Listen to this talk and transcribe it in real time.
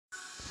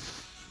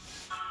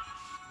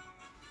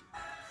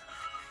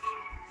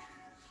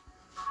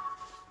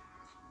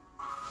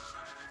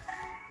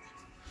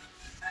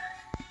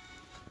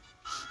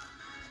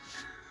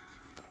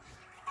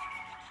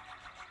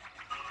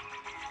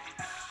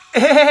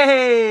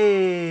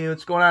Hey,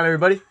 what's going on,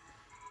 everybody?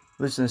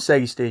 Listen to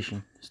Seggy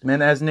Station. It's the man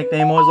that has a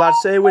nickname, always a lot to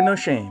say with no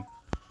shame.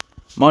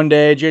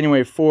 Monday,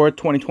 January 4th,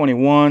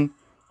 2021.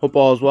 Hope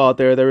all is well out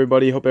there with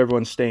everybody. Hope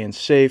everyone's staying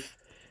safe.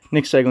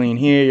 Nick Seglian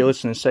here. You're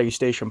listening to Seggy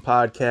Station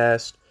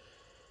Podcast.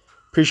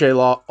 Appreciate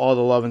all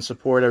the love and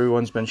support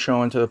everyone's been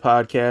showing to the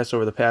podcast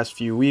over the past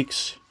few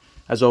weeks.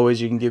 As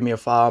always, you can give me a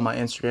follow on my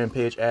Instagram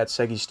page at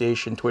Seggy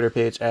Station, Twitter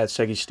page at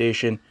Seggy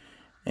Station,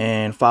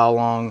 and follow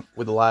along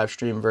with the live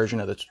stream version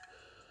of the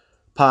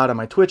pod on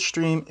my Twitch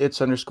stream. It's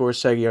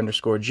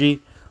 _Seggy_G.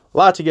 A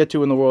lot to get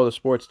to in the world of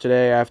sports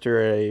today after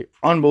a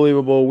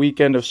unbelievable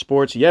weekend of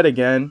sports yet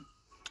again.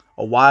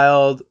 A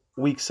wild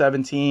week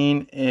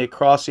 17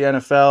 across the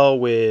NFL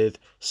with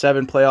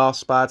 7 playoff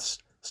spots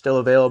still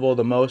available,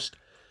 the most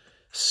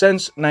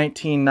since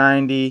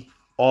 1990.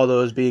 All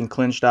those being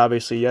clinched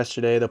obviously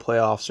yesterday. The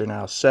playoffs are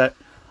now set.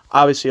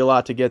 Obviously a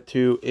lot to get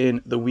to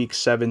in the week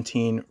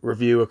 17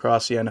 review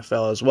across the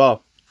NFL as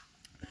well.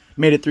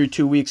 Made it through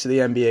 2 weeks of the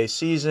NBA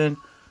season.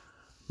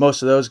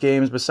 Most of those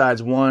games,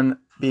 besides one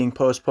being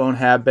postponed,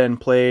 have been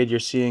played. You're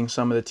seeing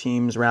some of the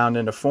teams round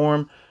into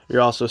form.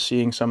 You're also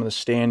seeing some of the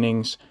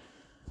standings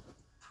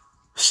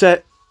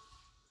set.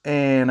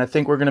 And I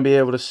think we're going to be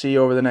able to see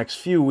over the next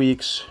few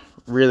weeks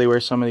really where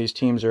some of these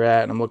teams are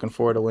at. And I'm looking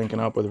forward to linking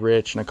up with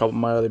Rich and a couple of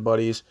my other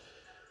buddies.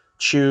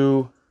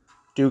 Chew,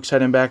 Duke's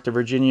heading back to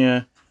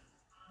Virginia.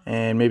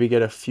 And maybe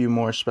get a few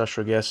more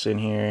special guests in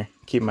here.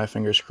 Keep my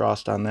fingers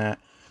crossed on that.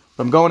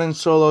 But I'm going in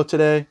solo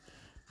today.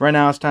 Right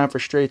now it's time for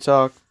Straight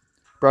Talk.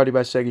 Brought to you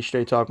by Seggy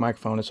Straight Talk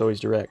microphone. It's always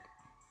direct.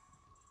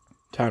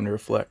 Time to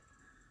reflect.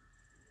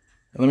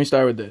 And let me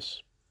start with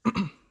this.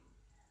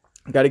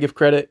 Got to give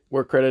credit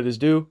where credit is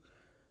due.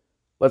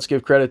 Let's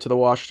give credit to the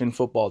Washington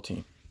football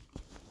team.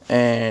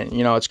 And,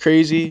 you know, it's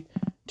crazy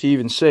to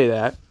even say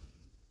that.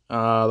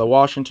 The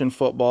Washington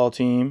football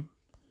team,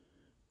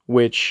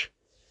 which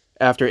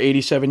after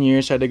 87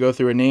 years had to go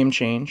through a name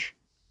change.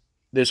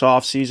 This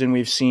offseason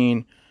we've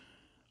seen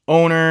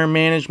owner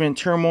management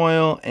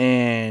turmoil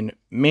and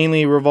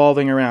mainly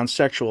revolving around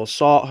sexual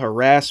assault,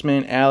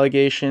 harassment,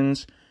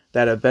 allegations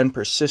that have been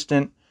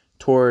persistent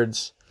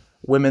towards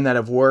women that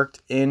have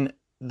worked in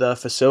the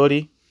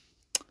facility.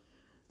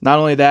 Not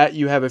only that,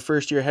 you have a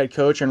first-year head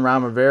coach in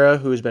Ron Rivera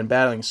who has been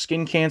battling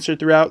skin cancer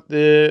throughout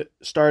the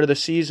start of the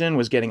season,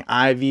 was getting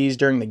IVs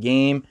during the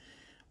game,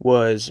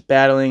 was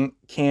battling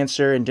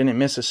cancer and didn't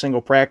miss a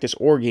single practice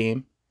or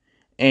game.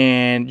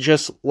 And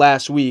just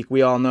last week,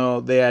 we all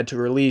know they had to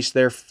release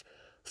their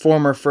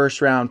former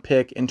first-round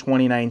pick in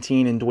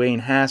 2019 in Dwayne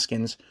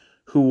Haskins,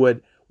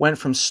 who went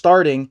from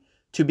starting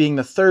to being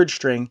the third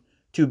string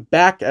to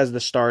back as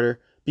the starter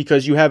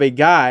because you have a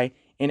guy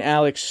in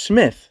Alex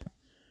Smith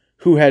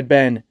who had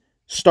been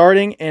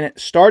starting and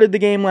started the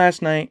game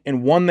last night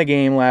and won the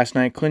game last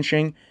night,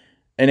 clinching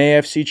an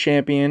NFC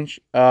champion,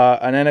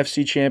 an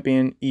NFC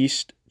champion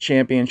East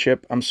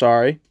championship.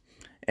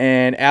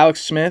 And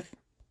Alex Smith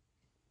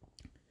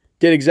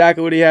did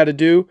exactly what he had to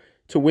do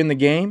to win the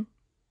game.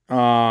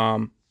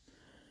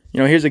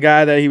 Here's a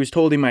guy that he was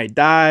told he might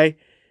die.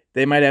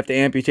 They might have to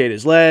amputate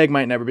his leg,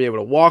 might never be able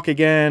to walk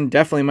again,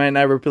 definitely might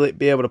never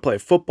be able to play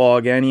football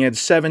again. He had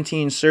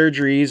 17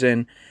 surgeries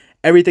and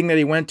everything that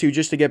he went to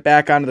just to get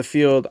back onto the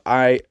field.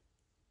 I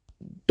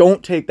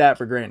don't take that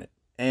for granted.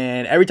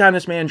 And every time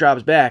this man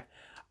drops back,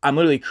 I'm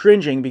literally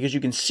cringing because you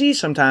can see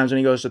sometimes when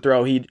he goes to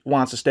throw, he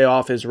wants to stay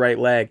off his right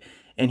leg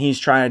and he's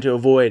trying to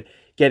avoid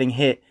getting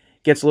hit.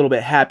 Gets a little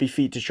bit happy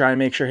feet to try and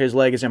make sure his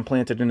leg is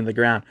implanted into the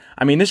ground.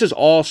 I mean, this is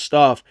all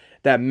stuff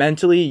that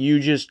mentally you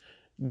just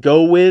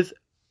go with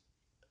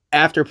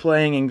after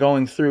playing and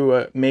going through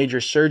a major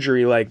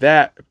surgery like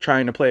that,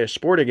 trying to play a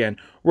sport again,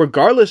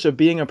 regardless of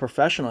being a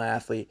professional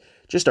athlete,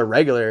 just a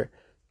regular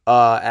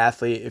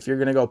athlete. If you're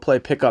going to go play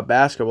pickup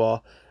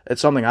basketball,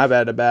 it's something I've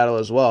had to battle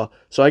as well.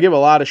 So I give a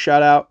lot of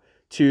shout out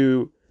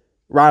to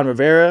Ron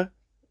Rivera,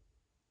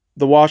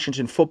 the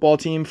Washington football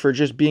team, for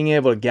just being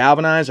able to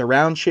galvanize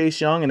around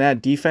Chase Young and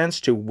that defense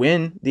to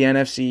win the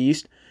NFC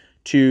East,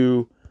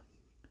 to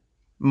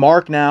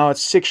mark now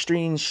it's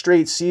 16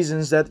 straight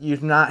seasons that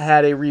you've not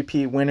had a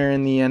repeat winner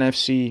in the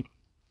NFC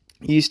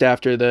East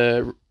after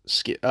the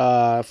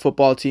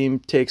football team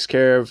takes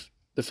care of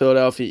the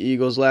Philadelphia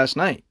Eagles last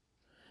night.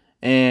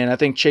 And I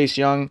think Chase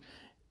Young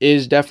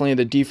is definitely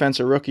the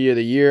defensive rookie of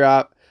the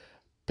year,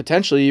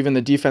 potentially even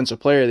the defensive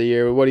player of the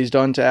year, with what he's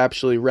done to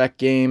absolutely wreck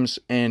games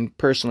and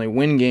personally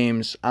win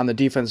games on the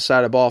defensive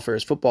side of the ball for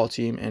his football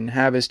team, and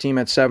have his team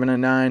at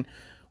 7-9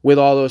 with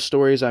all those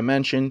stories I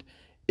mentioned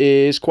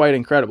is quite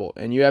incredible.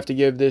 And you have to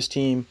give this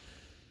team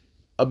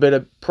a bit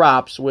of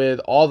props with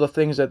all the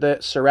things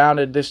that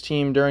surrounded this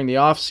team during the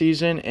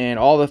offseason and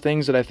all the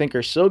things that I think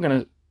are still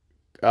going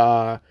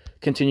to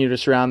continue to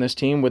surround this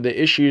team, with the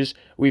issues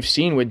we've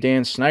seen with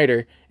Dan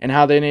Snyder and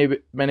how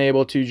they've been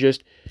able to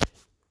just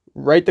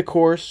right the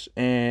course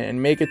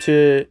and make it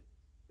to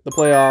the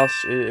playoffs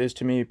is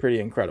to me pretty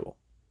incredible.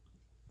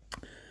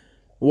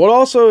 What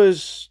also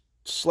is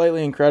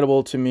slightly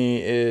incredible to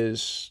me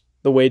is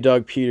the way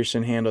Doug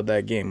Peterson handled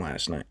that game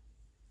last night.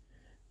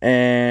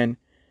 And,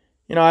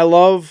 I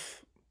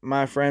love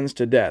my friends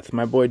to death.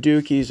 My boy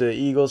Duke, he's an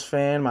Eagles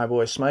fan. My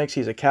boy Smikes,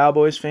 he's a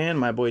Cowboys fan.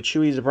 My boy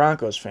Chewy, he's a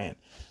Broncos fan.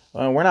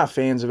 We're not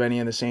fans of any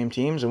of the same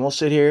teams, and we'll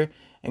sit here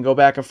and go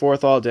back and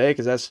forth all day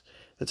because that's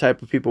the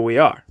type of people we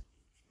are.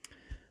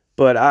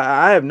 But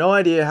I have no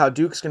idea how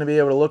Duke's going to be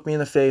able to look me in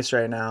the face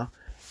right now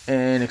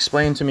and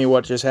explain to me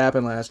what just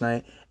happened last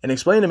night and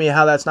explain to me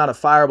how that's not a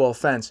fireable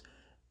offense.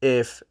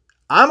 If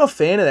I'm a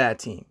fan of that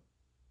team,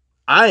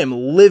 I am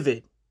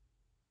livid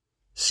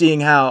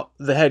seeing how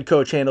the head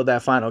coach handled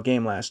that final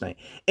game last night.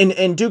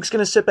 And Duke's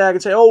going to sit back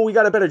and say, oh, we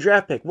got a better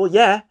draft pick. Well,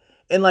 yeah.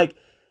 And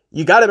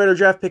you got a better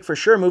draft pick for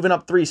sure, moving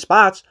up 3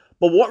 spots.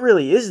 But what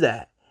really is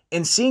that?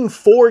 And seeing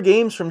 4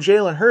 games from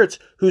Jalen Hurts,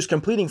 who's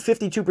completing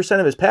 52%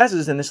 of his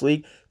passes in this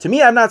league, to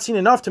me, I've not seen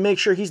enough to make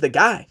sure he's the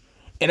guy.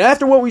 And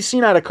after what we've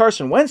seen out of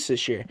Carson Wentz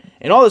this year,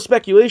 and all the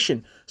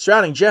speculation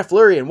surrounding Jeff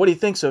Lurie and what he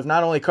thinks of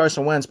not only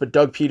Carson Wentz, but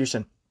Doug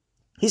Peterson,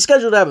 he's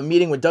scheduled to have a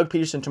meeting with Doug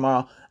Peterson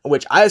tomorrow, in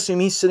which I assume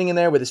he's sitting in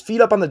there with his feet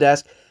up on the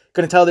desk,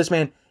 going to tell this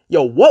man,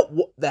 yo, what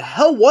the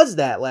hell was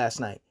that last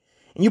night?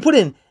 And you put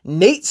in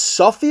Nate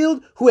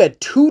Suffield, who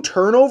had 2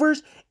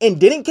 turnovers and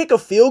didn't kick a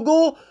field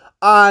goal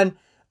on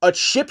a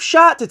chip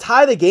shot to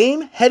tie the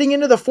game heading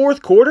into the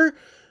 4th quarter,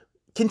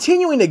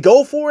 continuing to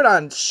go for it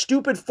on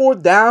stupid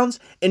 4th downs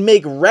and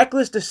make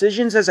reckless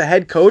decisions as a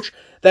head coach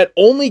that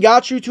only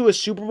got you to a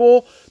Super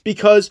Bowl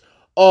because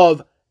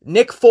of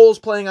Nick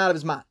Foles playing out of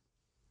his mind.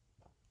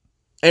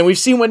 And we've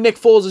seen what Nick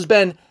Foles has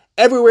been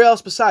everywhere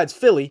else besides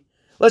Philly.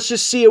 Let's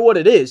just see it what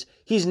it is.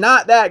 He's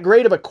not that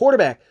great of a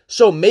quarterback.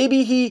 So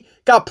maybe he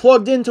got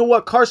plugged into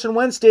what Carson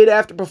Wentz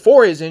did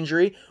before his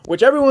injury,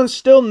 which everyone's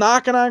still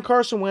knocking on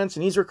Carson Wentz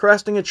and he's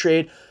requesting a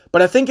trade.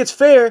 But I think it's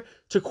fair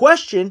to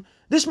question,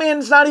 this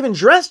man's not even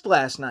dressed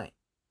last night.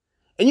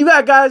 And you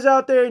got guys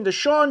out there, and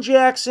Deshaun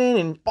Jackson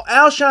and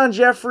Alshon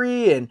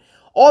Jeffrey and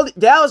all the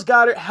Dallas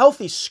Goedert,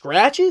 healthy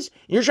scratches.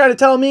 You're trying to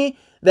tell me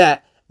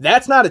that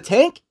that's not a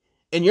tank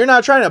and you're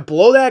not trying to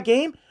blow that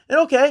game? And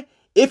okay,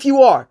 if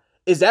you are,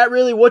 is that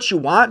really what you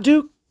want,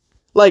 Duke?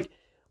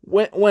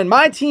 When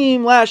my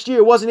team last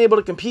year wasn't able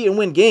to compete and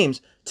win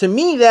games, to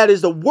me that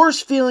is the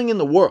worst feeling in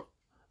the world.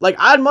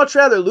 I'd much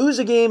rather lose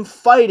a game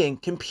fighting,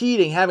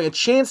 competing, having a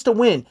chance to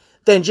win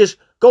than just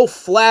go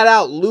flat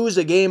out lose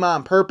a game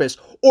on purpose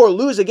or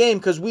lose a game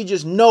because we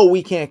just know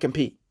we can't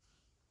compete.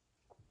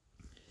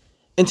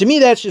 And to me,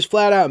 that's just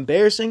flat out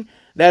embarrassing.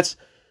 That's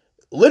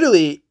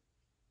literally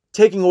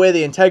taking away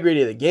the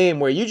integrity of the game,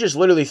 where you just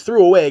literally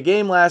threw away a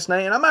game last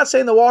night. And I'm not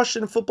saying the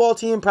Washington football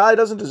team probably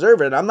doesn't deserve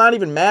it. I'm not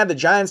even mad the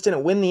Giants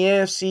didn't win the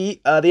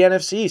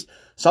NFC East.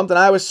 Something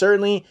I was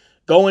certainly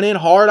going in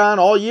hard on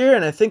all year,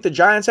 and I think the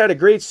Giants had a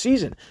great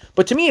season.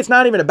 But to me, it's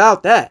not even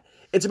about that.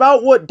 It's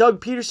about what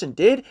Doug Peterson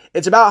did.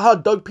 It's about how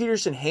Doug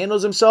Peterson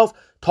handles himself,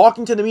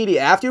 talking to the media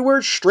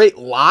afterwards, straight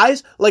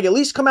lies. At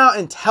least come out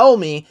and tell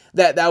me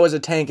that that was a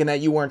tank and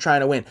that you weren't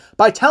trying to win.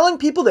 By telling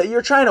people that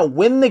you're trying to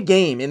win the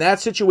game in that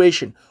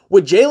situation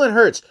with Jalen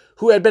Hurts,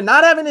 who had been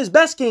not having his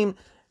best game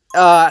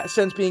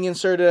since being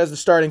inserted as the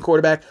starting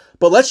quarterback.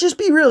 But let's just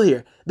be real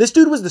here. This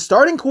dude was the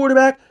starting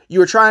quarterback. You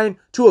were trying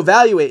to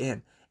evaluate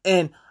him.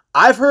 And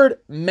I've heard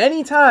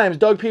many times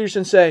Doug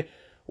Peterson say,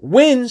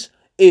 wins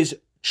is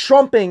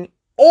trumping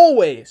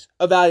always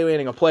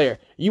evaluating a player.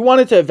 You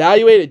wanted to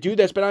evaluate a dude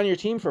that's been on your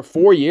team for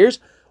 4 years?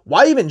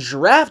 Why even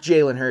draft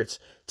Jalen Hurts?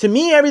 To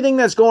me, everything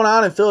that's going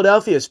on in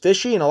Philadelphia is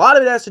fishy, and a lot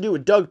of it has to do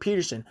with Doug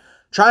Peterson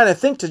trying to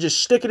think to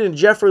just stick it in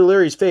Jeffrey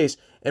Lurie's face.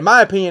 In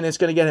my opinion, it's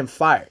going to get him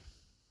fired.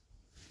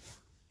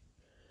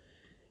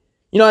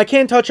 I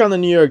can't touch on the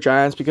New York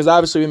Giants because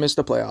obviously we missed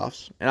the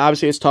playoffs, and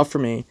obviously it's tough for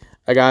me,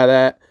 a guy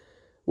that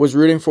was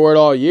rooting for it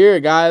all year, a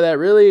guy that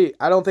really,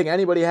 I don't think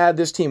anybody had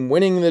this team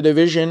winning the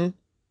division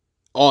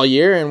all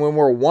year, and when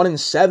we're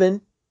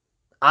 1-7,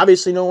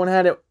 obviously no one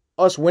had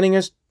us winning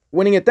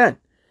it then.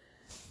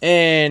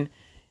 And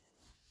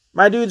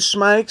my dude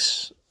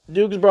Smikes,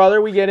 Duke's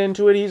brother, we get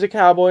into it. He's a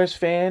Cowboys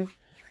fan.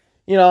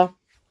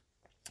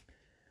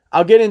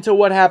 I'll get into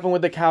what happened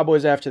with the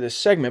Cowboys after this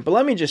segment, but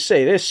let me just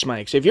say this,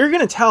 Smikes. If you're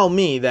going to tell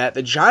me that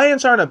the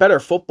Giants aren't a better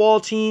football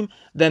team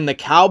than the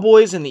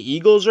Cowboys and the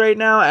Eagles right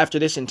now after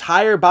this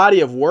entire body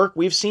of work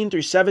we've seen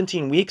through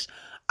 17 weeks,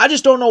 I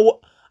just don't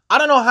know. I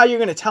don't know how you're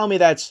going to tell me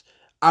that's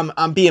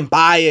I'm being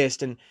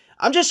biased, and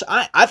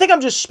I think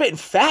I'm just spitting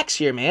facts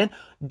here, man.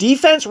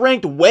 Defense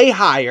ranked way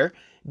higher.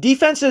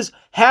 Defense has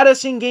had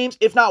us in games,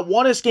 if not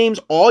won us games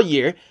all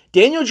year.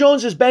 Daniel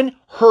Jones has been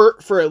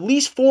hurt for at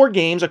least 4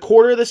 games, a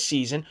quarter of the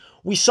season.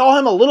 We saw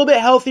him a little bit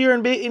healthier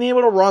and being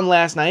able to run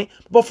last night.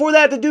 Before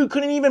that, the dude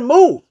couldn't even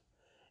move.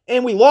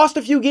 And we lost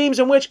a few games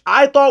in which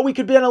I thought we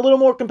could be a little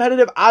more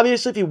competitive,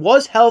 obviously, if he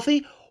was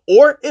healthy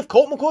or if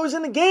Colt McCoy was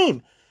in the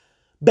game.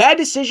 Bad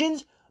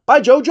decisions by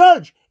Joe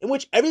Judge, in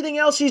which everything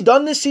else he's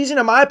done this season,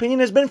 in my opinion,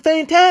 has been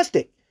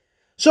fantastic.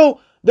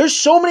 So there's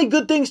so many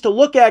good things to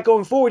look at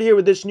going forward here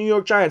with this New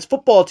York Giants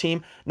football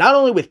team, not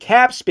only with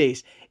cap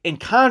space and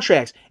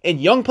contracts and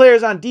young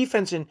players on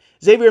defense, and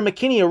Xavier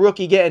McKinney, a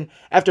rookie,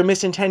 after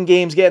missing 10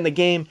 games, getting the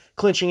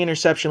game-clinching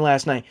interception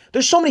last night.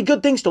 There's so many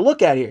good things to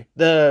look at here.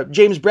 The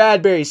James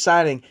Bradbury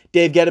signing,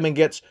 Dave Gettleman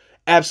gets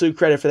absolute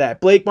credit for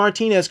that. Blake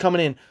Martinez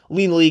coming in,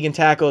 leading the league in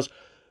tackles,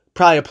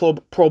 probably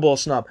a Pro Bowl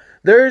snub.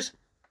 There's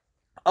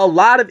a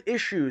lot of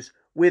issues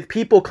with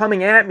people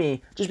coming at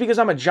me just because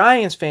I'm a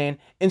Giants fan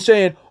and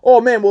saying,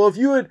 "Oh man, well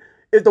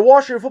if the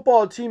Washington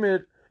football team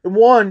had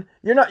won,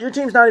 your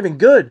team's not even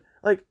good."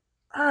 Like,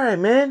 all right,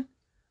 man,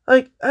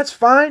 like that's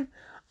fine.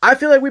 I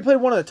feel like we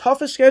played one of the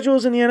toughest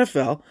schedules in the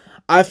NFL.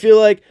 I feel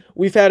like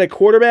we've had a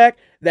quarterback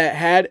that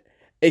had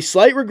a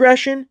slight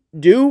regression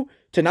due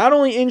to not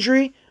only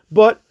injury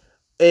but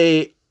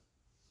a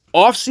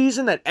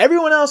offseason that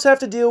everyone else have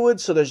to deal with.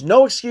 So there's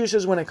no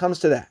excuses when it comes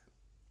to that.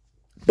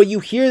 But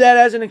you hear that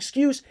as an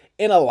excuse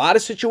in a lot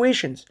of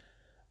situations,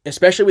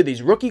 especially with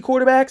these rookie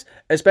quarterbacks,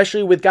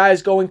 especially with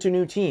guys going to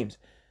new teams,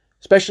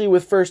 especially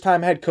with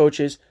first-time head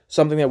coaches,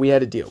 something that we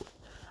had to deal with.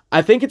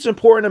 I think it's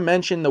important to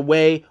mention the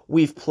way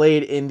we've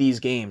played in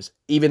these games,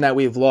 even that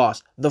we've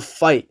lost, the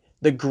fight,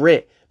 the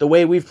grit, the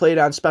way we've played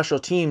on special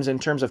teams in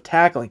terms of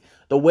tackling,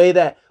 the way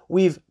that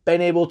we've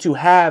been able to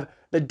have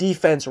the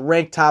defense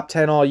ranked top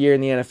 10 all year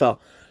in the NFL.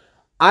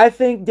 I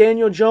think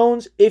Daniel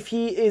Jones, if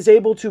he is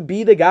able to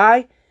be the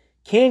guy,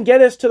 can get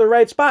us to the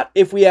right spot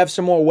if we have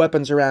some more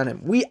weapons around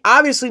him. We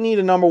obviously need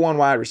a number one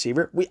wide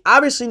receiver. We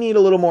obviously need a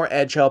little more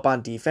edge help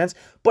on defense,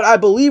 but I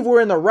believe we're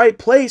in the right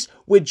place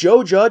with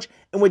Joe Judge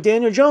and with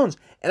Daniel Jones.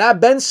 And I've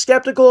been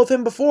skeptical of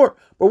him before,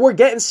 but we're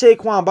getting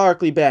Saquon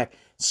Barkley back.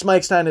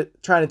 Smike's trying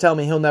to tell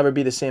me he'll never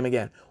be the same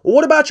again. Well,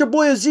 what about your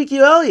boy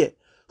Ezekiel Elliott,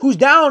 who's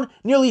down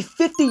nearly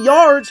 50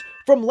 yards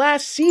from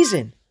last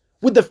season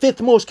with the 5th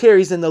most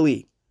carries in the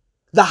league,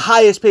 the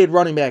highest paid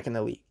running back in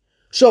the league?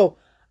 So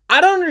I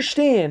don't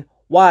understand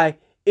why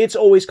it's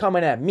always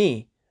coming at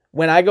me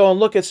when I go and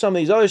look at some of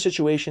these other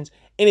situations,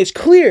 and it's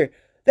clear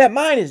that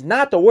mine is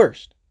not the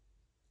worst.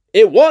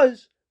 It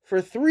was for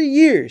 3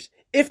 years,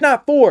 if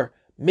not 4,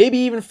 maybe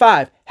even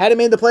 5. Hadn't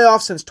made the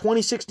playoffs since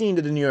 2016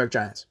 to the New York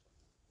Giants.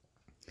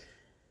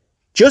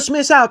 Just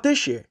miss out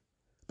this year.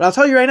 But I'll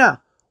tell you right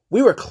now,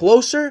 we were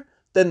closer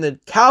than the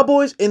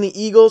Cowboys and the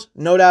Eagles,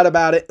 no doubt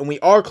about it, and we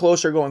are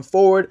closer going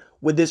forward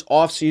with this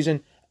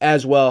offseason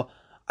as well.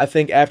 I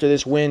think after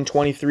this win,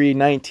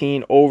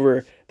 23-19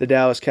 over the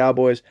Dallas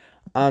Cowboys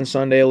on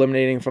Sunday,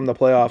 eliminating from the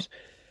playoffs,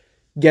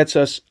 gets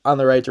us on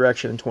the right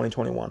direction in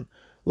 2021.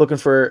 Looking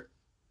for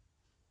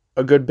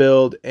a good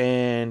build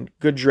and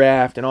good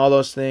draft and all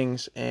those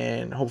things,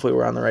 and hopefully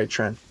we're on the right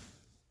trend.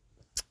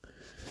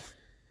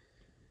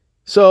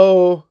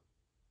 So,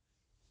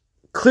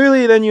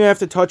 clearly then you have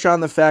to touch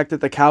on the fact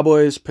that the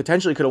Cowboys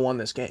potentially could have won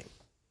this game.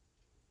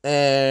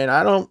 And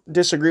I don't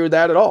disagree with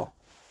that at all.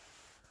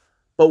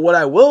 But what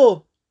I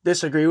will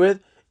disagree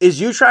with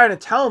is you trying to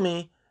tell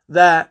me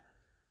that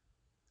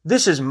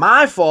this is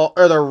my fault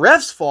or the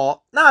ref's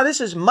fault. Nah,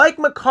 this is Mike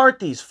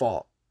McCarthy's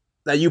fault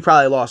that you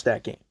probably lost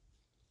that game.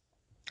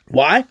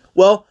 Why?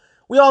 Well,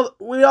 we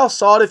all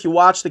saw it if you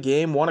watched the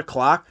game, 1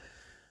 o'clock,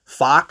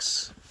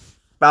 Fox,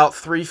 about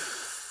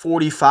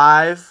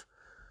 3:45,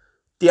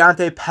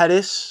 Deontay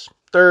Pettis,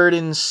 3rd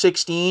and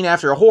 16,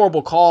 after a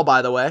horrible call,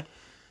 by the way.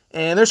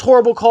 And there's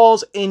horrible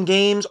calls in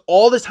games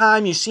all the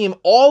time. You see them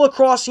all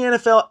across the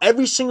NFL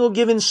every single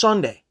given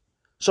Sunday.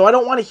 So I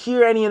don't want to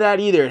hear any of that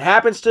either. It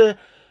happens to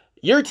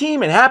your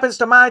team. It happens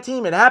to my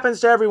team. It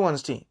happens to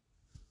everyone's team.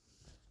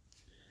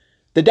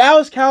 The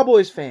Dallas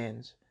Cowboys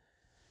fans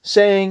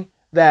saying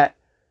that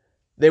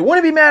they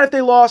wouldn't be mad if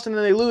they lost and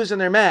then they lose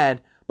and they're mad.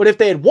 But if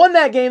they had won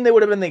that game, they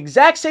would have been in the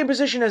exact same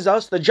position as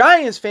us, the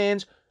Giants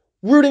fans,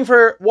 rooting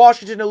for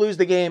Washington to lose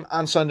the game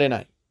on Sunday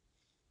night.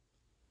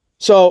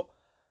 So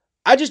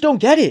I just don't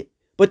get it.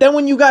 But then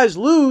when you guys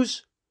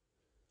lose,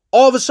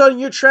 all of a sudden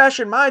you're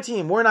trashing my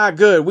team. We're not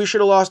good. We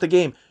should have lost the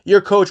game.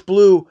 Your coach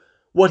blew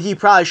what he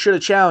probably should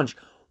have challenged.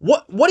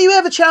 What do you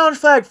have a challenge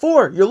flag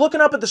for? You're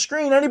looking up at the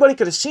screen. Anybody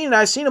could have seen it.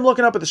 I seen him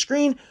looking up at the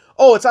screen.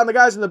 Oh, it's on the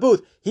guys in the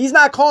booth. He's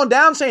not calling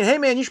down saying, hey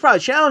man, you should probably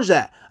challenge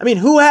that. I mean,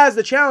 who has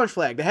the challenge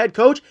flag? The head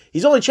coach?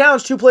 He's only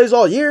challenged 2 plays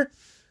all year.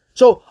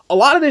 So a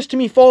lot of this to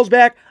me falls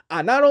back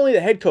on not only the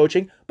head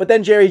coaching, but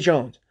then Jerry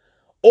Jones.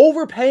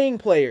 Overpaying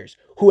players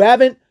who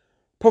haven't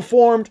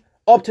performed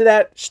up to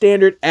that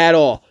standard at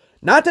all.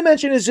 Not to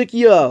mention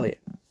Ezekiel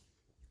Elliott,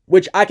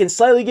 which I can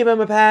slightly give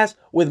him a pass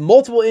with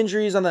multiple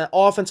injuries on the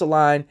offensive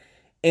line,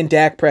 and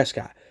Dak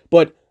Prescott.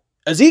 But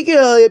Ezekiel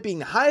Elliott being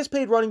the highest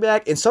paid running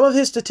back in some of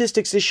his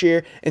statistics this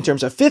year in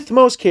terms of 5th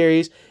most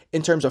carries,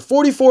 in terms of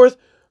 44th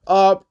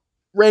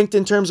ranked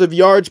in terms of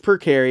yards per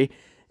carry.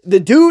 The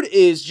dude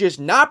is just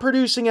not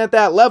producing at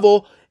that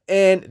level,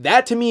 and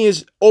that to me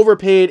is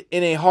overpaid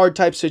in a hard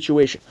type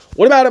situation.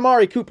 What about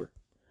Amari Cooper?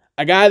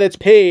 A guy that's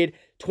paid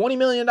 $20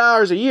 million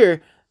a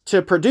year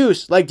to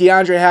produce like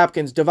DeAndre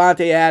Hopkins,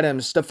 Devontae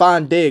Adams,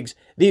 Stephon Diggs,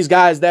 these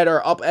guys that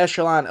are up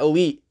echelon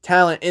elite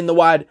talent in the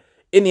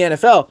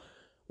NFL.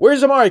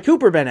 Where's Amari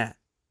Cooper been at?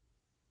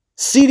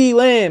 CeeDee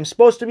Lamb,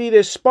 supposed to be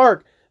this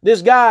spark,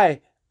 this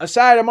guy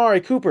aside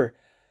Amari Cooper.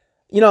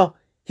 You know,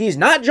 he's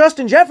not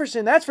Justin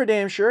Jefferson, that's for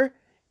damn sure.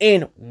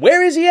 And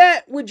where is he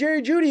at with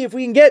Jerry Jeudy if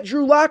we can get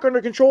Drew Lock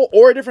under control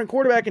or a different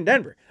quarterback in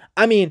Denver?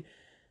 I mean,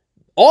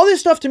 All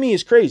this stuff to me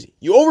is crazy.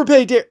 You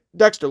overpay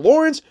Dexter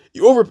Lawrence,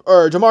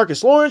 or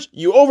DeMarcus Lawrence,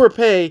 you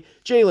overpay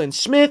Jalen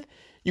Smith.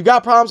 You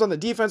got problems on the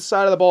defensive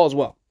side of the ball as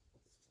well.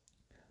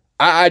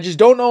 I just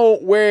don't know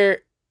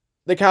where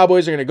the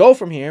Cowboys are going to go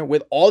from here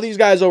with all these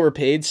guys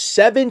overpaid.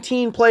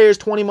 17 players,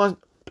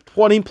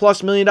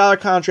 $20+ million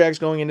contracts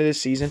going into this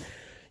season.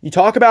 You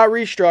talk about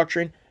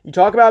restructuring. You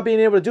talk about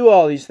being able to do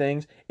all these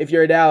things if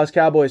you're a Dallas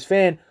Cowboys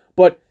fan,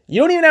 but you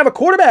don't even have a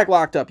quarterback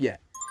locked up yet.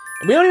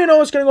 And we don't even know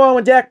what's going to go on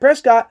with Dak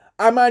Prescott.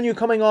 I mind you,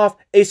 coming off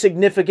a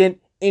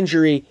significant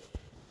injury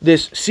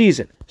this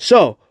season.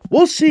 So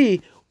we'll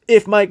see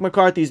if Mike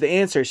McCarthy's the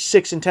answer.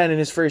 6-10 in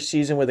his first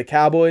season with the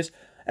Cowboys.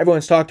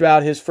 Everyone's talked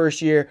about his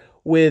first year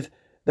with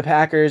the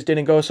Packers.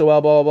 Didn't go so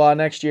well, blah, blah, blah.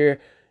 Next year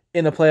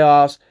in the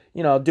playoffs,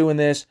 doing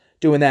this,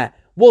 doing that.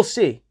 We'll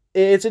see.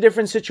 It's a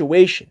different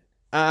situation.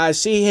 I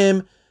see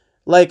him,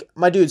 like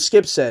my dude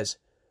Skip says,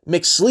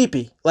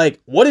 McSleepy. Like,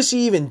 what is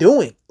he even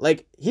doing?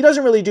 Like, he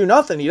doesn't really do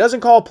nothing. He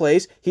doesn't call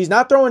plays. He's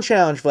not throwing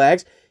challenge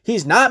flags.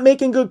 He's not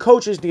making good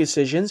coaches'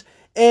 decisions.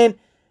 And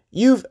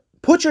you've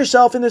put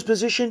yourself in this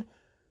position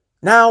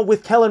now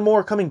with Kellen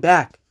Moore coming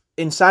back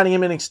and signing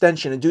him an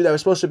extension. A dude that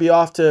was supposed to be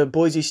off to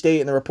Boise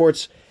State, and the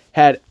reports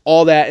had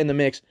all that in the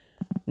mix.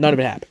 None of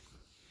it happened.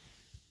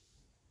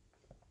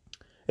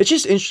 It's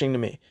just interesting to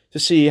me to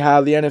see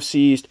how the NFC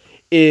East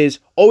is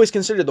always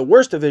considered the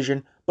worst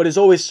division, but is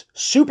always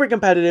super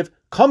competitive,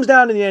 comes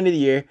down to the end of the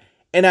year.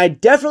 And I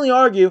definitely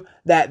argue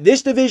that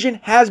this division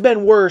has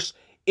been worse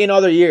in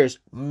other years.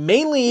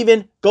 Mainly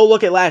even, go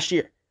look at last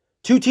year.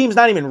 2 teams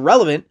not even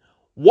relevant.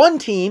 1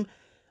 team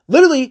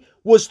literally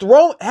was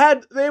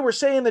they were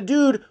saying the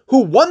dude who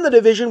won the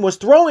division was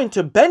throwing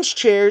to bench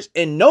chairs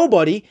and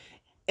nobody,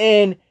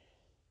 and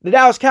the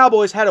Dallas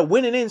Cowboys had a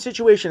win-and-in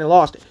situation and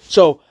lost it.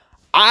 So,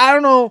 I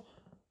don't know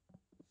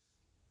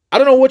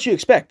what you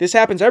expect. This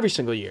happens every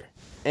single year.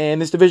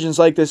 And this division's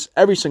like this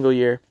every single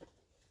year.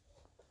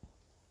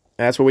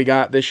 And that's what we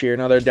got this year.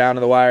 Another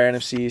down-to-the-wire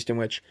NFC East in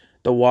which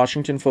the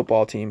Washington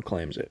football team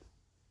claims it.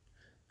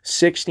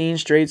 16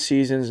 straight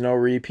seasons, no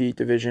repeat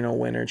divisional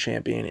winner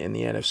champion in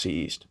the NFC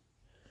East.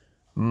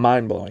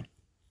 Mind-blowing.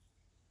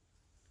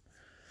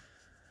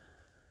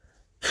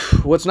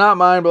 What's not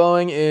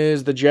mind-blowing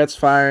is the Jets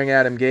firing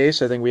Adam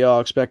Gase. I think we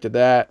all expected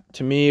that.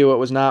 To me, what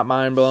was not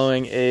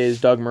mind-blowing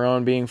is Doug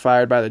Marrone being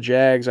fired by the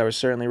Jags. I was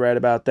certainly right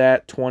about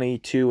that.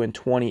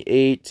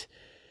 22-28.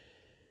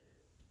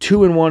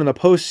 2-1 in the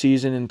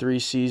postseason in 3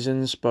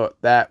 seasons, but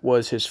that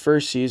was his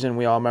first season.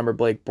 We all remember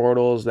Blake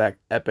Bortles, that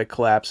epic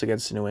collapse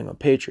against the New England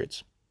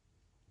Patriots.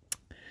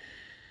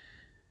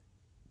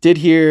 Did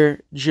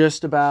hear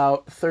just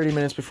about 30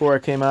 minutes before I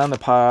came on the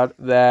pod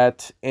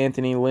that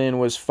Anthony Lynn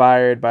was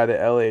fired by the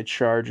LA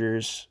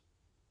Chargers.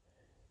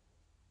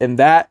 And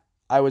that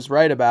I was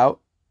right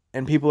about.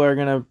 And people are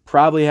going to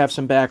probably have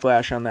some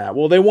backlash on that.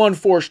 Well, they won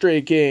 4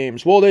 straight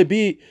games. Well, they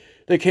beat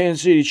the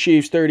Kansas City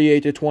Chiefs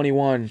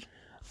 38-21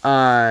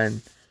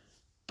 on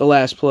the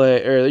last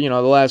play, or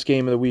the last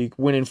game of the week,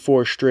 winning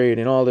 4 straight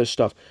and all this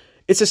stuff.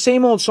 It's the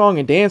same old song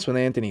and dance with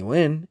Anthony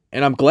Lynn,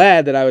 and I'm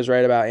glad that I was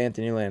right about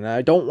Anthony Lynn.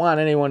 I don't want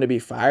anyone to be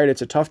fired.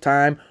 It's a tough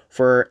time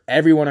for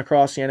everyone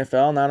across the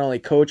NFL, not only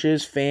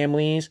coaches,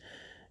 families.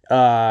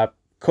 I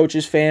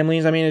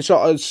mean,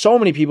 it's so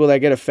many people that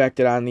get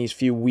affected on these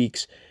few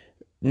weeks,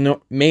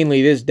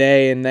 mainly this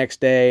day and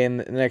next the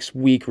next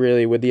week,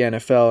 really, with the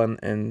NFL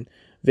and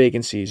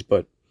vacancies.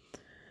 But,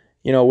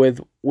 with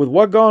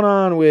what going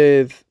on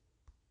with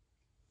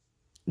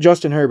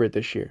Justin Herbert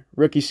this year,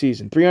 rookie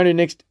season,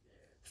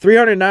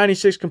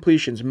 396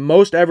 completions,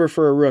 most ever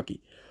for a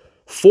rookie.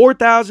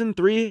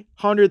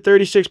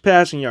 4,336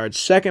 passing yards,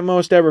 second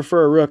most ever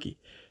for a rookie.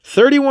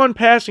 31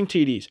 passing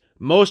TDs,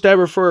 most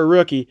ever for a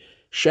rookie.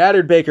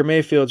 Shattered Baker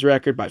Mayfield's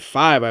record by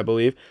 5, I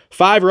believe.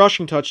 5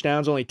 rushing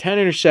touchdowns, only 10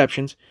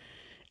 interceptions.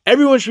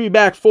 Everyone should be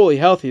back fully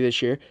healthy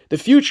this year. The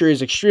future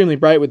is extremely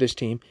bright with this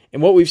team.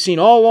 And what we've seen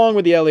all along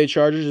with the LA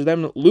Chargers is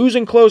them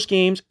losing close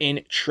games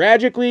in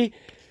tragically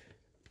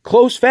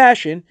close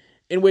fashion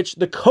in which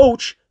the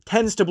coach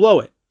tends to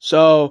blow it.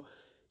 So,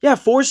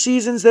 4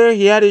 seasons there.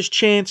 He had his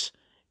chance.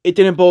 It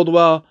didn't bode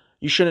well.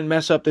 You shouldn't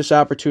mess up this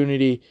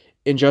opportunity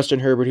in Justin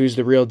Herbert, who's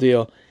the real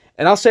deal.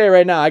 And I'll say it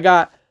right now. I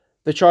got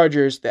the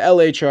Chargers, the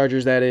LA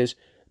Chargers, that is,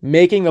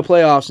 making the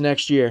playoffs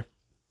next year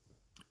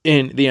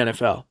in the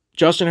NFL.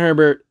 Justin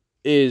Herbert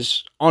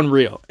is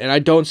unreal, and I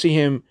don't see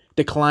him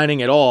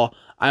declining at all.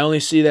 I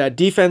only see that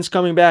defense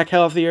coming back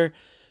healthier,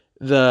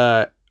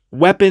 the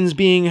weapons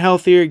being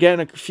healthier,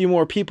 getting a few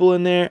more people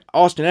in there,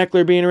 Austin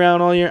Eckler being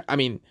around all year. I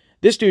mean,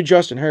 this dude,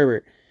 Justin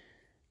Herbert,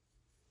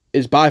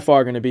 is by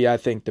far going to be, I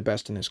think, the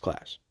best in this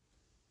class.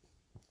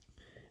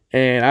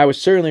 And I was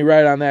certainly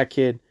right on that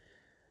kid.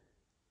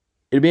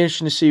 It'd be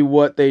interesting to see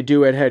what they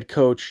do at head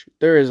coach.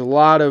 There is a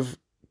lot of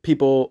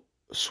people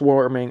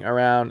swarming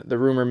around the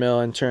rumor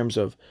mill in terms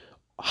of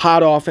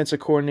hot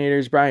offensive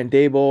coordinators. Brian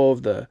Daboll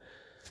of the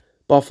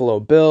Buffalo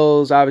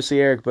Bills,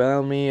 obviously Eric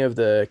Bieniemy of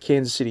the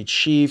Kansas City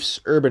Chiefs,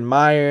 Urban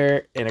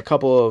Meyer, and a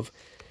couple of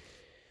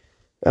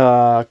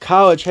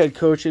college head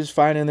coaches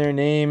finding their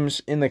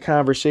names in the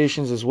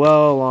conversations as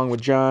well, along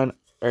with John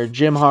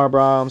Jim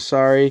Harbaugh, I'm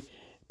sorry,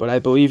 but I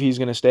believe he's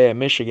going to stay at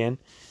Michigan.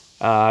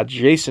 Ryan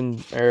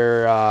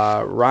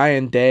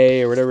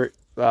Day or whatever,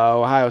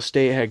 Ohio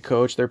State head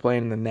coach, they're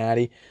playing in the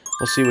Natty.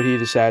 We'll see what he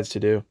decides to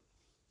do.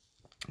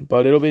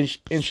 But it'll be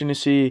interesting to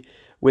see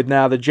with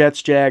now the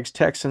Jets, Jags,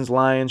 Texans,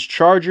 Lions,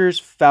 Chargers,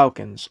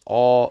 Falcons,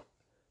 all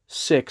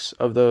 6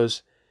 of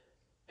those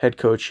head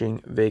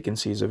coaching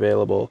vacancies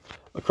available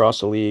across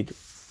the league.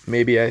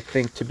 Maybe I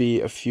think to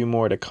be a few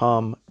more to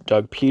come.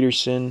 Doug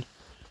Peterson,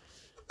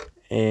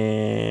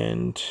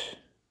 and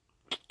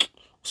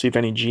see if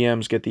any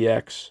GMs get the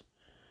X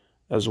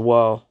as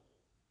well.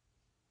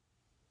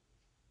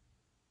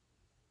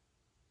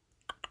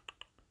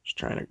 Just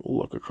trying to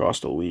look across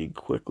the league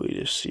quickly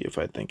to see if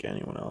I think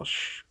anyone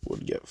else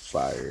would get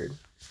fired.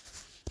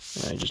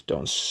 And I just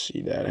don't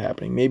see that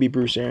happening. Maybe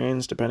Bruce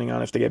Arians, depending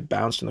on if they get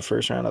bounced in the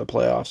first round of the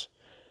playoffs.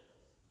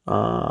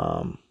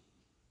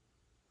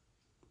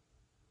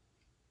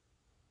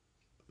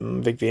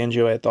 Vic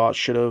Fangio, I thought,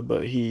 should have,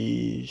 but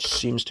he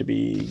seems to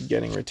be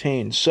getting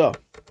retained. So, I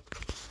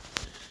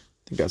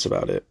think that's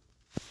about it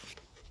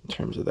in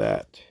terms of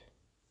that.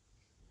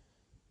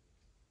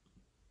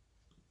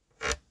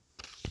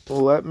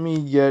 Let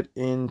me get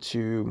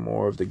into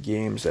more of the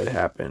games that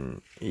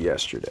happened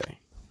yesterday.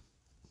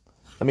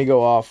 Let me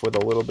go off with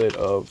a little bit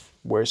of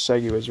where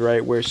Segi was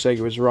right, where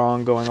Segi was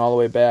wrong, going all the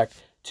way back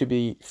to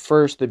the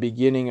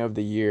beginning of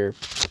the year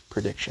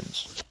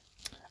predictions.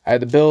 I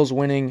had the Bills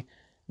winning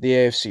the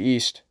AFC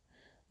East.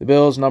 The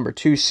Bills, number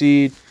 2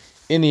 seed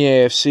in the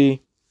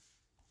AFC.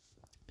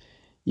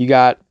 You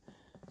got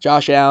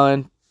Josh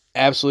Allen,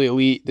 absolutely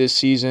elite this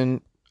season,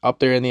 up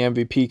there in the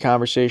MVP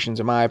conversations,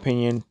 in my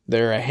opinion.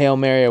 They're a Hail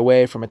Mary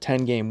away from a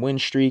 10-game win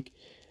streak.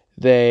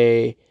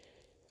 They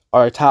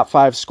are a top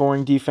 5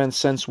 scoring defense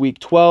since Week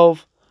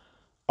 12,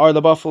 are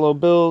the Buffalo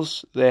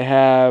Bills. They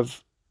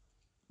have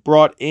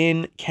brought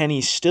in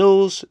Kenny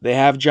Stills. They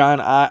have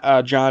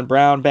John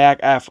Brown back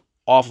off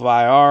of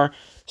IR.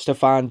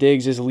 Stephon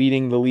Diggs is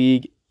leading the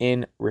league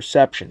in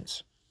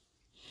receptions.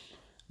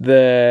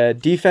 The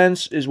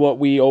defense is what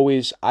we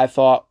always, I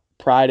thought,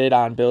 prided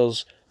on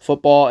Bills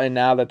football, and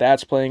now that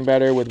that's playing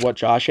better with what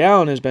Josh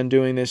Allen has been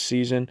doing this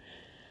season,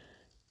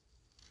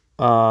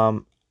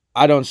 I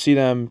don't see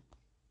them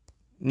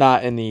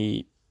not in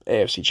the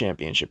AFC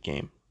Championship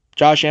game.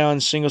 Josh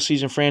Allen's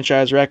single-season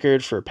franchise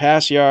record for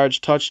pass yards,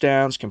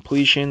 touchdowns,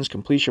 completion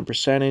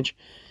percentage.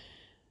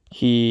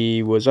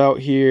 He was out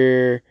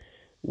here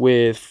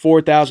with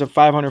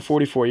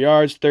 4,544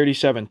 yards,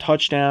 37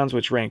 touchdowns,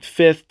 which ranked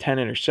 5th, 10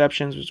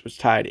 interceptions, which was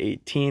tied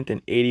 18th,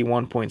 and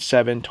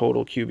 81.7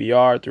 total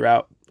QBR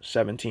throughout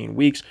 17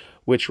 weeks,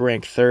 which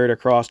ranked 3rd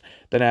across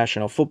the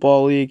National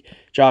Football League.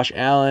 Josh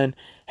Allen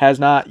has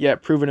not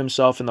yet proven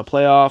himself in the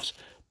playoffs,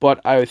 but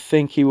I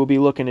think he will be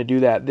looking to do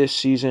that this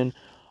season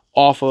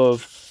off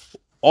of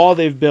all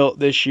they've built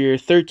this year,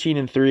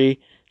 13-3,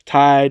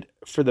 tied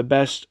for the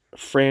best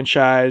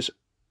franchise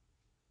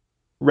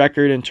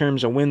record in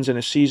terms of wins in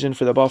a season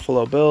for the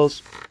Buffalo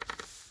Bills.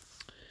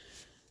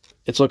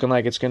 It's looking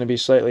like it's going to be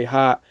slightly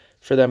hot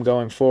for them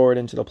going forward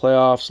into the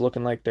playoffs,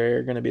 looking like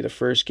they're going to be the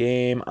first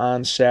game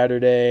on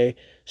Saturday.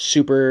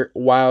 Super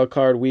wild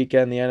card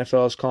weekend, the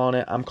NFL is calling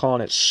it. I'm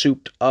calling it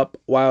souped up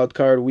wild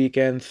card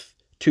weekend.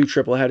 Two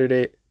triple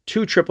headers,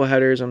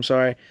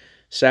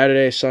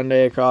 Saturday,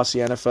 Sunday across the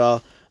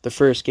NFL. The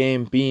first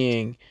game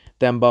being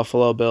them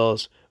Buffalo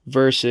Bills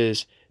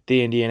versus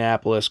the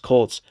Indianapolis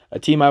Colts, a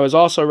team I was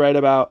also right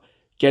about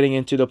getting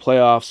into the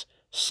playoffs,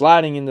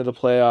 sliding into the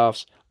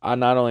playoffs on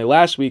not only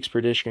last week's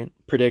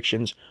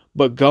predictions,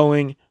 but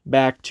going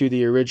back to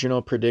the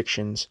original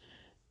predictions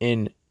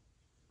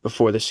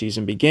before the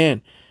season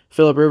began.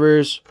 Phillip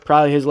Rivers,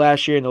 probably his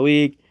last year in the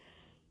league,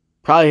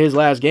 probably his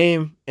last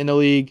game in the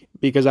league,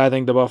 because I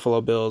think the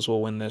Buffalo Bills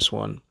will win this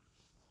one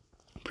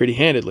pretty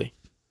handedly.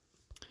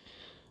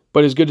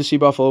 But it's good to see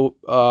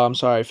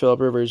Phillip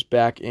Rivers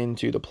back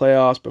into the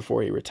playoffs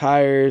before he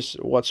retires.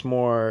 What's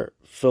more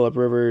Phillip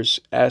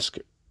Rivers-esque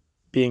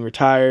being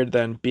retired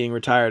than being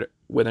retired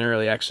with an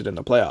early exit in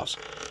the playoffs?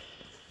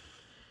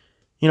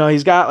 You know,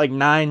 he's got like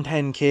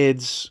 9-10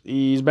 kids.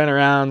 He's been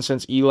around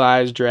since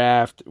Eli's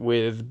draft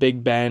with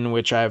Big Ben,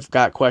 which I've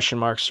got question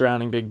marks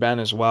surrounding Big Ben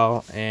as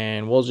well.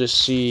 And we'll just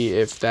see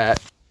if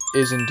that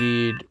is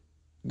indeed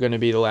going to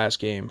be the last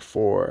game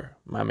for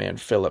my man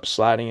Phillip,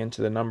 sliding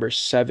into the number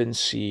 7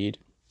 seed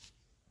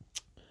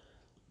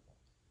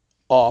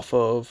off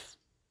of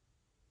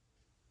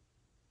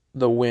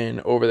the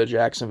win over the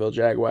Jacksonville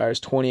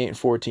Jaguars,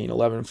 28-14,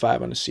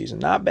 11-5 on the season.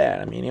 Not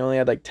bad. I mean, he only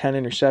had like 10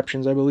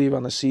 interceptions, I believe,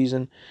 on the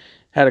season.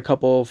 Had a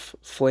couple of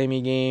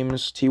flamey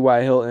games.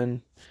 T.Y.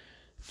 Hilton,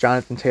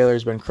 Jonathan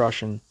Taylor's been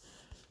crushing.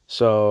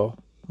 So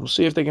we'll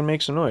see if they can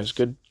make some noise.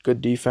 Good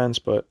defense,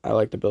 but I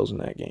like the Bills in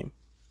that game.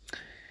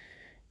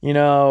 You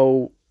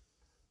know,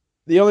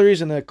 the only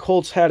reason the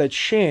Colts had a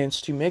chance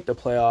to make the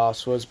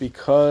playoffs was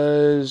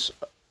because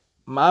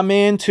my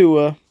man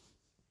Tua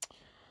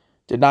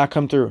did not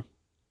come through.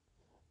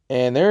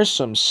 And there's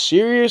some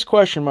serious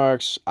question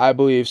marks, I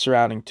believe,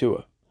 surrounding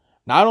Tua.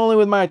 Not only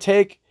with my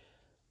take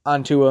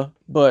on Tua,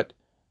 but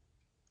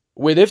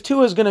with if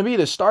Tua is going to be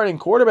the starting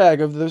quarterback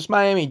of this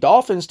Miami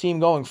Dolphins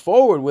team going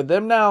forward, with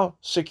them now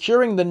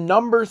securing the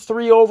number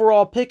 3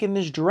 overall pick in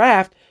this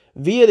draft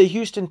via the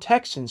Houston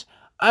Texans.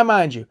 I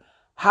mind you,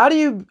 how do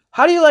you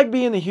like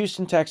being the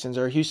Houston Texans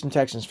or a Houston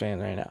Texans fan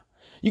right now?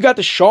 You got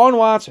Deshaun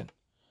Watson,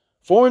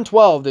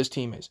 4-12 this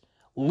team is,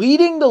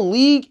 leading the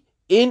league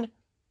in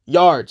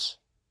yards,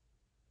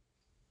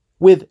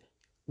 with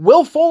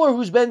Will Fuller,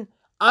 who's been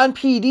on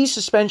PD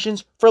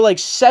suspensions for like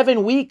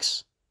 7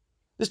 weeks.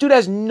 This dude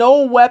has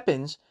no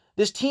weapons.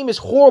 This team is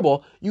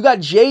horrible. You got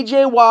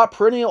J.J. Watt,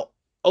 perennial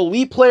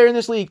elite player in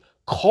this league,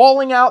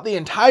 calling out the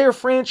entire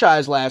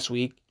franchise last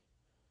week.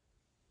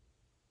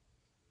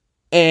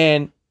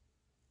 And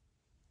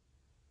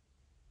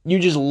you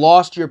just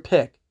lost your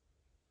pick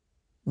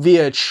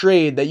via a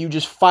trade that you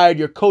just fired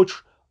your coach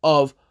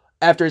of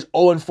after his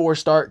 0-4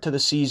 start to the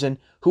season,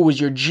 who was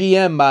your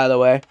GM, by the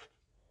way.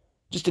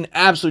 Just an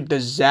absolute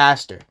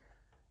disaster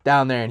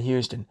down there in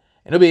Houston.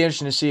 And it'll be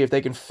interesting to see if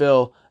they can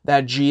fill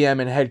that GM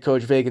and head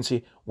coach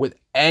vacancy with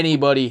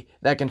anybody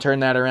that can turn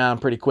that around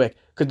pretty quick.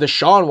 Because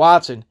Deshaun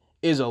Watson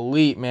is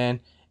elite, man.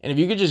 And if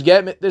you could just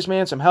get this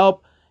man some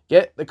help,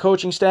 get the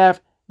coaching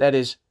staff that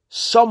is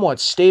somewhat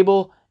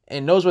stable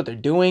and knows what they're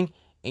doing,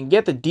 and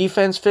get the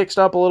defense fixed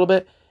up a little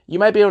bit, you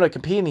might be able to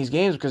compete in these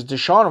games because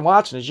Deshaun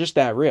Watson is just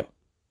that real.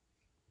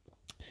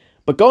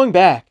 But going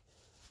back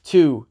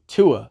to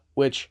Tua,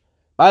 which,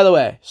 by the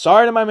way,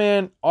 sorry to my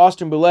man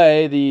Austin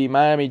Boulay, the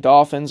Miami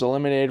Dolphins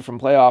eliminated from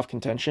playoff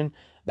contention.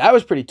 That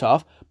was pretty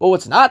tough. But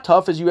what's not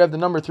tough is you have the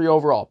number 3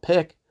 overall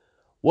pick.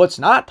 What's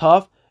not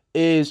tough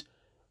is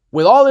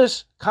with all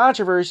this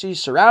controversy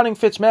surrounding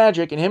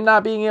Fitzmagic and him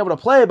not being able to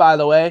play, by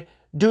the way,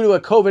 due to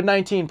a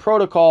COVID-19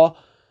 protocol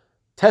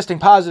testing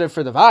positive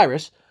for the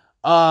virus,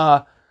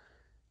 that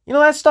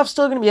stuff's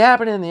still going to be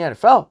happening in the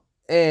NFL.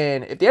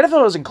 And if the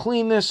NFL doesn't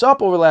clean this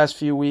up over the last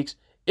few weeks,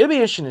 it'll be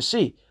interesting to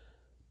see.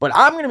 But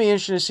I'm going to be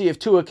interested to see if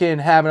Tua can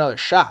have another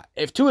shot.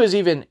 If Tua is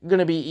even going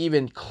to be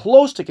even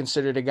close to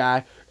considered a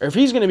guy, or if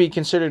he's going to be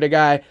considered a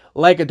guy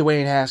like a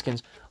Dwayne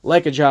Haskins,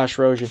 like a Josh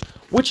Rosen,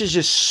 which is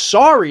just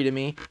sorry to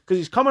me because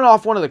he's coming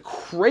off one of the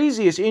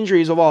craziest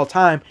injuries of all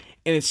time,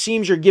 and it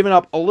seems you're giving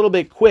up a little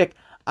bit quick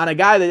on a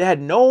guy that had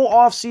no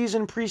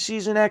offseason,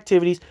 preseason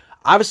activities,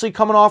 obviously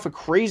coming off a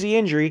crazy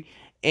injury,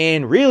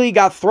 and really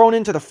got thrown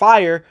into the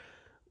fire,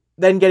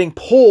 then getting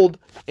pulled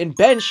and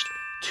benched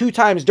 2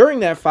 times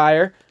during that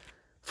fire,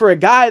 for a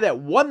guy that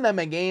won them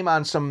a game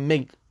on some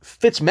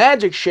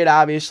Fitzmagic shit,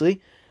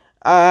 obviously.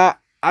 I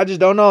just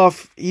don't know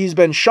if he's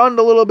been shunned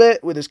a little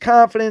bit with his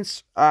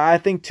confidence. I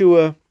think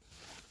Tua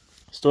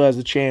still has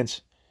the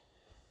chance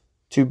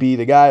to be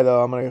the guy,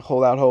 though. I'm going to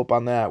hold out hope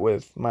on that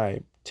with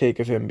my take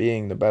of him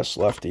being the best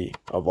lefty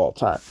of all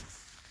time.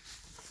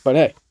 But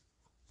hey,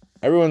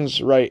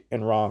 everyone's right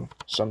and wrong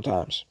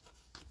sometimes.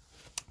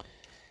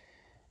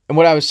 And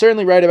what I was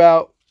certainly right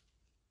about,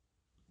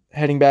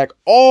 heading back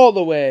all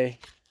the way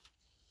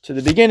to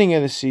the beginning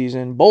of the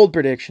season, bold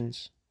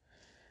predictions.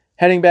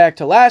 Heading back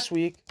to last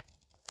week,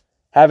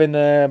 having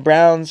the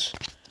Browns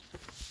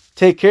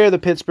take care of the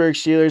Pittsburgh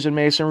Steelers and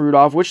Mason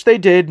Rudolph, which they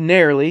did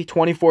narrowly,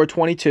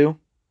 24-22.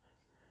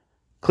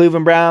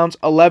 Cleveland Browns,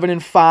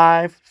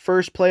 11-5,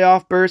 first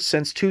playoff berth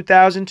since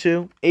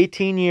 2002,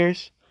 18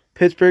 years.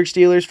 Pittsburgh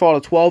Steelers fall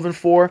to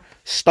 12-4,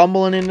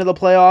 stumbling into the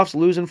playoffs,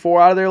 losing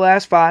 4 out of their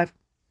last 5.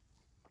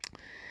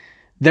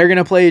 They're going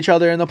to play each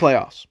other in the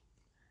playoffs.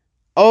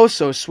 Oh,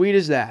 so sweet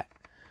is that.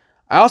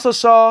 I also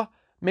saw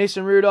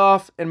Mason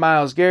Rudolph and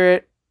Myles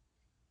Garrett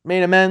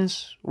made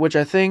amends, which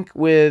I think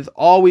with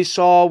all we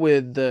saw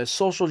with the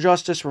social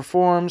justice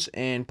reforms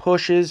and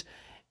pushes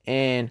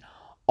and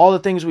all the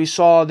things we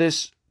saw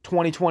this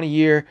 2020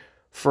 year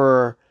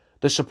for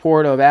the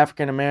support of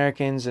African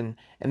Americans and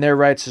their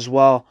rights as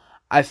well,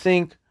 I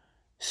think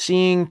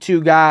seeing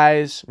 2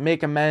 guys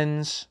make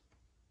amends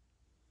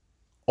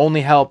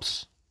only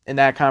helps in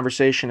that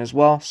conversation as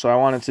well. So I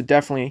wanted to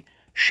definitely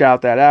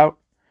shout that out.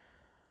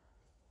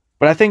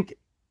 But I think,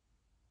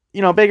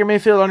 Baker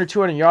Mayfield under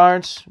 200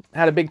 yards,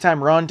 had a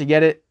big-time run to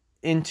get it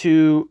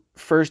into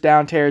first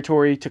down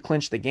territory to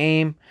clinch the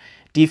game.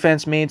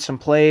 Defense made some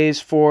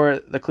plays for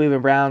the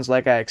Cleveland Browns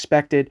like I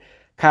expected.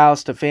 Kyle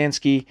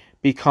Stefanski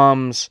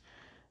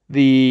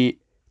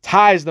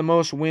ties the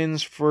most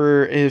wins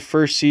for his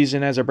first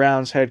season as a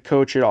Browns head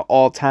coach at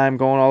all time,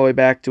 going all the way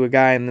back to a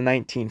guy in the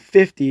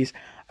 1950s.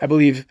 I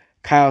believe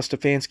Kyle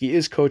Stefanski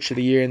is coach of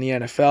the year in the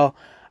NFL.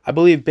 I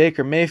believe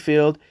Baker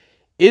Mayfield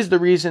is the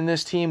reason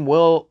this team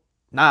will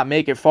not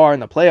make it far in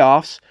the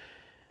playoffs.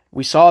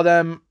 We saw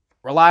them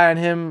rely on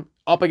him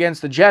up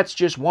against the Jets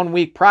just 1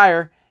 week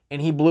prior,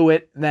 and he blew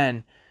it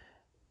then.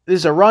 This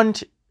is a run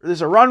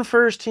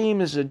first team.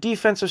 This is a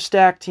defensive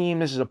stack team.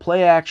 This is a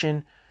play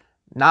action,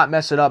 not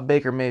mess it up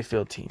Baker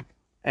Mayfield team.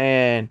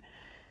 And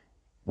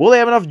will they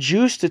have enough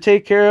juice to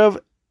take care of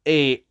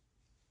a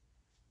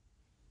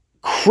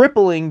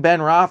crippling Ben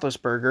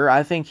Roethlisberger?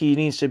 I think he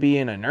needs to be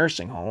in a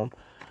nursing home.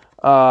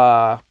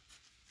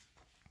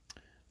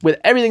 With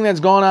everything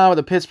that's going on with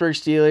the Pittsburgh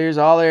Steelers,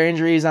 all their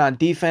injuries on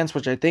defense,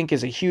 which I think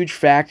is a huge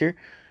factor.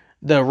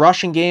 The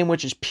rushing game,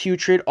 which is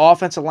putrid.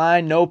 Offensive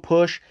line, no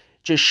push.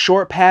 Just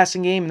short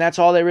passing game, and that's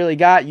all they really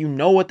got. You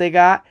know what they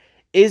got.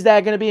 Is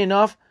that going to be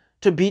enough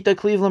to beat the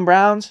Cleveland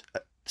Browns?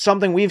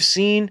 Something we've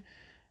seen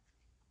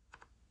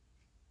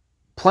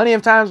plenty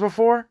of times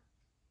before.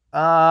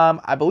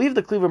 I believe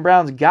the Cleveland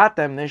Browns got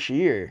them this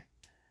year,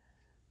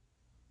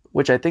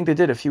 which I think they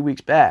did a few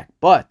weeks back.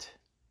 But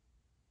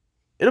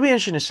it'll be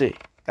interesting to see.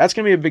 That's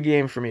going to be a big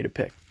game for me to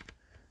pick,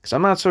 because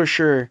I'm not so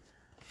sure.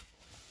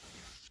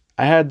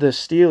 I had the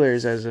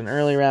Steelers as an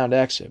early round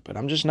exit, but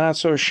I'm just not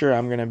so sure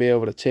I'm going to be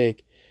able to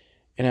take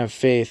and have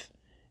faith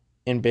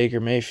in Baker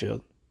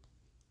Mayfield.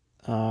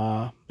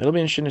 It'll be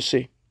interesting to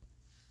see.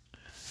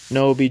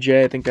 No OBJ,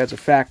 I think that's a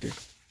factor.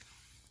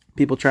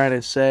 People trying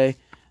to say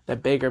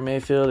that Baker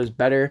Mayfield is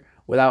better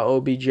without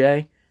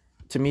OBJ.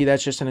 To me,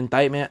 that's just an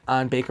indictment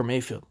on Baker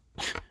Mayfield.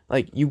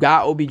 Like, you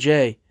got OBJ.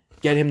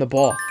 Get him the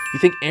ball. You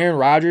think Aaron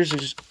Rodgers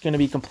is going to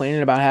be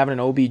complaining about having an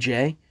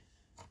OBJ?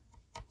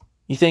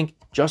 You think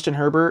Justin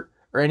Herbert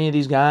or any of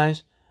these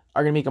guys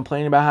are going to be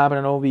complaining about having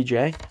an OBJ?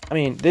 I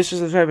mean, this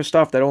is the type of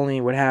stuff that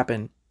only would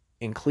happen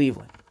in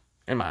Cleveland,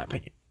 in my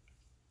opinion.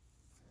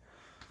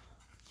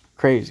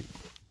 Crazy.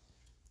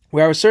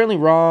 Where I was certainly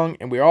wrong,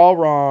 and we're all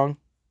wrong,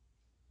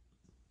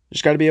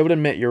 just got to be able to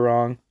admit you're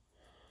wrong,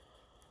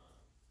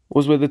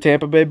 was with the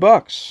Tampa Bay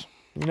Bucks.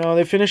 You know,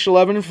 they finished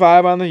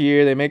 11-5 on the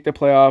year. They make the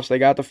playoffs. They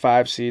got the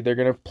 5 seed. They're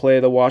going to play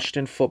the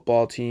Washington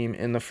football team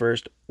in the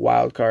first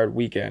wild card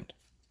weekend.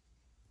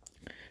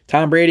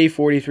 Tom Brady,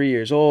 43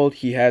 years old.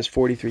 He has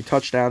 43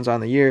 touchdowns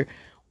on the year,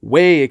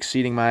 way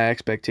exceeding my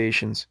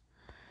expectations,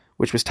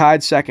 which was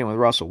tied second with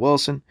Russell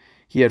Wilson.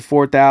 He had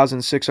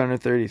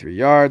 4,633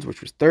 yards,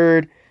 which was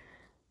third.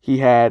 He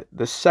had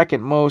the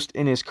second most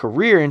in his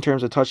career in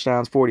terms of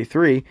touchdowns,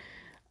 43.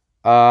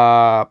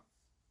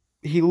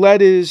 He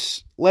led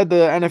the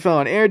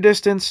NFL in air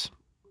distance.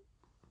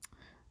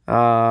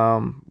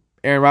 Aaron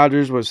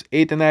Rodgers was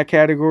 8th in that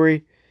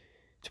category.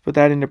 To put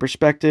that into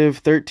perspective,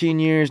 13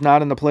 years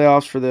not in the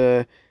playoffs for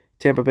the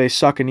Tampa Bay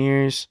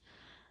Buccaneers.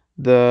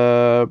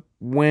 The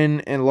win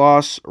and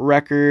loss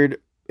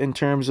record in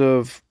terms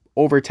of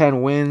over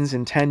 10 wins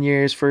in 10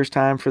 years, first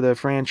time for the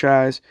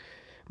franchise.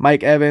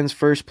 Mike Evans,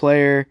 first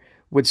player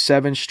with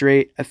 7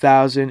 straight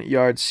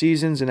 1,000-yard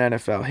seasons in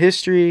NFL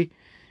history.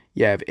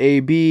 You have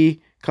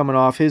AB coming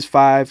off his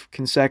 5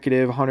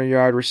 consecutive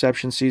 100-yard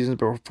reception seasons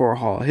before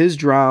all his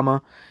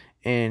drama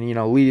and,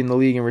 leading the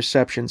league in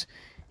receptions.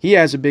 He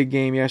has a big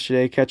game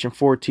yesterday, catching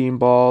 14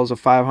 balls, a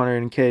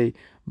 500K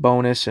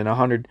bonus, and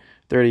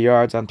 130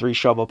 yards on 3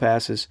 shovel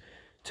passes.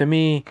 To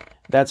me,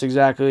 that's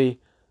exactly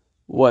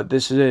what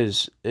this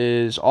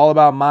is all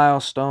about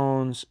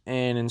milestones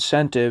and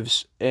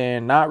incentives,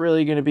 and not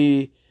really going to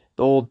be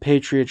the old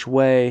Patriots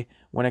way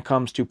when it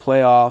comes to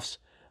playoffs.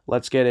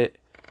 Let's get it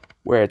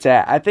where it's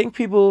at. I think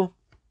people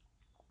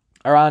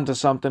are onto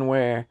something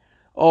where,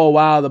 oh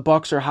wow, the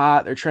Bucks are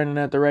hot, they're trending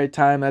at the right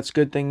time, that's a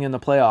good thing in the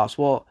playoffs.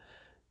 Well,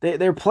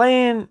 they're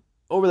playing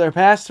over their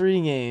past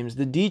 3 games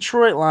the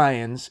Detroit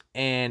Lions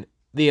and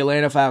the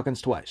Atlanta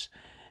Falcons twice.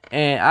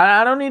 And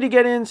I don't need to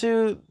get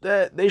into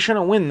that they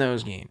shouldn't win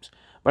those games.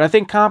 But I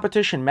think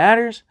competition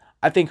matters.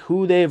 I think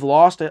who they've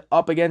lost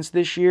up against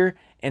this year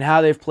and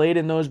how they've played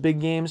in those big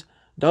games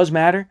does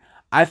matter.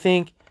 I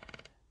think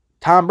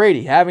Tom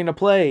Brady having to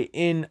play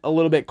in a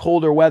little bit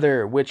colder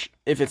weather, which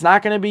if it's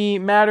not going to be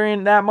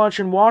mattering that much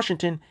in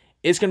Washington,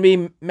 it's going to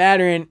be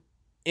mattering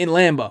in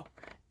Lambeau.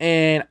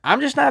 And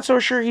I'm just not so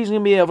sure he's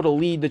going to be able to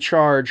lead the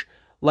charge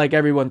like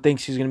everyone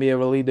thinks he's going to be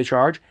able to lead the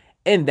charge.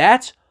 And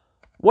that's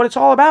what it's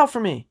all about for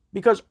me.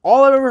 Because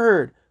all I've ever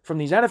heard from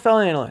these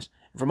NFL analysts,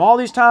 from all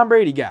these Tom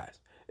Brady guys,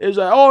 is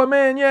like, oh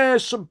man, yeah,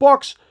 some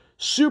Bucks,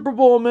 Super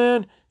Bowl,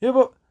 man. Yeah,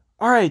 but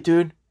all right,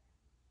 dude.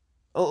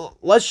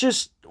 Let's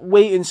just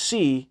wait and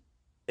see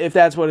if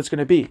that's what it's going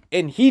to be.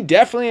 And he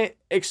definitely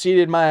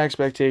exceeded my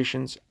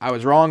expectations. I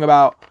was wrong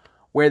about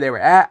where they were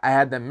at. I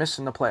had them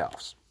missing the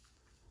playoffs.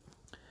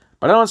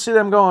 But I don't see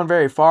them going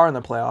very far in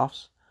the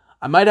playoffs.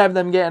 I might have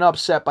them getting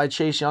upset by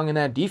Chase Young in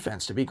that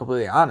defense, to be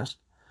completely honest.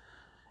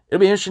 It'll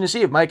be interesting to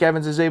see if Mike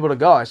Evans is able to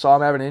go. I saw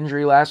him have an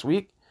injury last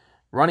week.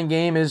 Running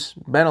game has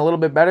been a little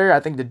bit better. I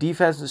think the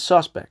defense is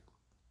suspect.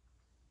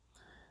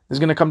 This is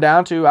going to come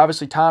down to,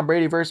 obviously, Tom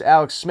Brady versus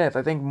Alex Smith.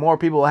 I think more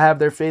people will have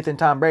their faith in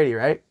Tom Brady,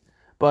 right?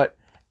 But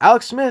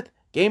Alex Smith,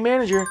 game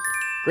manager,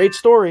 great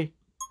story.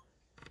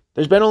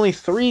 There's been only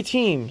 3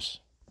 teams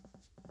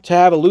to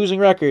have a losing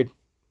record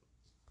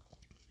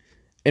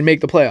and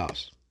make the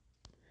playoffs.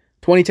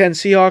 2010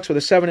 Seahawks with a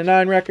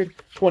 7-9 record.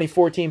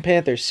 2014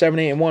 Panthers,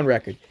 7-8-1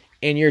 record.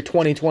 And your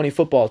 2020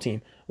 football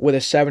team with a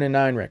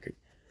 7-9 record.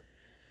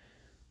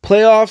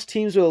 Playoffs,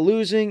 teams with a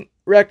losing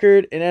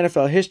record in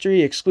NFL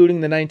history, excluding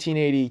the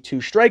 1982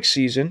 strike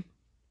season.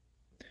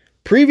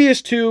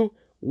 Previous 2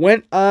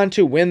 went on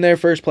to win their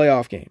first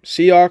playoff game.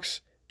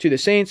 Seahawks to the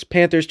Saints,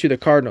 Panthers to the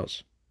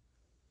Cardinals.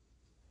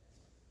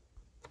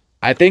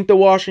 I think the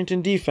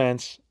Washington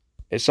defense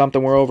is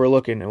something we're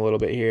overlooking a little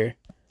bit here.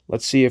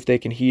 Let's see if they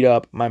can heat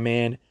up my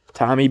man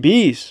Tommy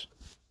Bees.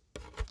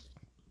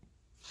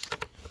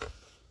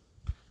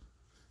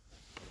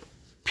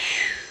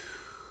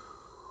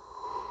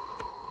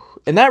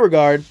 in that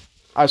regard,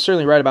 I was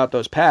certainly right about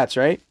those Pats,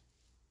 right?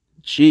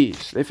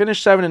 Jeez. They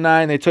finished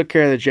 7-9. They took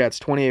care of the Jets,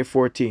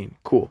 28-14.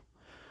 Cool.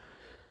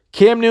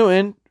 Cam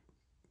Newton,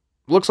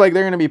 looks like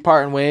they're going to be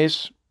parting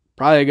ways.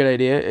 Probably a good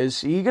idea.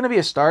 Is he going to be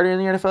a starter in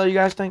the NFL, you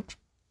guys think?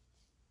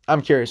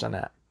 I'm curious on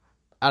that.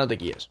 I don't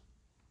think he is.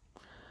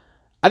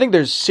 I think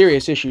there's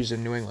serious issues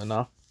in New England,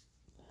 though.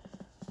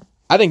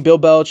 I think Bill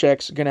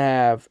Belichick's going to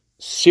have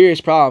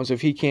serious problems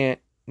if he can't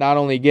not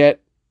only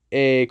get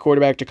a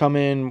quarterback to come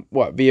in,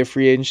 via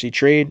free agency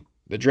trade,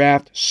 the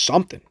draft,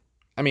 something.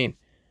 I mean,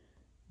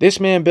 this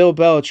man, Bill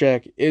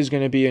Belichick, is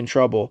going to be in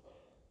trouble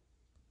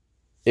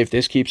if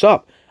this keeps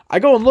up. I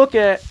go and look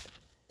at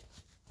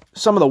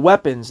some of the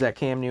weapons that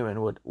Cam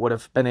Newton would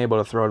have been able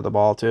to throw to the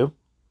ball to.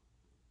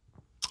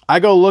 I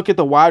go look at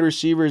the wide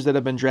receivers that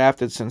have been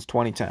drafted since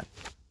 2010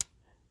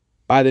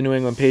 by the New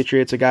England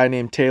Patriots. A guy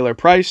named Taylor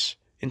Price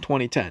in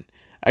 2010.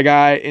 A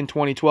guy in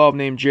 2012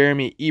 named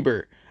Jeremy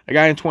Ebert. A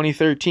guy in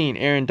 2013,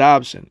 Aaron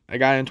Dobson. A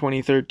guy in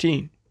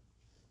 2013,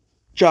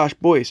 Josh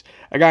Boyce.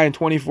 A guy in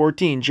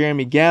 2014,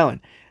 Jeremy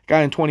Gallen. A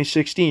guy in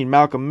 2016,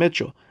 Malcolm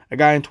Mitchell. A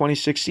guy in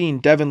 2016,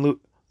 Devin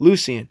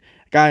Lucien.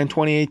 A guy in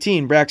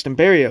 2018, Braxton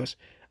Berrios.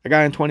 A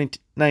guy in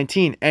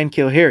 2019,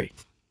 N'Keal Harry.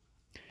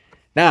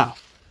 Now,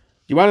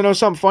 you want to know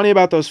something funny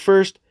about those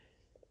first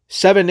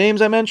 7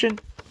 names I mentioned?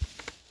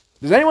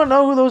 Does anyone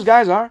know who those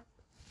guys are?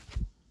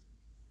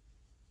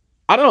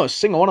 I don't know a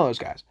single one of those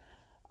guys.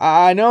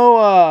 I know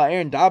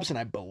Aaron Dobson,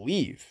 I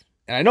believe.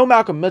 And I know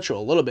Malcolm Mitchell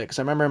a little bit because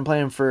I remember him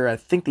playing for, I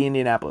think, the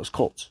Indianapolis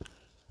Colts.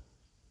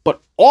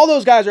 But all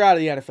those guys are out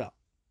of the NFL.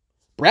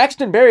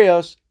 Braxton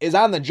Berrios is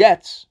on the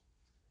Jets.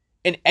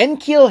 And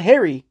N'Keal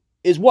Harry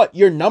is what?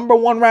 Your number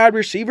 1 wide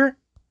receiver?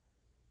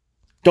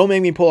 Don't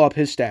make me pull up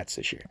his stats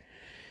this year.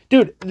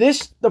 Dude,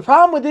 the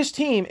problem with this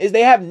team is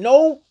they have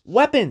no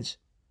weapons.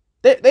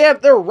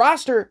 Their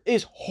roster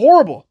is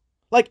horrible.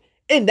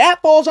 And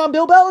that falls on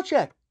Bill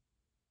Belichick.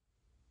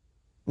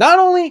 Not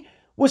only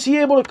was he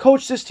able to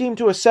coach this team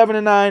to a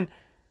 7-9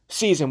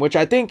 season, which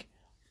I think,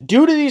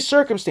 due to these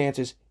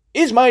circumstances,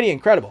 is mighty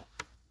incredible.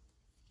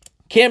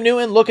 Cam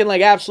Newton looking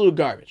like absolute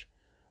garbage.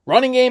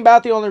 Running game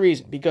about the only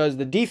reason, because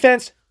the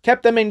defense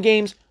kept them in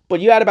games,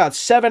 but you had about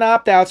 7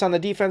 opt-outs on the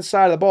defense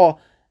side of the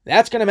ball.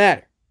 That's going to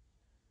matter.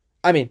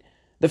 I mean,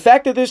 the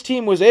fact that this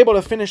team was able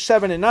to finish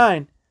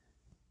 7-9,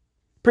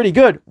 pretty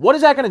good. What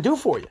is that going to do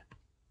for you?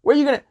 Where are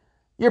you going to...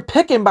 You're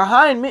picking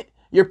behind me.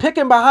 You're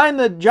picking behind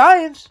the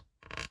Giants.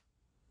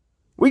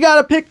 We got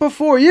to pick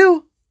before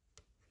you.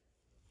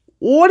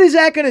 What is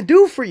that going to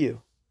do for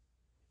you?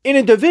 In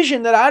a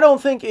division that I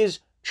don't think is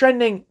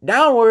trending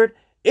downward,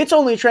 it's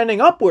only trending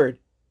upward.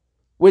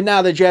 With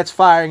now the Jets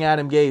firing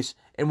Adam Gase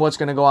and what's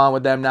going to go on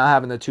with them now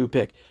having the 2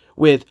 pick.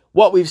 With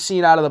what we've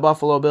seen out of the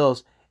Buffalo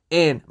Bills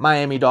and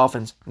Miami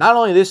Dolphins. Not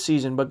only this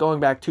season, but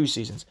going back 2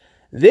 seasons.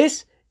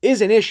 This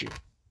is an issue.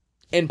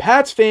 And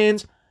Pats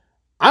fans,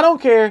 I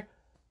don't care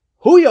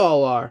who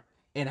y'all are,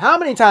 and how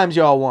many times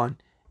y'all won,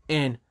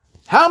 and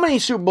how many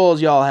Super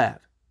Bowls y'all have.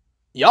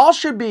 Y'all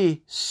should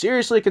be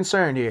seriously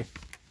concerned here.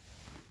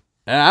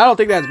 And I don't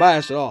think that's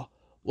biased at all.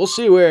 We'll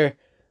see where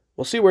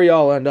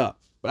y'all end up.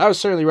 But I was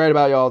certainly right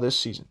about y'all this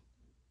season.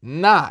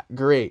 Not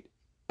great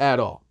at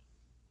all.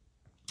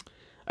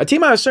 A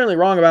team I was certainly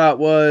wrong about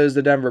was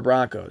the Denver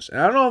Broncos.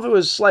 And I don't know if it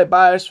was slight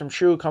bias from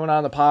True coming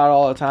on the pod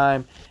all the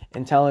time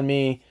and telling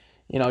me,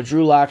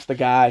 Drew Lock's the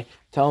guy,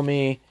 telling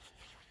me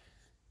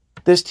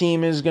this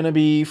team is going to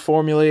be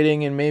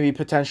formulating and maybe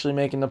potentially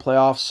making the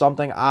playoffs,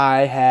 something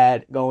I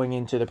had going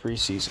into the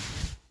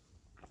preseason.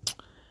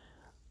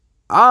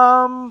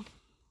 I'm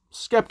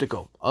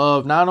skeptical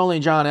of not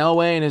only John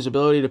Elway and his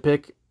ability to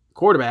pick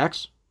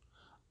quarterbacks.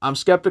 I'm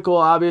skeptical,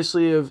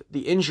 obviously, of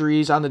the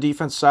injuries on the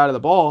defense side of the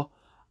ball.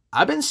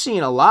 I've been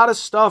seeing a lot of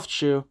stuff,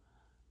 Chew.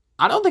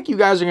 I don't think you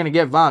guys are going to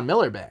get Von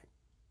Miller back.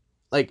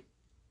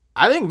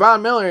 I think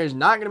Von Miller is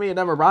not going to be a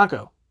Denver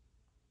Bronco.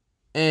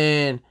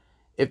 And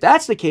if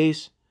that's the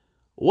case,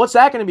 what's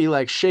that going to be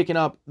like, shaking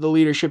up the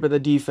leadership of the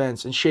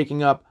defense and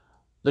shaking up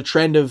the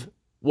trend of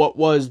what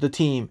was the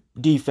team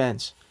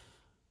defense?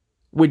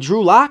 With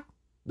Drew Lock,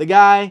 the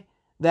guy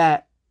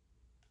that,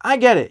 I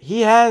get it,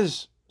 he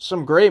has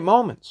some great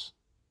moments.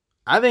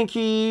 I think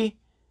he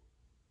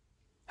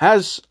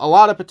has a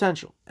lot of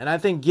potential, and I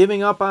think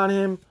giving up on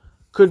him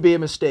could be a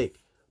mistake.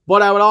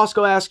 But I would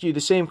also ask you the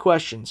same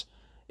questions.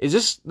 Is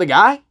this the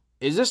guy?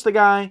 Is this the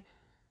guy?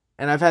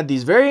 And I've had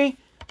these very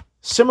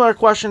similar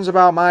questions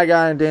about my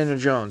guy and Daniel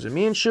Jones. And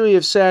me and Chewy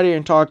have sat here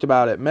and talked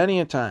about it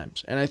many a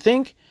times. And I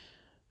think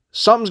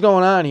something's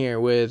going on here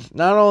with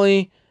not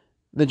only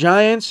the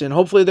Giants, and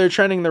hopefully they're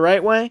trending the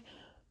right way,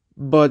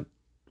 but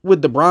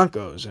with the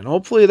Broncos, and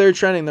hopefully they're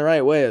trending the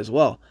right way as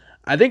well.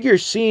 I think you're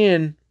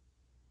seeing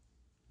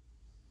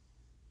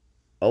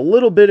a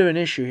little bit of an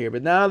issue here,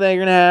 but now they're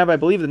going to have, I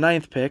believe, the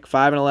 9th pick,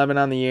 5-11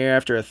 on the year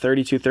after a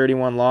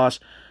 32-31 loss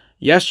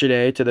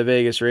yesterday to the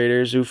Vegas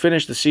Raiders, who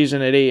finished the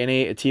season at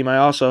 8-8, a team I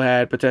also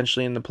had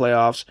potentially in the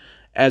playoffs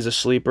as a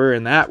sleeper,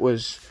 and that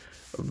was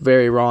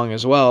very wrong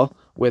as well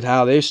with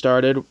how they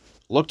started.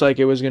 Looked like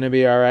it was going to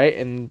be all right,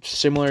 and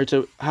similar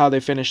to how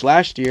they finished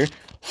last year,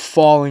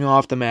 falling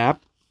off the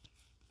map.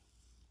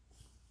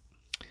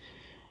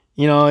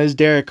 Is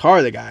Derek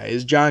Carr the guy?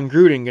 Is John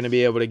Gruden going to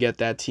be able to get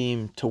that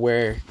team to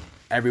where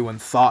everyone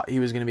thought he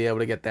was going to be able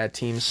to get that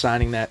team,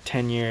 signing that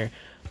 10-year,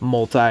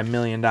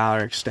 multi-million-dollar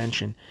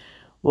extension?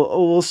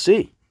 Well, we'll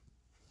see.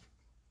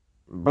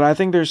 But I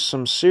think there's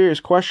some serious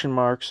question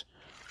marks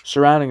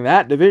surrounding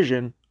that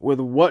division with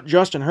what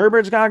Justin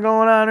Herbert's got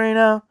going on right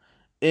now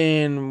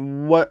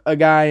and what a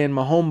guy in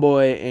my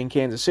homeboy in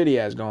Kansas City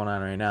has going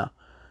on right now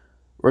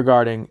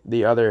regarding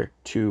the other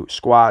two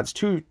squads.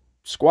 Two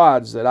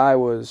squads that I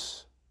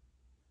was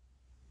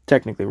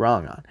technically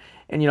wrong on.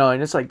 And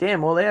it's like,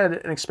 damn, well, they had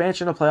an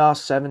expansion of playoffs,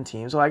 7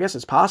 teams. Well, I guess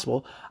it's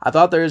possible. I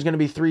thought there was going to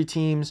be 3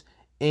 teams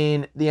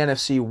in the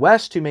NFC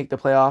West to make the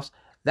playoffs.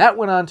 That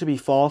went on to be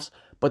false.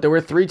 But there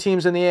were 3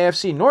 teams in the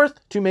AFC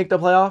North to make the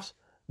playoffs.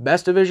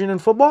 Best division in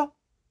football?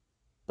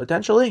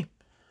 Potentially.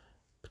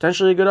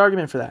 Potentially a good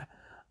argument for that.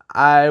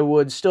 I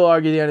would still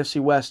argue the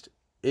NFC West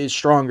is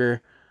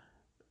stronger.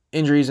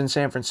 Injuries in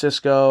San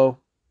Francisco.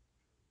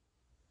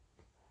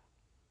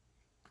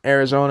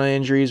 Arizona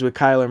injuries with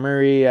Kyler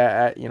Murray.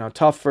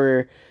 Tough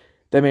for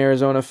them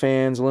Arizona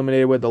fans.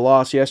 Eliminated with the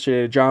loss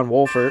yesterday to John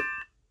Wolford.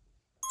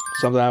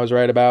 Something I was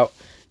right about.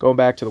 Going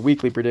back to the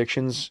weekly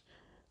predictions.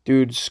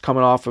 Dude's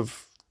coming off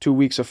of 2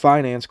 weeks of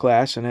finance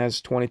class and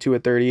has 22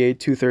 at 38,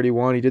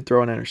 231. He did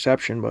throw an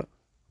interception, but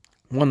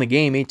won the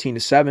game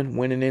 18-7,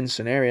 winning in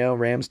scenario.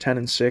 Rams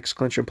 10-6,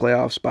 clinching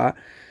playoff spot.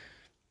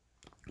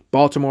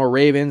 Baltimore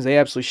Ravens, they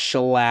absolutely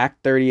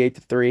shellacked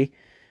 38-3,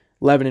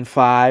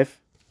 11-5.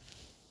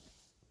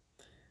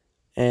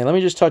 And let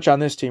me just touch on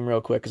this team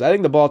real quick, because I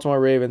think the Baltimore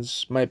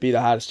Ravens might be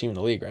the hottest team in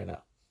the league right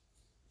now.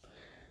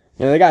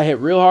 They got hit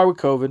real hard with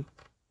COVID.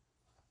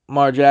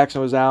 Lamar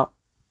Jackson was out.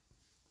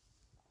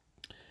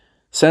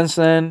 Since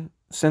then,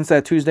 since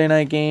that Tuesday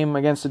night game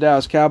against the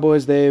Dallas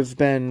Cowboys, they've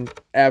been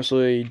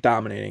absolutely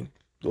dominating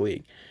the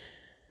league.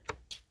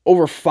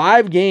 Over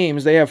 5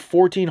 games, they have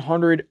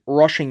 1,400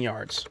 rushing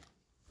yards,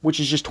 which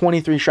is just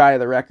 23 shy of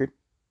the record.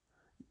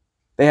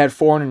 They had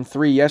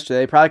 403 yesterday.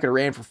 They probably could have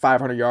ran for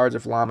 500 yards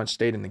if Lamar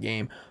stayed in the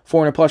game.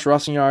 400-plus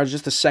rushing yards,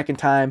 just the second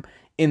time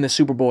in the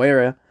Super Bowl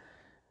era.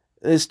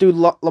 This dude,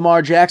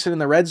 Lamar Jackson, in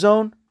the red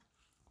zone,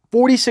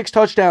 46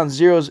 touchdowns,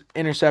 0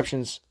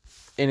 interceptions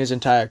in his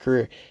entire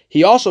career.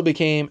 He also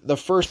became the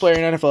first player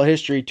in NFL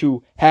history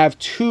to have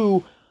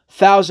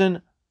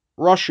 2,000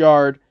 rush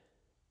yard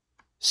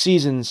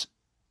seasons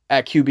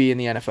at QB in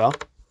the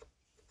NFL.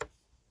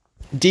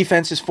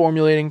 Defense is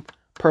formulating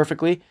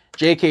perfectly.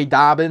 J.K.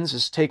 Dobbins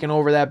has taken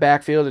over that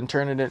backfield and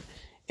turning it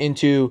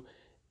into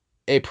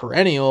a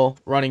perennial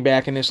running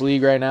back in this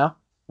league right now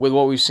with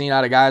what we've seen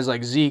out of guys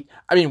like Zeke.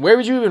 I mean, where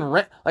would you even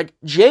rank? Like,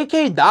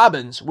 J.K.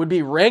 Dobbins would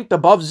be ranked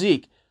above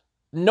Zeke.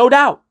 No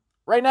doubt.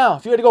 Right now,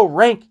 if you had to go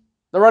rank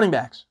the running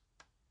backs.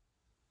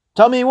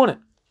 Tell me he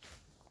wouldn't.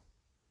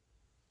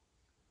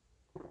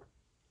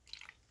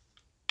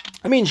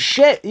 I mean,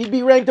 shit, he'd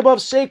be ranked above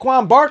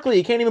Saquon Barkley.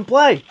 He can't even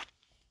play.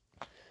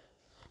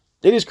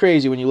 It is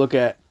crazy when you look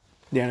at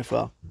the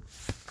NFL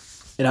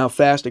and how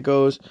fast it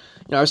goes.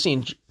 I was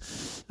seeing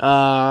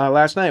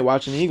last night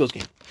watching the Eagles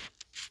game.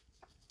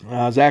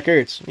 Zach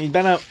Ertz, he's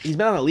been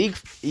on the league.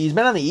 He's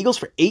been on the Eagles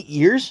for 8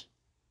 years.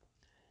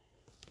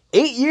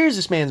 8 years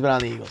this man's been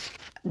on the Eagles.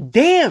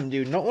 Damn,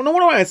 dude. No wonder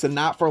why it's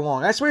not for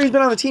long. I swear he's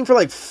been on the team for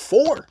like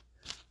 4.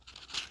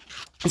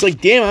 It's like,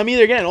 damn, I'm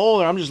either getting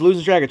old or I'm just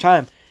losing track of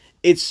time.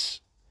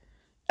 It's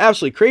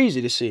absolutely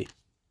crazy to see.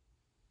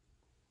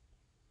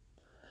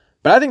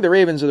 But I think the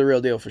Ravens are the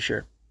real deal for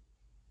sure.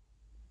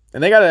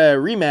 And they got a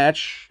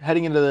rematch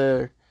heading into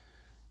the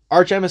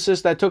arch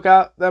nemesis that took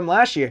out them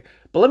last year.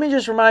 But let me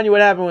just remind you what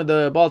happened with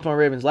the Baltimore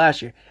Ravens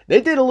last year. They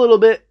did a little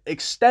bit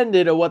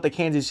extended of what the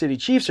Kansas City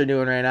Chiefs are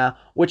doing right now,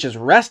 which is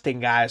resting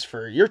guys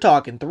for, you're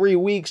talking 3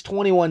 weeks,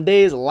 21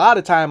 days, a lot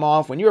of time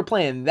off. When you were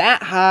playing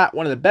that hot,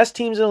 one of the best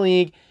teams in the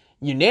league,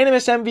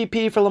 unanimous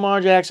MVP for Lamar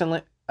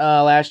Jackson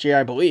last year,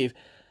 I believe.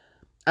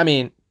 I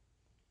mean,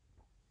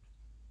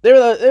 they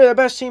were the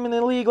best team in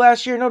the league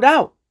last year, no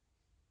doubt.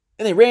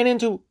 And they ran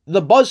into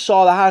the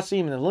buzzsaw, the hottest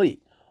team in the league.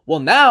 Well,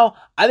 now,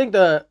 I think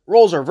the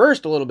roles are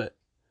reversed a little bit.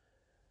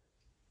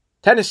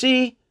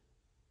 Tennessee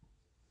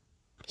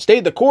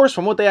stayed the course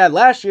from what they had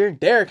last year.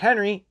 Derrick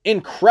Henry,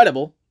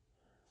 incredible.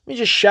 Let me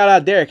just shout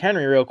out Derrick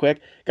Henry real quick.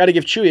 Got to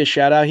give Chewy a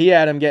shout out. He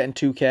had him getting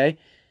 2K.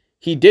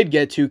 He did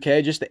get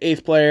 2K, just the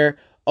 8th player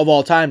of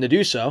all time to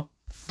do so.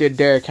 Did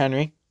Derrick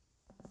Henry.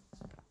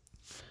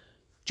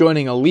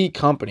 Joining elite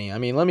company. I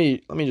mean, let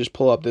me just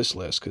pull up this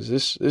list because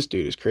this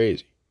dude is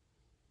crazy.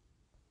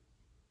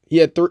 He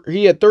had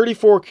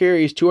 34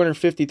 carries,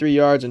 253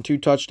 yards, and 2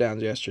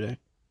 touchdowns yesterday.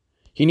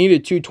 He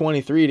needed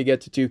 223 to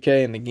get to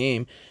 2K in the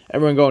game.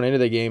 Everyone going into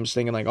the games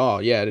thinking like, oh,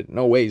 yeah,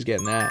 no way he's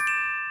getting that.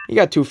 He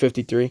got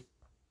 253.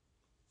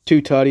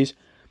 2 tutties.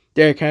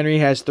 Derrick Henry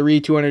has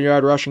 3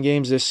 200-yard rushing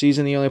games this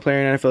season. The only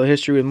player in NFL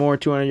history with more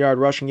 200-yard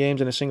rushing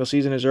games in a single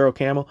season is Earl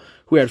Campbell,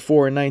 who had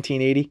 4 in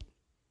 1980.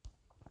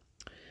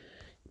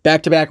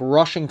 Back-to-back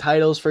rushing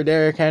titles for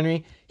Derrick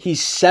Henry.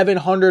 He's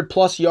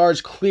 700-plus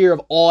yards clear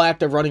of all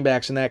active running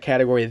backs in that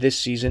category this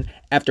season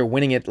after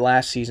winning it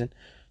last season.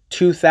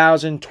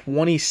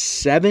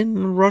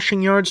 2,027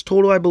 rushing yards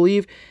total, I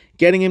believe,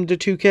 getting him to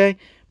 2K.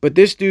 But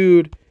this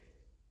dude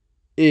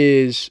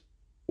is,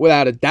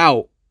 without a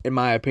doubt, in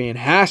my opinion,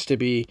 has to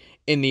be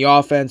in the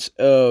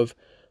offensive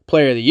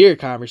player of the year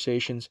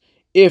conversations,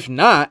 if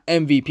not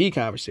MVP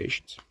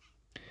conversations.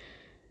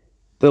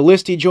 The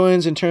list he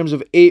joins in terms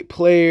of 8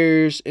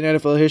 players in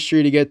NFL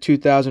history to get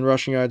 2,000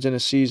 rushing yards in a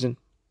season,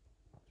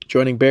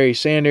 joining Barry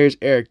Sanders,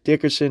 Eric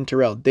Dickerson,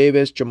 Terrell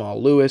Davis,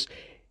 Jamal Lewis,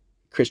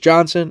 Chris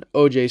Johnson,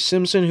 O.J.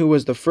 Simpson, who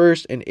was the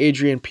first, and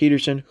Adrian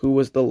Peterson, who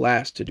was the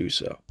last to do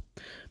so,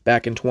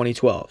 back in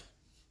 2012.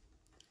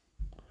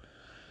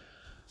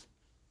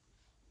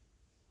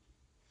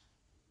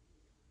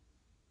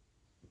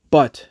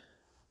 But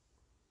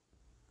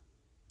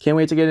can't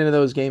wait to get into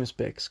those games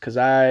picks because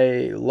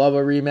I love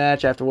a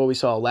rematch after what we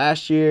saw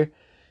last year.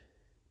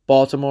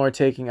 Baltimore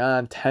taking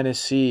on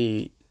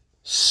Tennessee.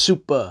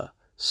 Souped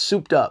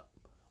up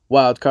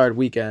wild card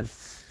weekend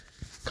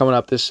coming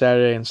up this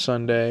Saturday and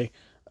Sunday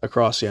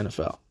across the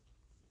NFL.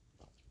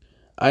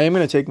 I am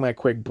going to take my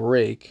quick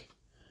break.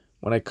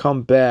 When I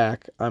come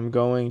back, I'm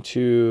going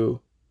to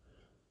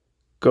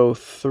go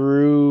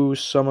through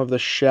some of the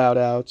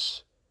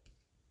shout-outs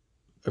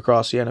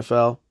across the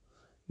NFL,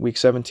 Week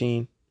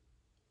 17,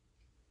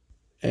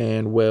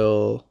 and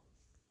we'll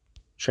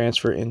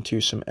transfer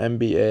into some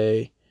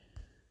NBA,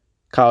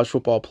 college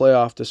football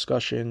playoff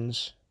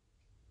discussions,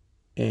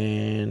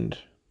 and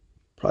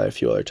probably a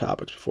few other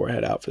topics before I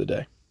head out for the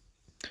day.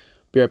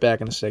 Be right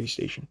back in the Seggy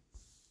Station.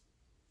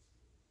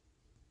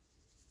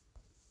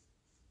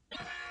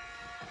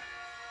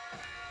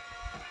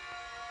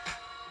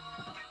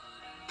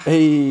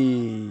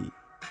 Hey,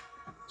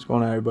 what's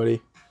going on,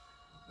 everybody?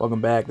 Welcome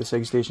back. The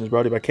Seggy Station is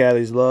brought to you by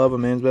Callie's Love. A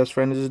man's best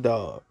friend is his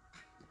dog.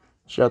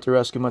 Shout out to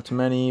rescue much to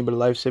many, but a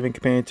life-saving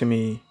companion to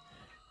me.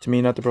 To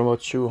me, not to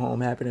promote true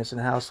home happiness in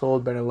a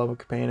household, but a loving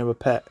companion of a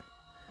pet.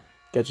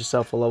 Get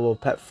yourself a lovable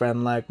pet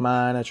friend like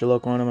mine at your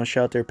local animal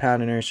shelter,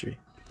 Pound and Nursery.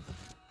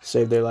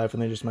 Save their life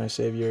and they just might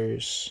save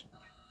yours.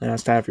 Now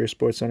it's time for your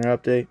Sports Center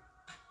update.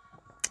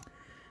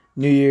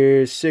 New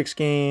Year's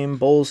 6-game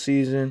bowl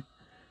season.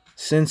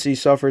 Cincy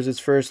suffers its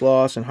first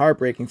loss in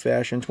heartbreaking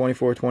fashion,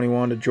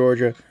 24-21 to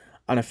Georgia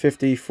on a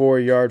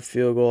 54-yard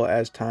field goal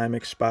as time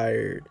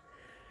expired.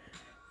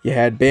 You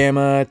had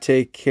Bama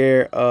take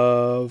care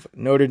of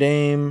Notre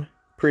Dame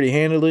pretty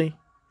handily.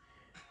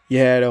 You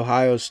had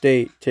Ohio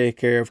State take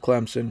care of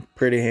Clemson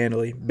pretty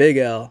handily. Big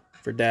L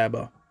for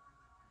Dabo.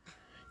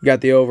 You got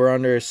the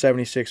over-under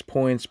 76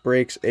 points,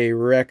 breaks a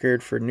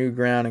record for new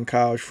ground in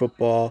college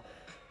football.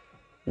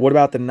 What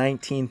about the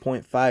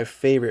 19.5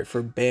 favorite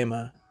for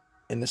Bama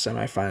in the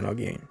semifinal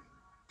game?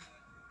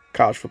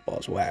 College football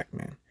is whack,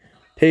 man.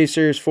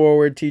 Pacers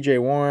forward TJ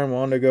Warren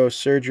will undergo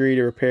surgery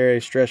to repair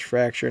a stress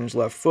fracture in his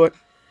left foot.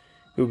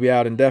 He will be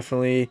out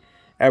indefinitely.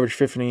 Averaged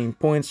 15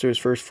 points through his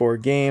first 4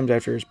 games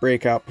after his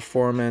breakout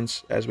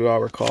performance, as we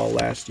all recall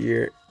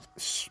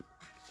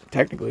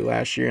technically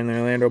last year in the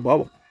Orlando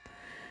bubble.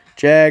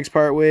 Jags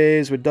part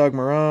ways with Doug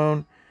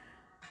Marrone.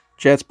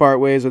 Jets part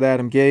ways with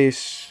Adam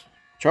Gase.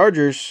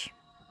 Chargers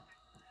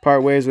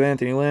part ways with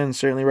Anthony Lynn.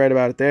 Certainly right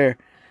about it there.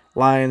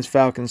 Lions,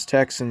 Falcons,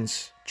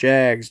 Texans,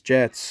 Jags,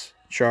 Jets,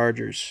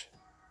 Chargers.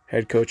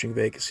 Head coaching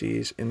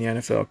vacancies in the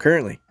NFL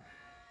currently.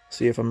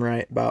 See if I'm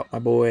right about my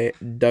boy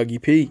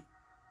Dougie P.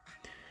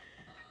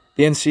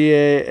 The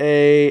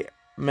NCAA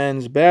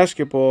men's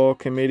basketball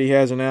committee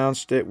has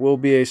announced it will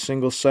be a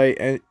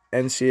single-site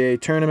NCAA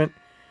tournament.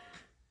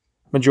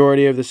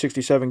 Majority of the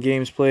 67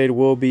 games played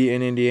will be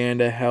in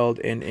Indiana, held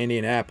in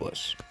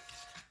Indianapolis.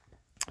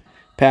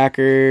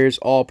 Packers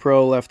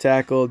All-Pro left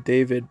tackle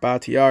David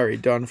Bakhtiari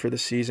done for the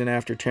season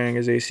after tearing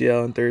his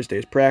ACL in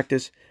Thursday's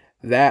practice.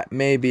 That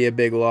may be a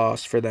big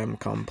loss for them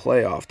come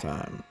playoff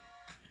time.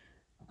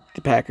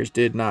 The Packers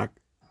did not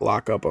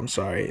lock up,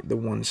 the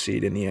 1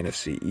 seed in the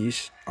NFC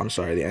East. The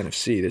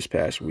NFC this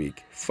past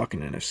week.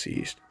 Fucking NFC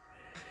East.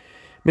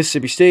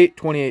 Mississippi State,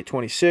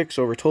 28-26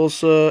 over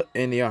Tulsa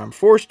in the Armed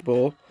Forces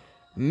Bowl.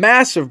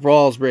 Massive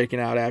brawls breaking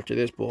out after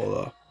this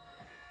bowl,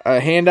 though.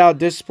 Handout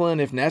discipline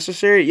if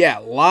necessary. Yeah,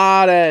 a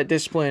lot of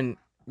discipline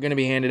going to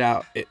be handed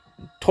out.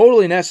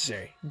 Totally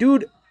necessary.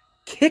 Dude,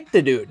 kick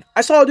the dude.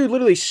 I saw a dude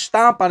literally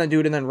stomp on a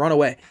dude and then run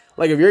away.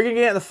 Like, if you're going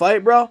to get in the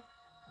fight, bro,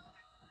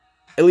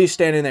 at least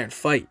stand in there and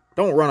fight.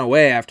 Don't run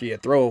away after you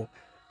throw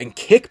and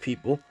kick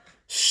people.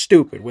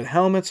 Stupid. With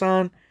helmets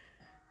on,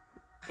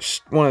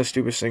 one of the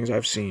stupidest things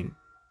I've seen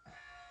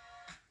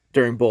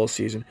during bowl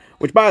season,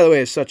 which, by the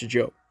way, is such a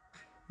joke.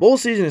 Bowl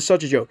season is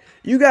such a joke.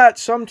 You got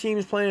some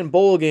teams playing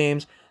bowl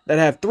games that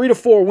have 3 to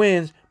 4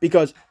 wins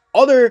because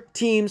other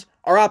teams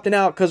are opting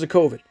out because of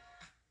COVID.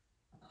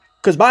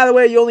 Because, by the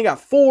way, you only got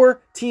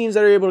 4 teams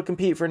that are able to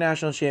compete for a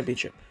national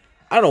championship.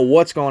 I don't know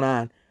what's going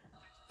on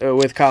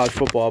with college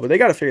football, but they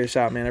got to figure this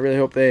out, man. I really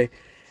hope they,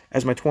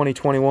 as my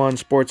 2021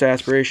 sports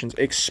aspirations,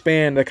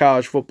 expand the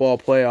college football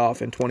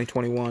playoff in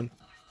 2021.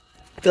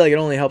 I feel like it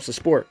only helps the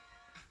sport.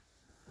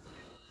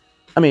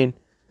 I mean,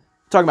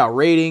 talking about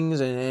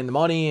ratings and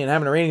money and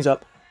having the ratings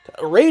up.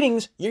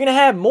 Ratings, you're going to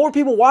have more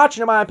people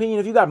watching, in my opinion,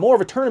 if you got more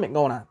of a tournament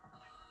going on.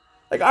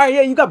 Like, all right,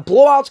 yeah, you got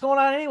blowouts going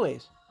on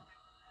anyways.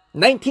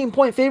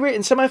 19-point favorite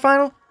in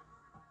semifinal?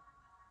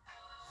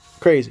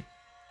 Crazy.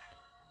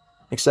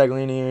 Nick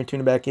Seglin here,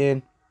 tuning back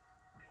in.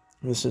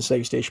 This is the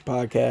Segi Station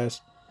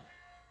Podcast.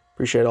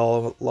 Appreciate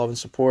all of love and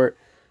support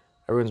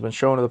everyone's been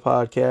showing to the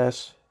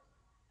podcast.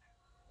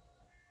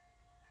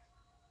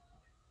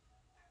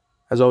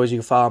 As always, you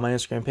can follow my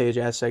Instagram page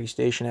at Segi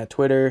Station, at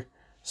Twitter,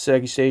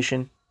 Segi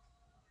Station.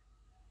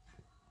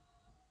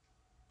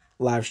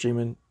 Live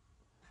streaming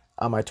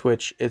on my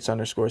Twitch, it's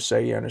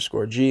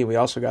 _Segi_G. We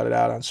also got it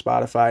out on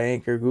Spotify,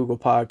 Anchor, Google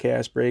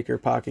Podcasts, Breaker,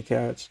 Pocket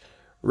Casts,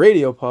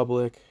 Radio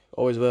Public,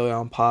 always available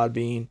on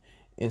Podbean,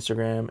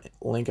 Instagram,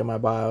 link in my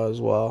bio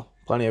as well.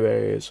 Plenty of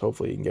areas.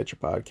 Hopefully you can get your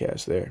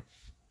podcast there.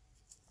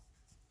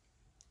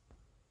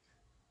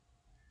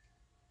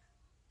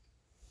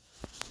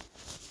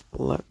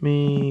 Let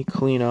me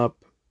clean up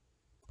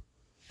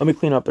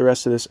the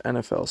rest of this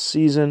NFL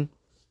season.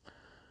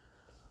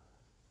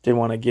 Did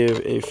want to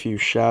give a few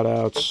shout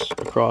outs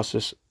across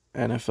this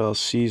NFL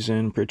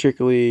season,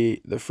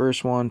 particularly the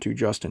first one to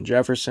Justin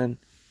Jefferson.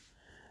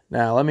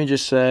 Now, let me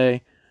just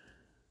say,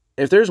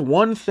 if there's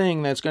one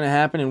thing that's going to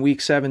happen in Week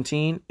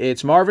 17,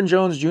 it's Marvin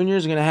Jones Jr.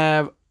 is going to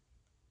have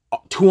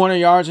 200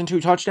 yards and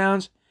 2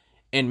 touchdowns,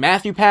 and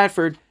Matthew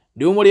Patford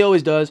doing what he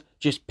always does,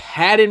 just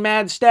padding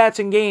mad stats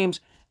in games,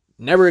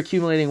 never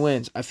accumulating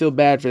wins. I feel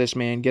bad for this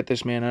man. Get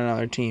this man on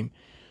another team.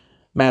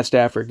 Matt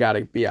Stafford got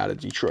to be out of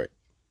Detroit.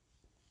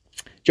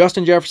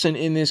 Justin Jefferson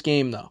in this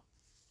game, though,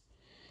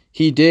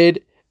 he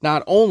did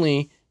not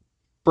only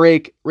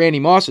break Randy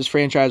Moss's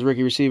franchise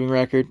rookie receiving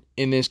record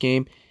in this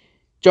game,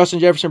 Justin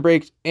Jefferson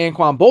breaks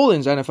Anquan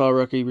Boldin's NFL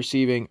rookie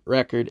receiving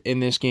record in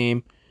this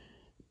game.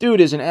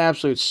 Dude is an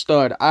absolute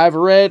stud. I've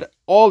read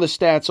all the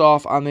stats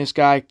off on this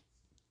guy.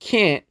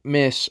 Can't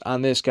miss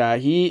on this guy.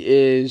 He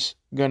is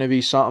going to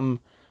be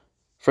something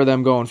for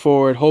them going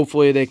forward.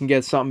 Hopefully they can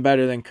get something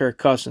better than Kirk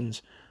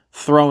Cousins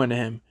throwing to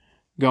him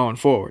going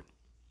forward.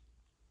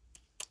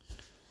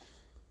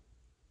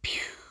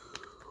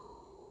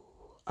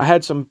 I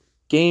had some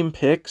game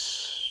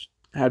picks.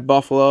 Had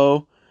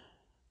Buffalo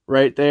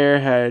right there.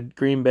 Had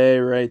Green Bay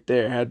right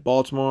there. Had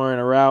Baltimore in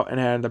a rout and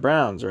had the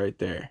Browns right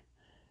there.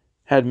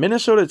 Had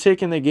Minnesota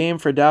taking the game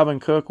for Dalvin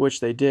Cook, which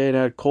they did.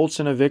 Had Colts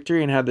in a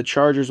victory and had the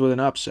Chargers with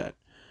an upset.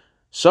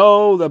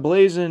 So the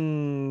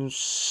Blazing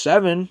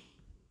 7-0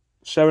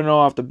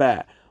 off the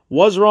bat.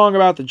 Was wrong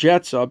about the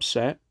Jets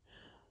upset.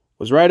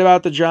 Was right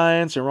about the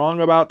Giants and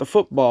wrong about the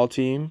football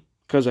team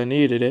because I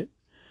needed it.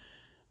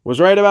 Was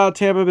right about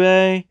Tampa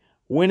Bay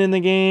winning the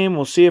game.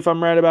 We'll see if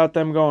I'm right about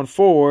them going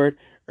forward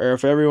or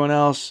if everyone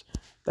else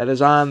that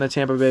is on the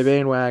Tampa Bay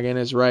bandwagon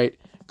is right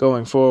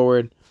going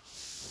forward.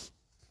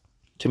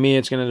 To me,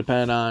 it's going to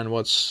depend on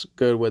what's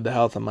good with the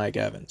health of Mike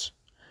Evans.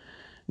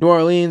 New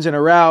Orleans in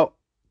a rout.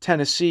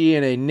 Tennessee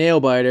in a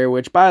nail-biter,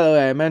 which, by the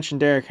way, I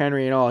mentioned Derrick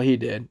Henry and all he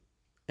did.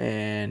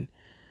 And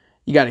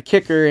you got a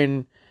kicker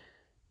in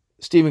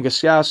Stephen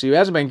Gostkowski, who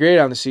hasn't been great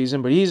on the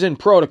season, but he's in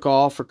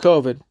protocol for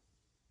COVID.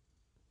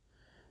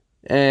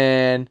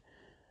 And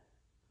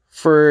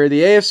for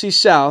the AFC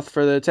South,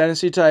 for the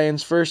Tennessee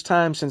Titans, first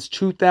time since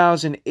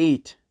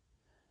 2008.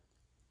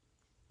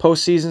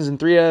 Postseasons in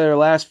 3 out of their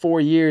last 4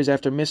 years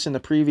after missing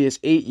the previous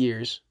 8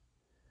 years.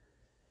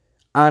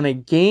 On a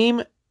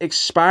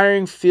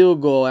game-expiring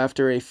field goal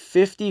after a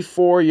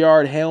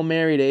 54-yard Hail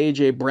Mary to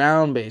A.J.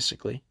 Brown,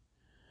 basically.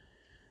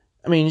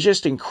 I mean,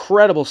 just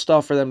incredible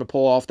stuff for them to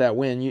pull off that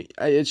win.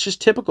 It's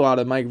just typical out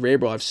of Mike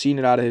Vrabel. I've seen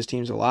it out of his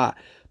teams a lot.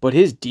 But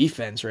his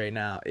defense right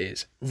now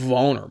is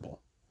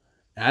vulnerable.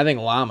 And I think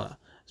Llama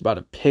is about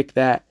to pick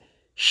that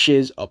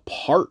shiz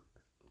apart.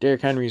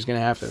 Derrick Henry is going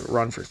to have to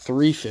run for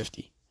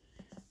 350.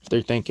 If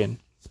they're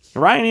thinking.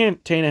 Ryan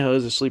Tannehill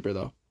is a sleeper,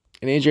 though.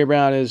 And A.J.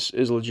 Brown is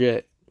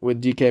legit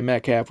with DK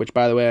Metcalf, which,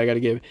 by the way, I got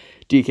to give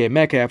DK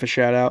Metcalf a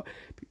shout-out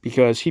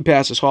because he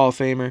passes Hall of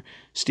Famer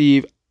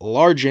Steve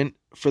Largent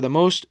for the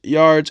most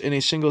yards in a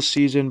single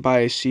season by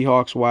a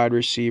Seahawks wide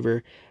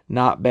receiver.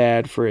 Not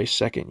bad for a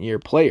second-year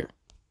player.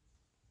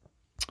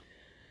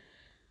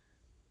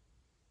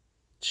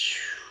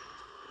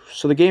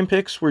 So the game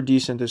picks were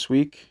decent this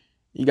week.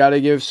 You got to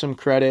give some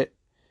credit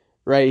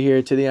right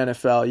here to the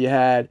NFL. You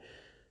had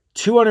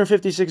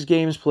 256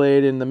 games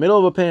played in the middle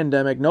of a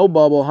pandemic, no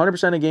bubble,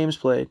 100% of games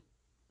played.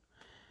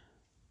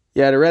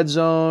 You had a red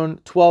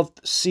zone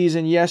 12th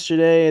season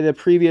yesterday. The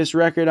previous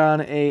record on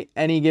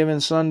any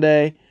given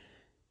Sunday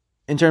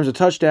in terms of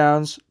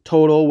touchdowns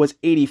total was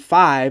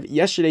 85.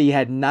 Yesterday you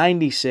had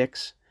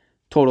 96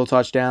 total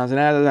touchdowns. And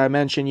as I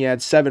mentioned, you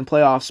had 7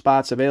 playoff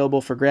spots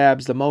available for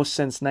grabs, the most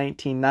since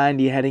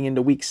 1990 heading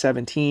into Week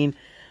 17.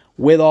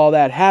 With all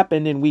that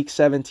happened in Week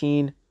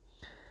 17,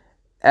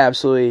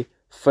 absolutely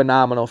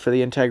phenomenal for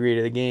the integrity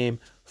of the game,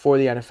 for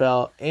the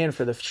NFL, and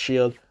for the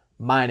Shield,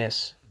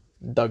 minus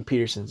Doug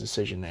Peterson's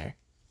decision there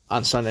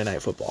on Sunday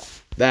Night Football.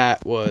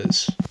 That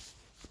was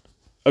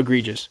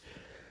egregious,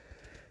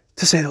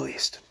 to say the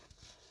least.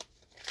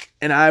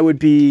 And I would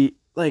be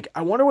like,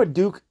 I wonder what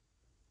Duke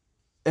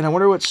and I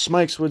wonder what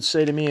Smikes would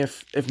say to me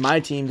if my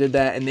team did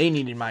that and they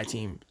needed my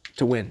team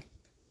to win.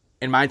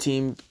 And my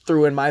team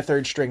threw in my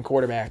third string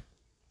quarterback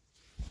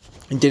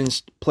and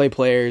didn't play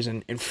players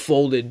and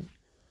folded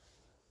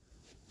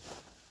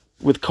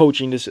with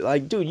coaching.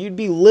 Like, dude, you'd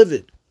be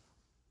livid.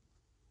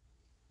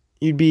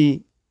 You'd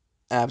be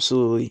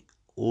absolutely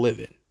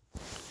livid.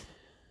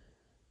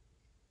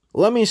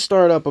 Let me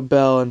start up a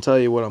bell and tell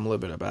you what I'm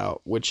livid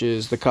about, which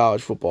is the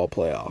college football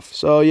playoff.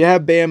 So you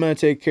have Bama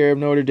take care of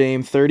Notre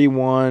Dame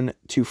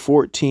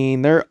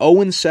 31-14. They're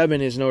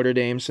 0-7 is Notre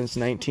Dame since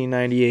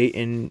 1998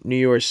 in New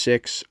Year's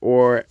 6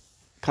 or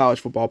college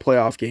football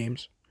playoff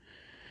games.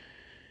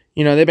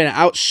 You know, they've been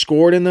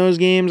outscored in those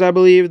games, I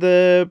believe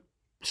the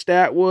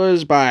stat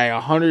was, by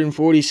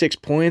 146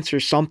 points or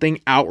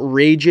something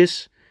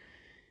outrageous.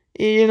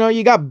 You know,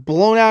 you got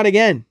blown out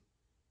again.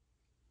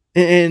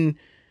 And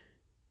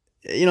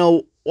you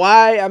know,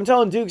 why? I'm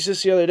telling Dukes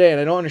this the other day, and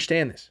I don't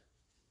understand this.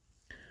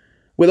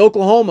 With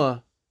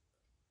Oklahoma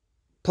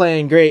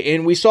playing great,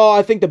 and we saw,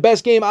 I think the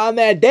best game on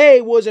that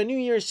day was a New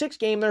Year's 6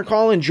 game. They're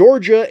calling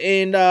Georgia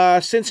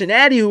and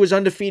Cincinnati, who was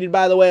undefeated,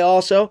 by the way,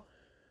 also.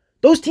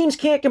 Those teams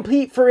can't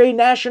compete for a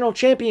national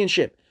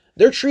championship.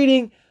 They're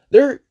competing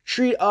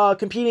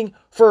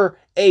for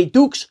a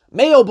Duke's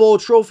Mayo Bowl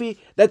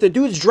trophy that the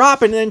dude's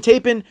dropping and then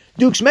taping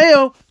Duke's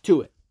Mayo to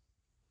it.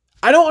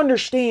 I don't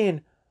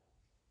understand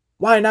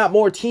why not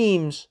more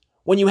teams,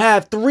 when you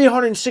have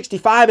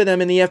 365 of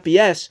them in the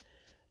FBS,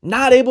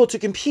 not able to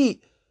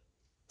compete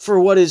for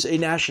what is a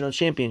national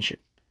championship.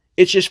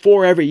 It's just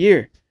 4 every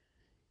year.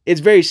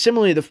 It's very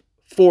similar to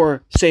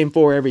the same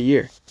 4 every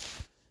year.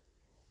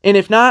 And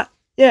if not,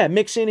 yeah,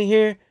 mix in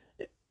here,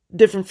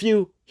 different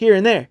few here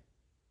and there.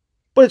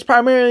 But it's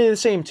primarily the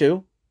same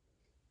 2.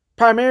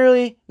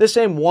 Primarily the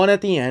same 1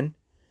 at the end.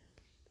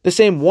 The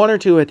same 1 or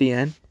 2 at the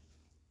end.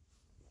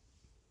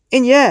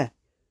 And yeah,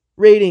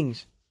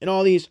 ratings and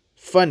all these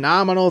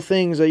phenomenal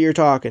things that you're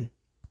talking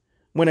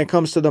when it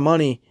comes to the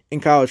money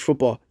in college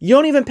football. You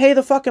don't even pay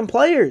the fucking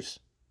players.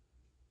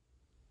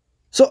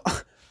 So,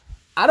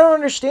 I don't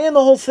understand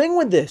the whole thing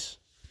with this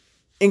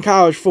in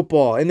college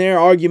football and their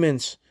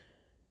arguments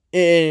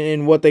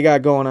and what they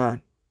got going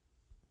on.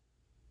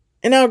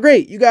 And now,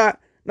 great, you got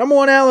number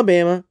 1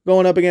 Alabama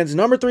going up against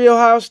number 3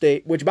 Ohio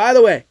State, which, by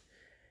the way,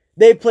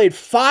 they've played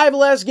 5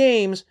 less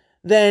games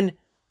than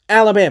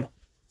Alabama.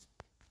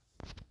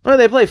 Well,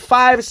 they play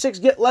 5 or 6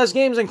 less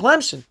games than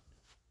Clemson.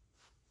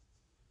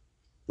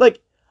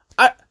 Like,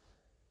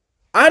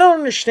 I don't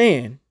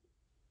understand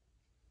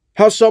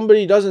how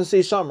somebody doesn't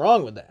see something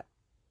wrong with that.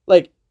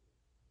 Like,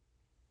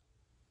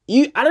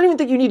 I don't even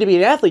think you need to be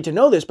an athlete to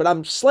know this, but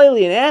I'm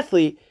slightly an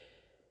athlete.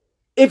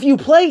 If you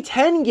play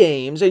 10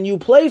 games and you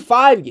play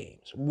 5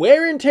 games,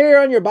 wear and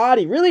tear on your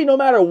body, really no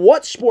matter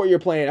what sport you're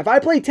playing. If I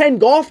play 10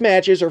 golf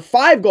matches or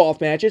 5 golf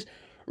matches,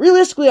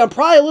 realistically, I'm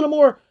probably a little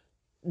more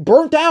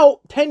burnt out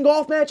 10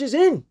 golf matches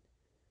in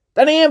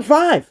than I am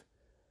 5.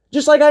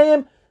 Just like I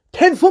am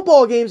 10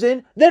 football games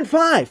in than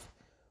 5.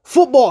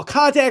 Football,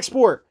 contact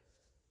sport.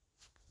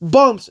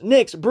 Bumps,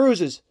 nicks,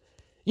 bruises.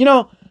 You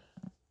know,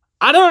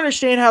 I don't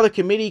understand how the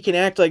committee can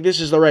act like this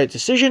is the right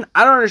decision.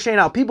 I don't understand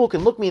how people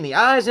can look me in the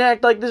eyes and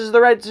act like this is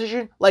the right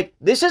decision. Like,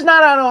 this is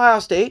not on Ohio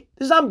State.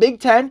 This is on Big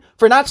Ten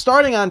for not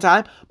starting on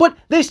time. But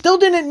they still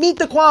didn't meet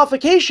the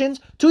qualifications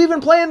to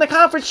even play in the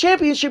conference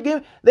championship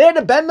game. They had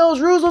to bend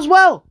those rules as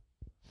well.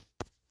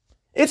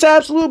 It's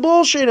absolute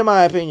bullshit in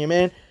my opinion,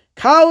 man.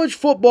 College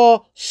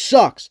football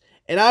sucks.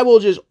 And I will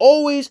just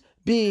always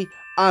be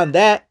on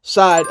that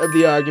side of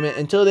the argument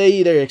until they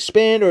either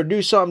expand or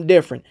do something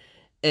different.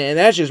 And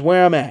that's just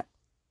where I'm at. I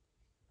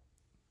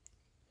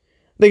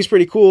think it's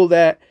pretty cool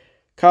that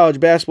college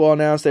basketball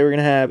announced they were going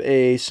to have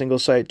a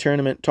single-site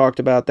tournament. Talked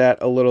about that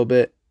a little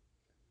bit,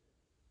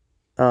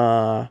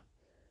 during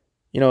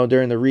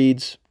the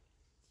reads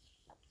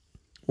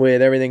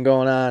with everything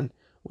going on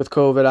with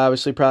COVID.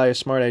 Obviously, probably a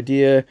smart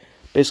idea.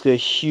 Basically a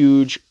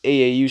huge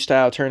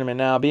AAU-style tournament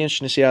now. It'll be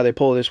interesting to see how they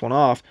pull this one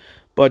off,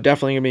 but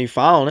definitely going to be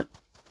following it.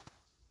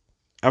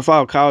 I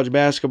follow college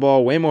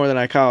basketball way more than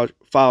I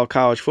follow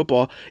college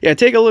football. Yeah,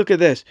 take a look at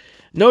this.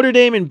 Notre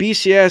Dame and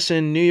BCS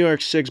in New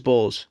York 6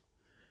 Bowls.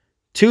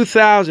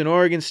 2000,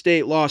 Oregon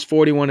State lost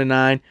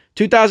 41-9.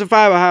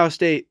 2005, Ohio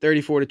State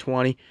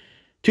 34-20.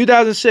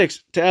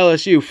 2006 to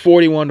LSU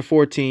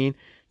 41-14.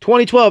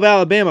 2012,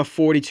 Alabama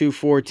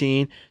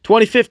 42-14.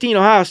 2015,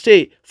 Ohio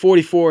State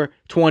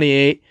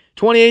 44-28.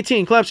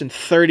 2018, Clemson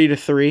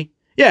 30-3.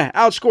 Yeah,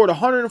 outscored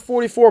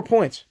 144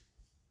 points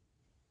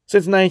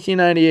since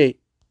 1998.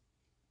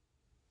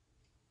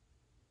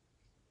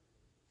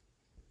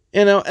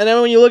 And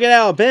then when you look at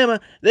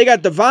Alabama, they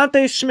got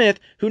Devontae Smith,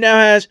 who now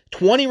has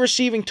 20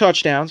 receiving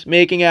touchdowns,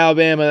 making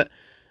Alabama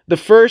the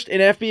first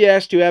in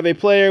FBS to have a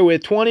player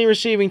with 20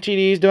 receiving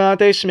TDs,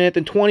 Devontae Smith,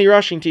 and 20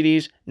 rushing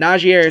TDs,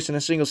 Najee Harris, in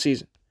a single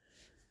season.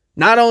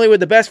 Not only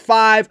with the best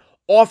 5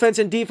 offense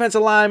and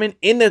defensive linemen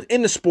in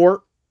the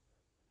sport,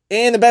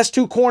 and the best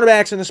 2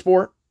 cornerbacks in the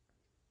sport,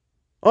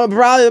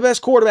 probably the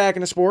best quarterback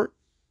in the sport.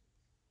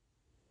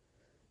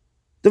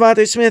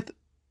 Devontae Smith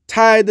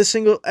tied the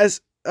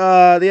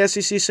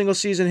SEC single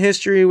season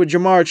history with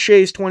Jamar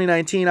Chase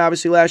 2019,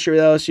 obviously last year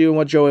with LSU, and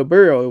what Joey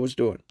Burrow was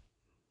doing.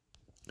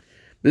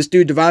 This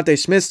dude Devontae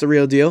Smith's the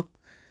real deal.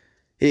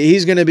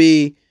 He's gonna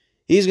be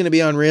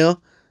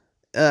unreal.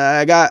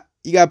 You got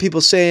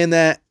people saying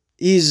that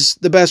he's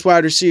the best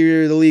wide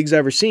receiver the league's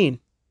ever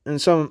seen,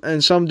 and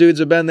some dudes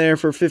have been there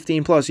for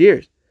 15 plus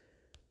years.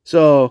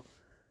 So,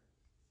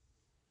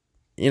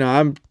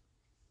 I'm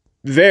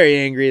very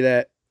angry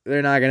that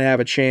they're not gonna have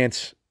a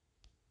chance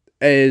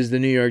as the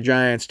New York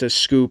Giants to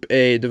scoop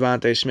a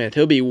Devontae Smith.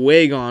 He'll be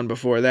way gone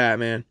before that,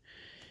 man.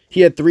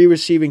 He had 3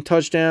 receiving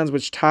touchdowns,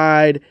 which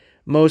tied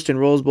most in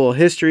Rose Bowl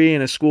history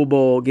and a school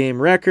bowl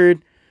game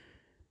record.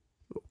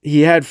 He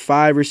had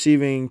 5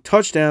 receiving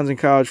touchdowns in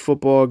college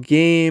football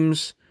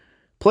games,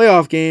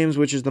 playoff games,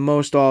 which is the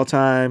most all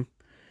time.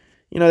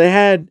 They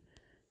had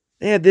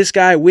this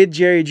guy with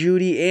Jerry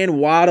Jeudy and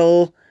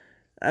Waddle.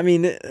 I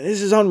mean,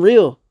 this is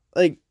unreal.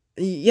 Like,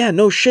 yeah,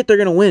 no shit, they're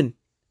gonna win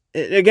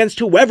against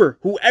whoever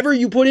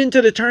you put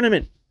into the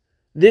tournament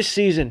this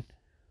season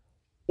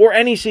or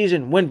any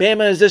season. When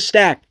Bama is this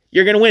stacked,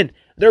 you're gonna win.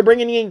 They're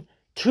bringing in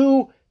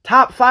 2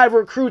 top 5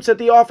 recruits at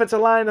the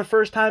offensive line the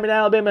first time in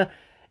Alabama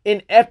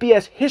in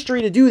FBS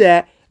history to do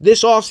that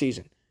this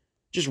offseason.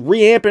 Just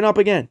reamping up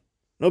again.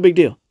 No big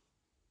deal.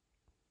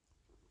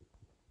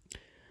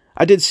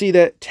 I did see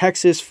that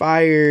Texas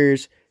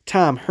fires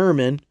Tom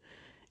Herman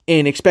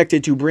and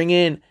expected to bring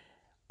in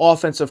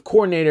offensive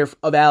coordinator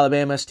of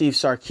Alabama, Steve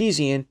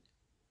Sarkisian.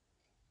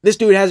 This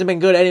dude hasn't been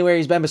good anywhere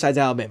he's been besides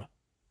Alabama.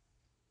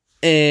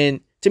 And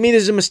to me,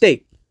 this is a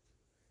mistake.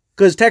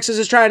 Because Texas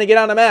is trying to get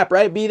on the map,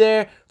 right? Be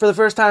there for the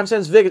first time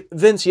since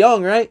Vince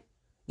Young, right?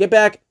 Get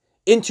back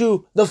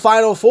into the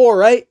Final Four,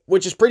 right?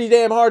 Which is pretty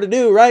damn hard to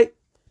do, right?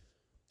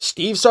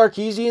 Steve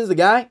Sarkisian's the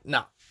guy?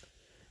 No.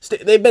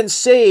 They've been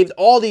saved.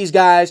 All these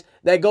guys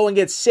that go and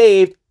get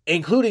saved,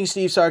 including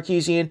Steve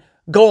Sarkisian,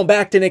 going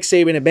back to Nick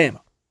Saban and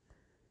Bama.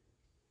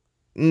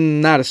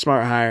 Not a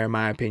smart hire, in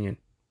my opinion.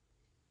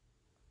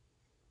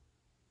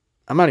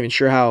 I'm not even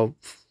sure how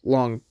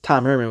long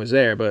Tom Herman was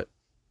there, but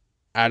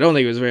I don't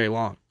think it was very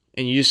long.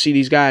 And you just see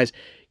these guys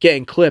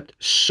getting clipped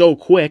so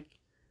quick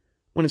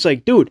when it's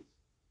like, dude,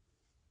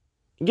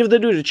 give the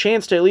dude a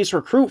chance to at least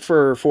recruit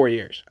for 4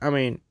 years. I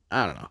mean,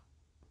 I don't know.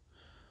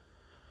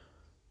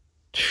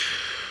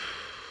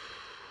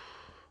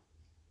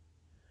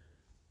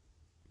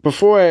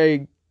 Before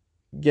I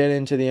get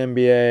into the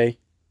NBA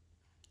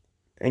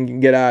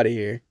and get out of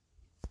here,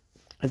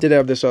 I did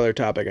have this other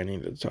topic I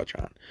needed to touch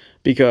on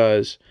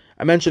because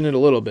I mentioned it a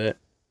little bit,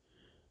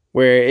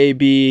 where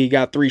AB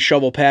got 3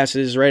 shovel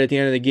passes right at the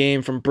end of the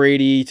game from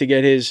Brady to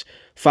get his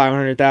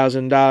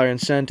 $500,000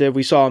 incentive.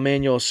 We saw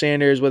Emmanuel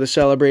Sanders with a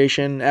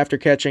celebration after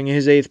catching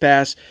his 8th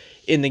pass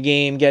in the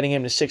game, getting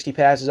him to 60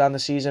 passes on the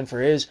season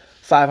for his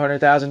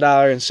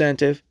 $500,000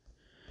 incentive.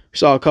 We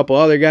saw a couple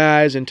other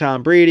guys, and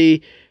Tom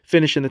Brady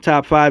finished in the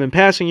top 5 in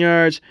passing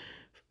yards.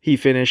 He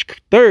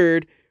finished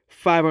 3rd,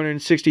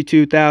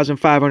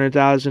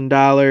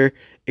 $562,000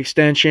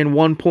 extension,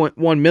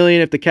 $1.1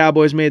 million if the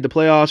Cowboys made the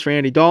playoffs for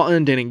Andy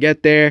Dalton. Didn't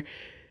get there.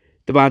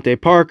 Devontae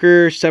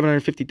Parker,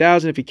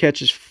 $750,000 if he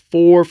catches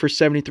 4 for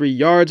 73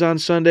 yards on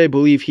Sunday.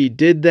 Believe he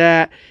did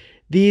that.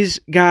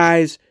 These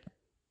guys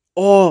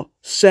all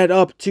set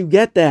up to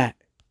get that.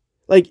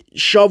 Like,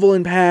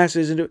 shoveling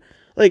passes and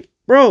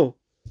bro,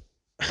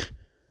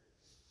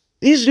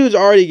 these dudes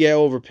already get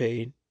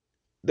overpaid.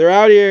 They're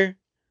out here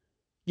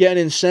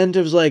getting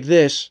incentives like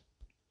this.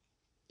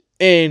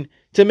 And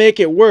to make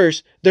it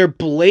worse, they're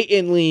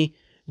blatantly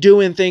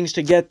doing things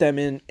to get them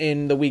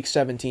in the Week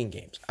 17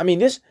 games. I mean,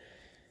 this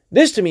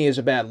to me is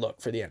a bad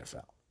look for the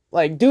NFL.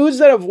 Like, dudes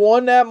that have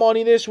won that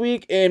money this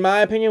week, in my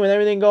opinion, with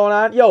everything going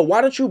on,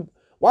 why don't you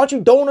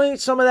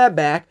donate some of that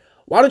back?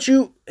 Why don't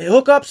you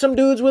hook up some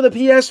dudes with a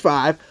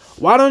PS5?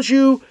 Why don't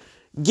you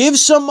give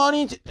some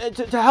money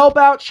to help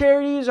out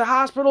charities or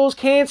hospitals,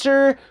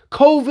 cancer,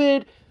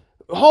 COVID,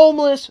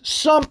 homeless,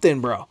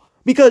 something, bro?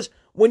 Because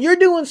when you're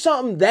doing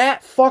something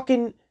that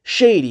fucking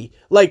shady,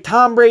 like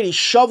Tom Brady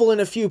shoveling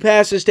a few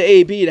passes to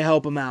AB to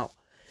help him out,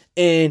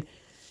 and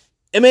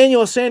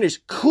Emmanuel Sanders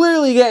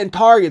clearly getting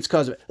targets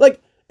because of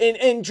it,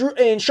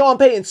 and Sean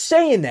Payton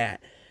saying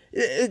that,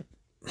 I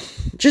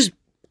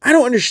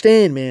don't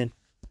understand, man.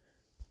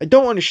 I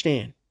don't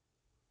understand.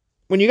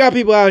 When you got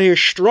people out here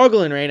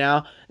struggling right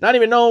now, not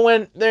even knowing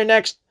when their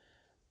next,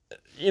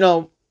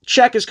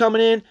 check is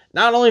coming in,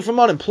 not only from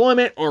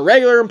unemployment or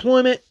regular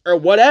employment or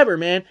whatever,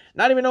 man,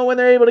 not even knowing when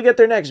they're able to get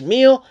their next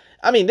meal.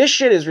 I mean, this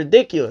shit is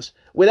ridiculous.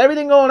 With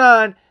everything going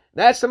on,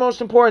 that's the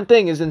most important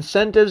thing, is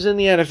incentives in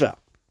the NFL.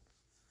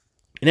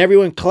 And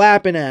everyone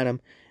clapping at them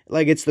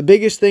like it's the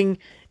biggest thing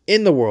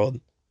in the world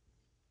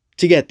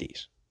to get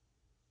these.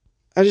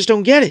 I just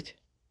don't get it.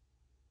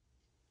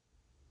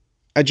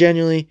 I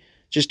genuinely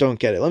just don't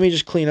get it. Let me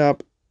just clean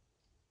up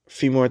a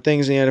few more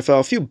things in the NFL.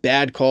 A few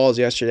bad calls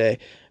yesterday.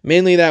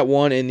 Mainly that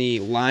one in the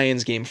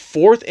Lions game.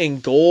 4th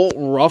and goal,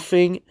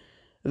 roughing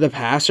the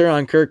passer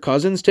on Kirk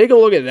Cousins. Take a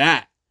look at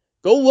that.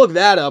 Go look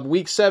that up,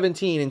 week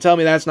 17, and tell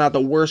me that's not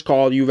the worst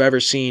call you've ever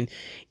seen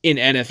in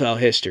NFL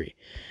history.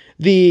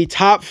 The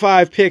top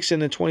 5 picks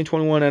in the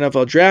 2021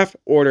 NFL Draft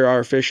order are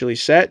officially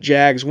set.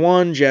 Jags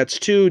 1, Jets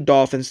 2,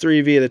 Dolphins 3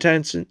 via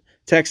the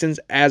Texans,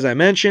 as I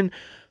mentioned.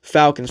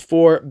 Falcons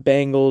 4,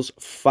 Bengals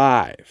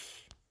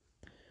 5.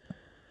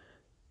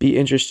 Be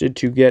interested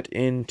to get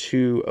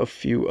into a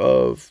few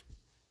of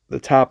the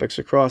topics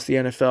across the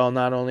NFL,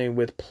 not only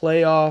with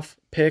playoff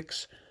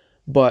picks,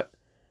 but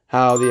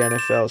how the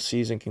NFL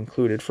season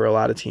concluded for a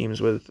lot of teams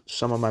with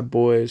some of my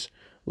boys.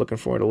 Looking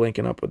forward to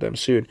linking up with them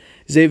soon.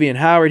 Xavier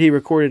Howard, he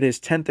recorded his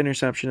 10th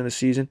interception of the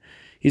season.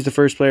 He's the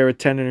first player with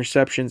 10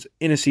 interceptions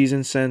in a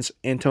season since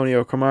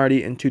Antonio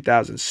Cromartie in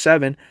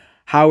 2007.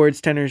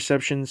 Howard's 10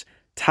 interceptions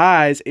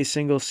ties a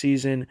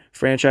single-season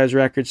franchise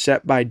record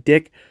set by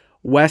Dick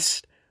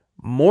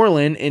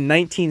Westmoreland in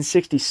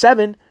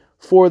 1967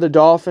 for the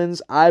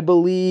Dolphins. I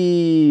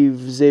believe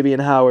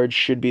Xavier Howard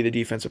should be the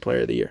Defensive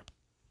Player of the Year.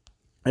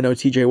 I know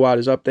TJ Watt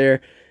is up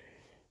there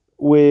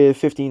with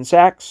 15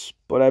 sacks,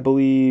 but I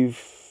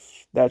believe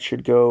that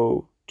should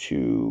go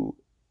to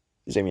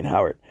Xavier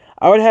Howard.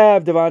 I would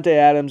have Devontae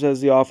Adams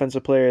as the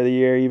Offensive Player of the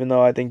Year, even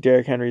though I think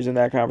Derrick Henry's in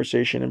that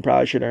conversation and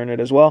probably should earn it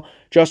as well.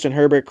 Justin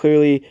Herbert,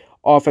 clearly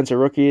Offensive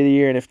Rookie of the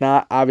Year, and if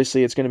not,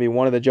 obviously it's going to be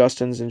one of the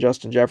Justins and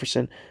Justin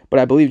Jefferson, but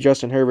I believe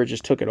Justin Herbert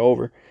just took it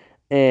over.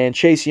 And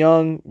Chase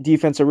Young,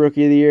 Defensive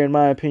Rookie of the Year, in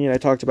my opinion. I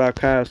talked about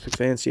Kyle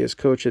Stefanski as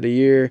Coach of the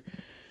Year.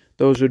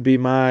 Those would be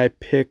my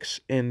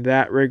picks in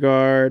that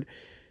regard.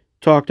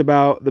 Talked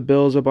about the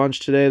Bills a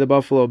bunch today. The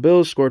Buffalo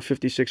Bills scored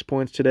 56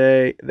 points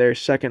today. Their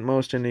second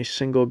most in a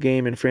single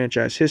game in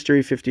franchise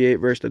history, 58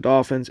 versus the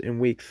Dolphins in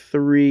Week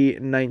 3,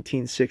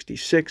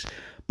 1966.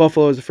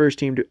 Buffalo is the first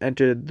team to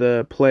enter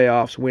the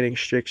playoffs, winning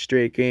 6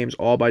 straight games,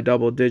 all by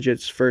double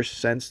digits, first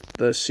since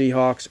the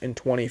Seahawks in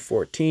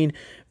 2014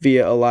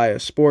 via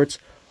Elias Sports.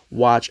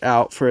 Watch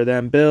out for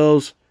them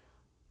Bills.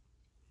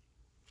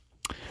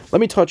 Let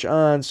me touch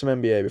on some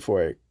NBA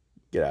before I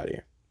get out of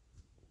here.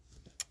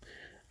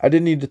 I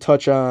did need to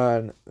touch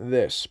on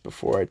this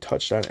before I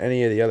touched on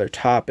any of the other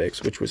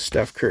topics, which was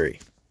Steph Curry.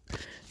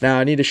 Now,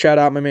 I need to shout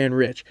out my man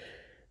Rich.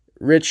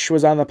 Rich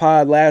was on the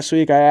pod last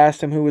week. I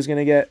asked him who was going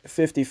to get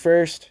 50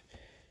 first.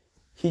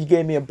 He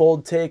gave me a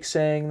bold take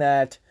saying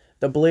that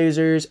the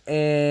Blazers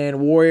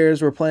and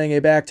Warriors were playing a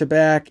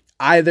back-to-back.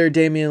 Either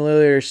Damian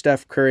Lillard or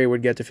Steph Curry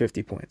would get to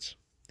 50 points.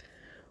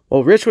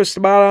 Well, Rich was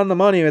about on the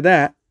money with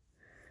that.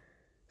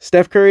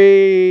 Steph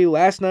Curry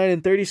last night in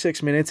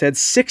 36 minutes had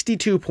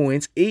 62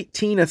 points,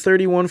 18 of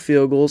 31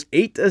 field goals,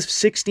 8 of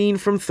 16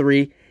 from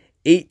 3,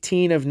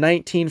 18 of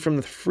 19 from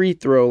the free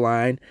throw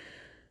line.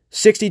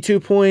 62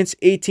 points,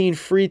 18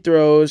 free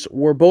throws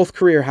were both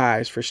career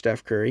highs for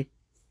Steph Curry.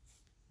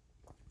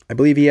 I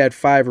believe he had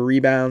 5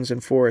 rebounds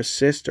and 4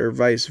 assists, or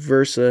vice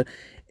versa,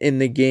 in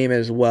the game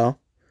as well.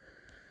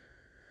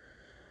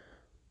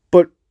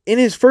 But in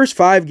his first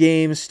 5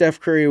 games,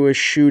 Steph Curry was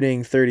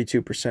shooting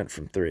 32%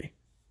 from 3.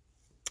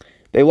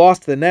 They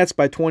lost to the Nets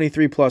by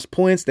 23-plus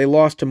points. They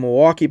lost to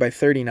Milwaukee by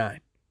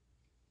 39.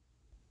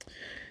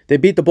 They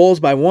beat the Bulls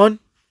by 1.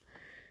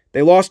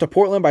 They lost to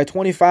Portland by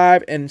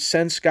 25 and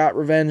since got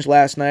revenge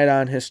last night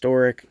on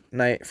historic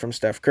night from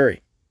Steph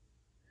Curry.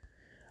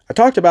 I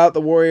talked about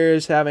the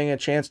Warriors having a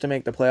chance to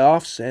make the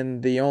playoffs,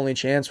 and the only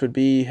chance would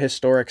be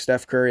historic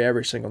Steph Curry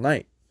every single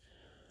night.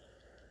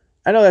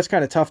 I know that's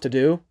kind of tough to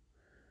do,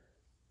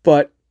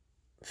 but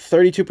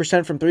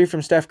 32% from 3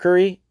 from Steph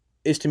Curry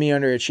is to me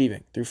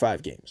underachieving through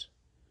 5 games.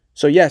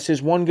 So yes,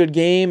 his one good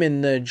game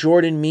and the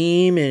Jordan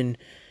meme and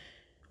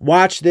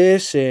watch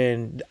this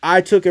and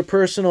I took it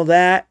personal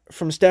that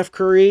from Steph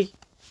Curry.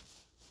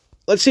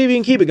 Let's see if you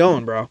can keep it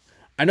going, bro.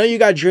 I know you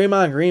got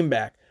Draymond Green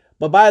back.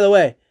 But by the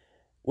way,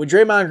 with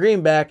Draymond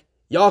Green back,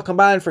 y'all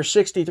combined for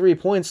 63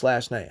 points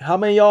last night. How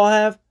many y'all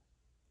have?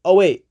 Oh,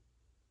 wait.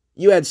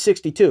 You had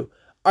 62.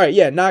 All right,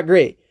 yeah, not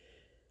great.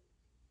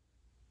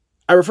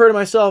 I refer to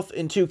myself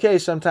in 2K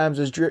sometimes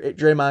as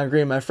Draymond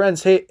Green. My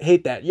friends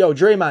hate that. Yo,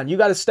 Draymond, you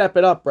got to step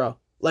it up, bro.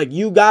 Like,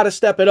 you got to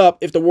step it up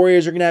if the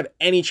Warriors are going to have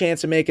any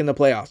chance of making the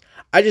playoffs.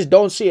 I just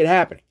don't see it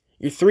happening.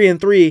 You're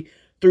 3-3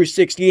 through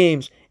 6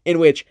 games in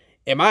which,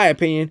 in my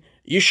opinion,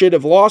 you should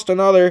have lost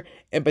another,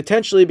 and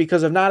potentially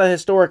because of not a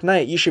historic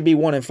night, you should be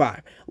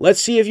 1-5.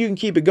 Let's see if you can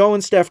keep it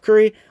going, Steph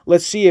Curry.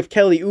 Let's see if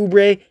Kelly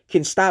Oubre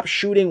can stop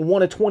shooting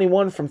 1 of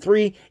 21 from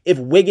 3. If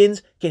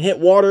Wiggins can hit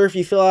water if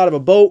you fell out of a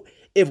boat.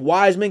 If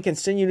Wiseman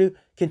continue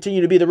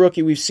to be the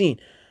rookie we've seen.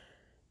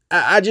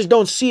 I just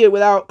don't see it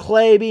without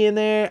Clay being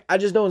there. I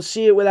just don't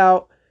see it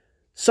without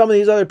some of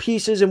these other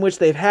pieces in which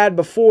they've had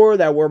before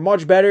that were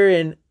much better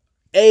and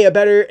a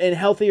better and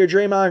healthier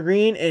Draymond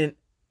Green. And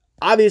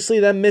obviously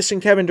them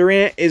missing Kevin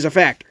Durant is a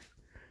factor.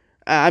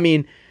 I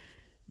mean,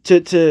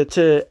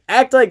 to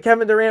act like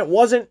Kevin Durant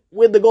wasn't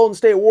with the Golden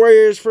State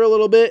Warriors for a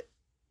little bit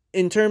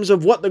in terms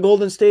of what the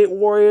Golden State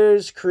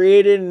Warriors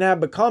created and have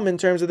become in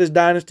terms of this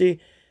dynasty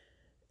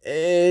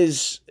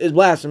is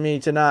blasphemy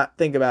to not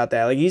think about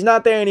that. Like, he's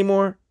not there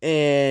anymore.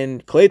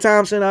 And Klay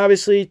Thompson,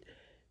 obviously,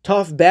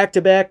 tough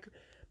back-to-back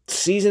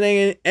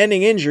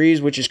season-ending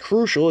injuries, which is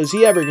crucial. Is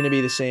he ever going to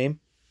be the same?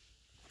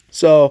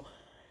 So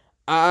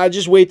I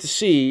just wait to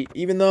see.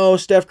 Even though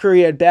Steph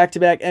Curry had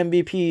back-to-back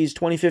MVPs,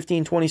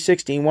 2015,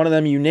 2016, one of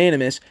them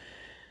unanimous,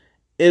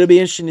 it'll be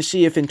interesting to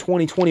see if in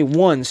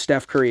 2021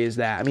 Steph Curry is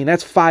that. I mean,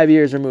 that's 5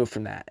 years removed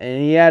from that.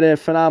 And he had a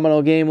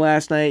phenomenal game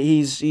last night.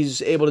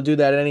 He's able to do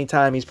that at any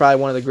time. He's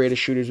probably one of the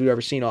greatest shooters we've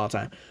ever seen all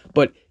time.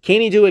 But can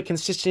he do it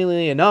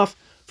consistently enough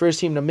for his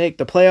team to make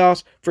the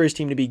playoffs, for his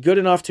team to be good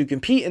enough to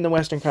compete in the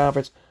Western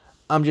Conference?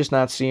 I'm just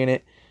not seeing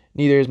it.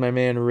 Neither is my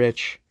man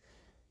Rich.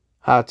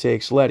 Hot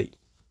Takes Letty.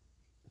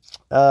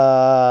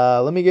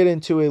 Let me get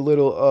into a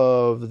little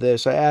of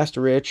this. I asked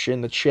Rich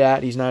in the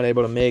chat. He's not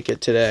able to make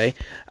it today.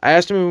 I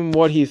asked him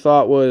what he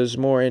thought was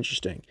more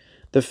interesting.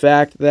 The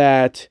fact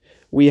that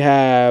we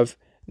have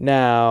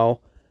now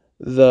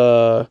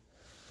the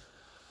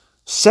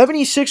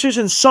 76ers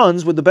and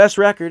Suns with the best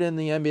record in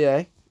the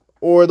NBA,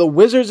 or the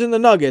Wizards and the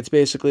Nuggets,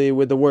 basically,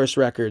 with the worst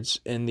records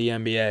in the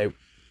NBA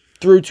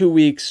through 2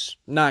 weeks,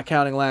 not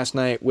counting last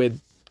night with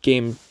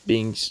games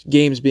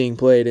being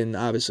played and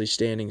obviously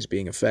standings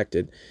being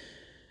affected.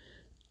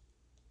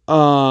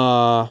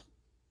 I'm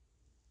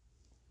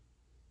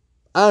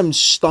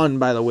stunned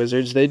by the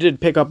Wizards. They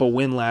did pick up a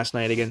win last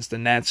night against the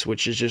Nets,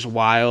 which is just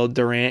wild.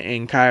 Durant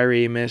and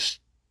Kyrie missed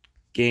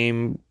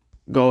game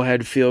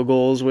go-ahead field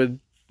goals with,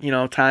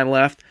 time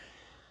left.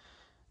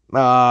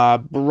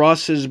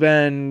 Russ has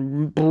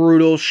been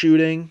brutal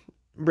shooting.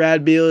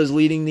 Brad Beal is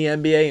leading the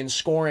NBA in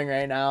scoring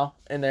right now,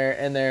 and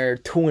they're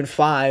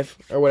 2-5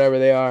 or whatever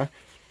they are,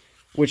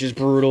 which is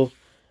brutal.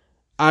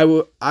 I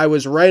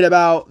was right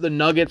about the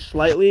Nuggets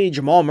slightly.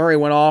 Jamal Murray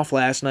went off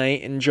last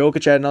night, and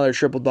Jokic had another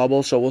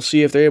triple-double, so we'll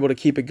see if they're able to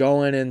keep it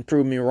going and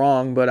prove me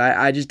wrong. But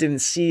I just didn't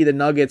see the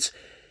Nuggets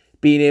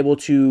being able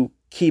to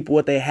keep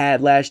what they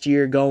had last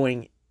year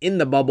going in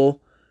the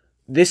bubble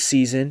this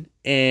season,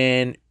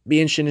 and be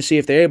interesting to see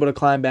if they're able to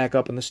climb back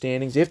up in the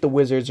standings, if the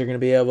Wizards are going to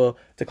be able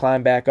to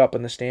climb back up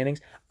in the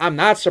standings. I'm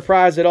not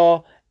surprised at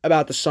all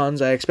about the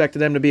Suns. I expected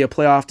them to be a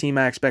playoff team.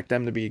 I expect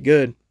them to be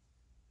good.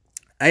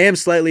 I am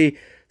slightly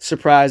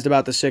surprised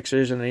about the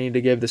Sixers, and I need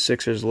to give the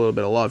Sixers a little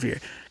bit of love here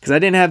because I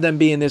didn't have them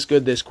being this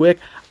good this quick.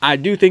 I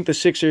do think the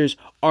Sixers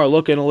are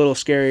looking a little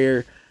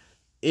scarier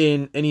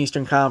in an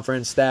Eastern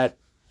Conference that,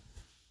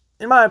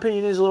 in my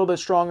opinion, is a little bit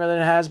stronger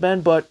than it has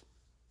been, but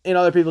in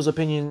other people's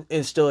opinion,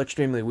 is still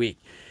extremely weak.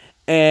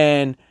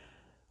 And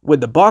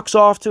with the Bucks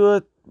off to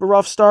a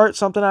rough start,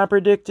 something I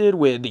predicted,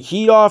 with the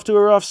Heat off to a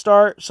rough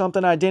start,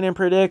 something I didn't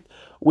predict,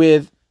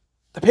 with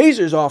the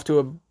Pacers off to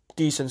a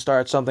decent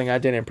start, something I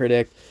didn't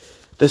predict,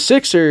 the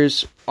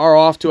Sixers are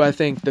off to, I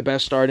think, the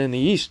best start in the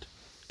East.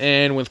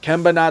 And with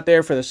Kemba not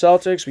there for the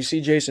Celtics, we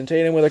see Jason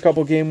Tatum with a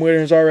couple game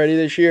winners already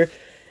this year.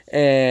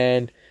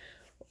 And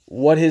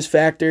what his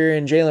factor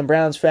and Jaylen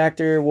Brown's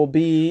factor will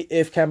be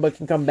if Kemba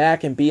can come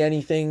back and be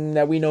anything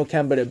that we know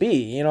Kemba to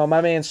be.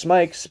 My man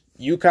Smike's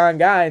UConn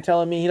guy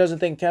telling me he doesn't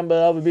think Kemba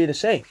will ever be the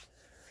same.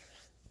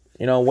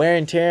 Wear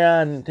and tear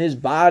on his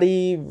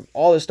body,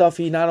 all the stuff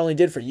he not only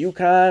did for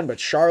UConn, but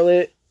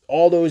Charlotte,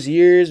 all those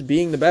years,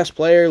 being the best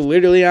player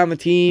literally on the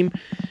team,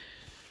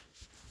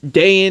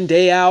 day in,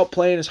 day out,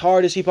 playing as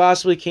hard as he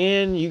possibly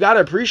can. You got to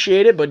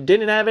appreciate it, but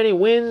didn't have any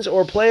wins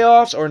or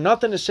playoffs or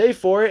nothing to say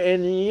for it.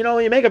 And,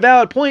 you make a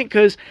valid point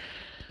because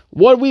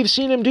what we've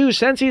seen him do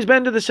since he's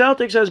been to the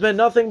Celtics has been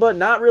nothing but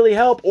not really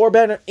help or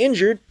been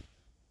injured.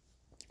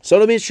 So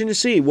it'll be interesting to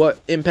see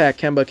what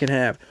impact Kemba can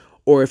have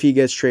or if he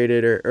gets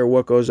traded or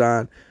what goes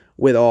on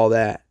with all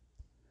that.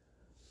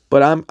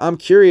 But I'm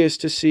curious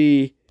to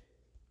see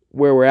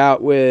where we're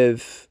at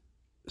with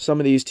some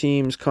of these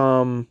teams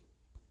come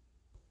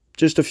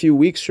just a few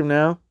weeks from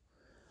now,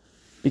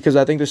 because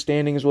I think the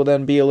standings will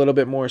then be a little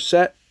bit more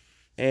set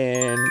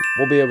and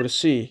we'll be able to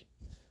see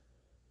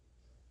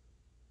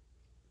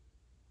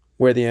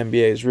where the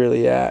NBA is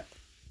really at.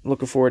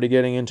 Looking forward to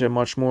getting into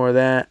much more of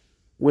that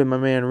with my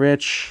man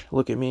Rich.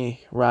 Look at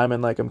me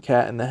rhyming like I'm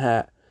Cat in the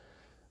Hat.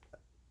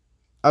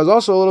 I was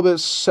also a little bit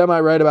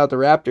semi-right about the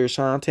Raptors,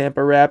 huh?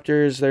 Tampa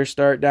Raptors, their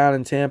start down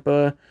in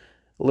Tampa,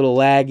 a little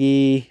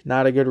laggy,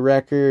 not a good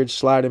record,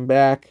 sliding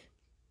back.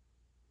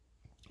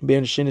 Be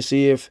interesting to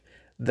see if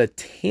the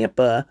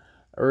Tampa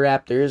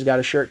Raptors got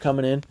a shirt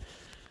coming in.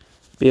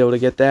 Be able to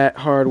get that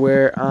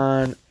hardware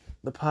on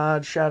the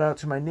pod. Shout out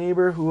to my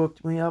neighbor who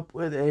hooked me up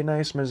with a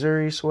nice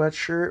Missouri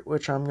sweatshirt,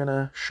 which I'm going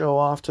to show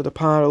off to the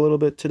pod a little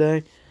bit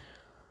today.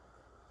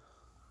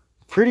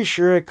 Pretty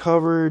sure I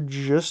covered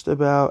just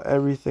about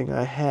everything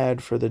I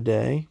had for the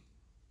day,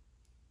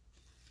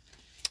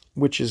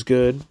 which is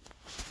good.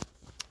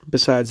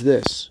 Besides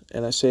this,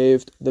 and I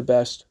saved the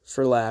best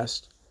for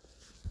last.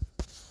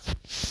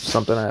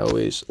 Something I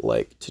always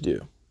like to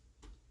do.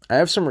 I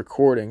have some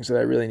recordings that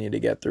I really need to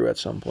get through at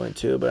some point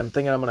too, but I'm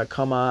thinking I'm going to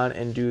come on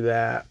and do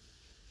that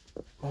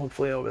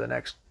hopefully over the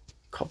next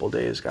couple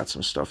days. Got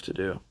some stuff to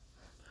do.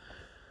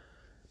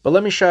 But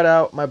let me shout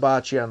out my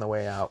bocce on the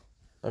way out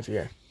of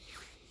here.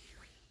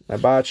 My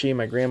bocce,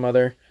 my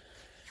grandmother.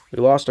 We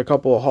lost a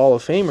couple of Hall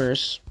of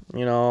Famers,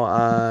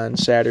 on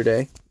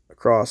Saturday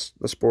across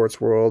the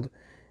sports world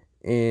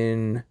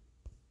in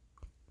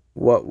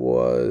what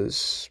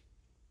was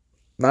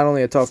not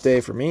only a tough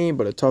day for me,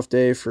 but a tough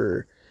day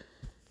for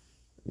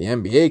the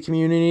NBA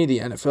community, the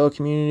NFL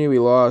community. We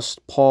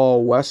lost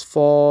Paul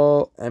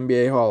Westphal,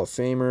 NBA Hall of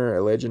Famer,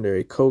 a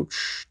legendary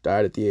coach,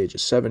 died at the age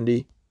of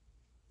 70.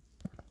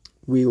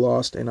 We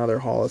lost another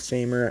Hall of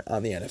Famer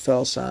on the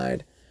NFL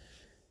side.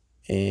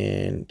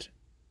 And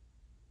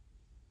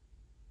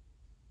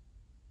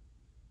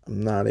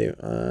I'm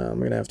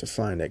going to have to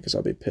find it because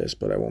I'll be pissed,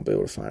 but I won't be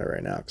able to find it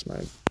right now because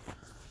my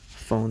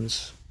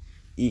phone's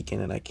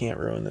eking and I can't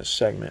ruin this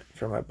segment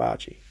for my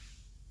bocce.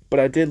 But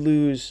I did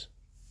lose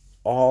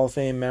a Hall of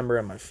Fame member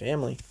in my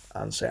family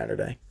on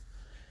Saturday.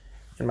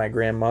 And my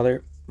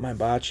grandmother, my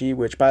bocce,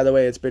 which, by the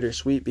way, it's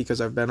bittersweet because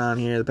I've been on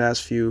here the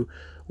past few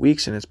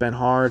weeks and it's been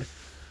hard.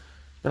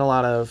 Been a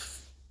lot of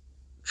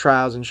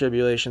trials and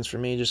tribulations for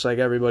me, just like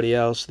everybody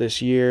else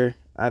this year.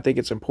 I think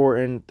it's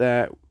important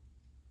that,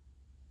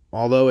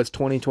 although it's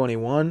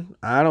 2021,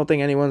 I don't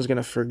think anyone's going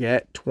to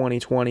forget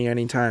 2020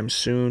 anytime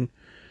soon.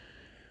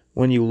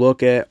 When you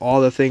look at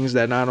all the things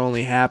that not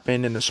only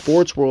happened in the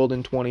sports world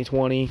in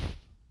 2020,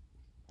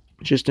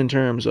 just in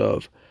terms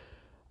of,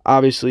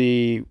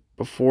 obviously,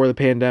 before the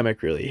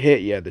pandemic really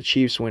hit, you had the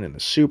Chiefs winning the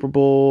Super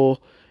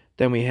Bowl.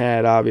 Then we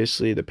had,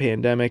 obviously, the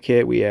pandemic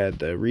hit. We had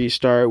the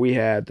restart. We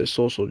had the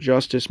social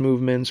justice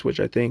movements, which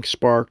I think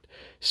sparked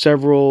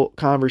several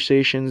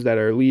conversations that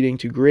are leading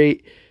to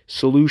great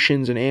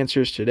solutions and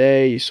answers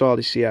today. You saw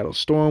the Seattle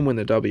Storm win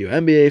the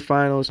WNBA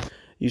Finals.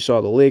 You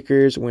saw the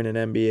Lakers win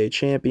an NBA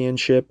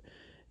championship.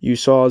 You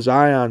saw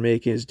Zion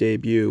make his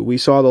debut. We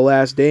saw The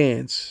Last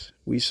Dance.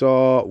 We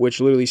saw, which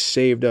literally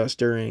saved us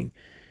during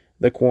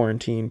the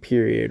quarantine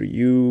period.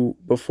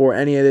 Before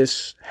any of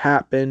this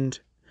happened,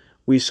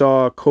 we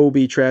saw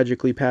Kobe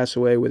tragically pass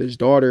away with his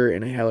daughter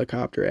in a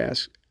helicopter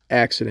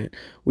accident.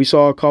 We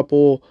saw a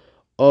couple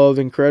of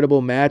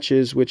incredible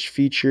matches which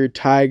featured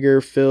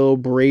Tiger, Phil,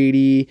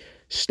 Brady,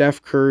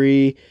 Steph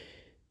Curry.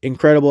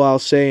 Incredible, I'll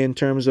say, in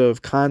terms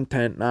of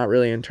content, not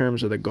really in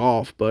terms of the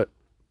golf, but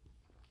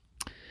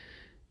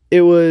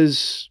it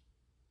was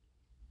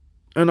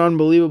an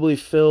unbelievably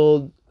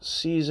filled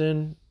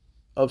season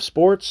of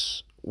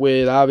sports,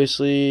 with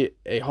obviously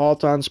a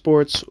halt on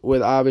sports,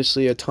 with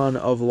obviously a ton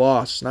of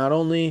loss, not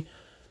only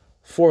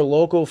for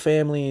local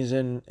families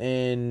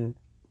and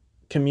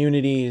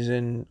communities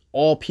and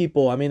all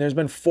people. I mean, there's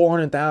been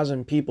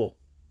 400,000 people.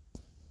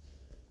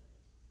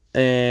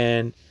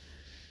 And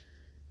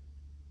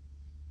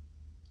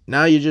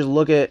now you just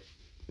look at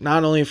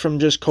not only from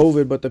just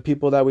COVID, but the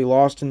people that we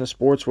lost in the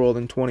sports world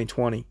in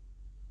 2020.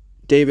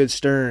 David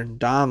Stern,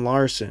 Don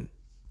Larson,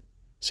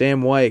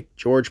 Sam White,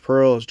 George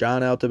Pearls,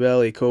 John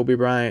Altobelli, Kobe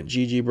Bryant,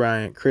 Gigi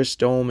Bryant, Chris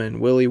Dolman,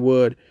 Willie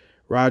Wood,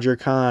 Roger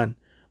Kahn,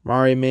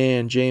 Mari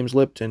Mann, James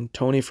Lipton,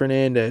 Tony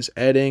Fernandez,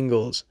 Ed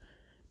Ingles,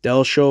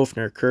 Del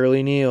Schofner,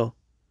 Curly Neal,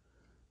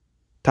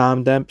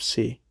 Tom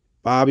Dempsey,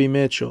 Bobby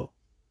Mitchell,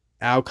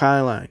 Al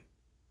Kyline,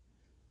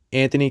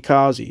 Anthony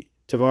Causey,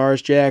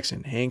 Tavares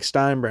Jackson, Hank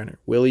Steinbrenner,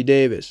 Willie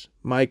Davis,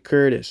 Mike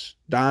Curtis,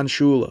 Don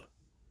Shula,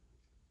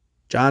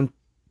 John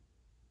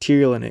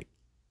Tierlinick,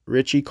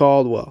 Richie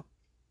Caldwell,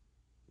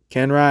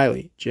 Ken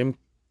Riley, Jim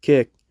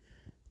Kick,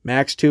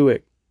 Max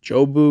Tuick,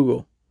 Joe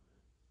Boogle,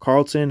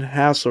 Carlton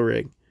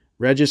Hasselrig,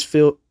 Regis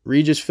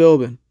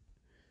Philbin,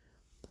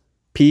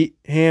 Pete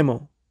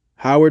Hamill,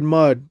 Howard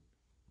Mudd,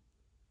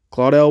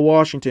 Claudel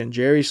Washington,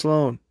 Jerry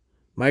Sloan,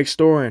 Mike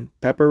Storin,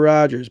 Pepper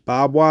Rogers,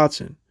 Bob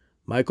Watson,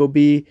 Michael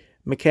B.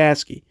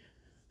 McCaskey,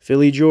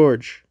 Phyllis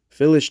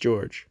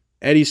George,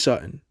 Eddie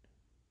Sutton,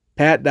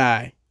 Pat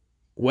Dye,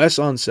 Wes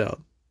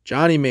Unseld,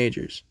 Johnny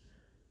Majors,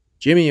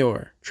 Jimmy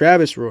Orr,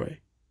 Travis Roy,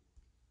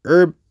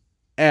 Herb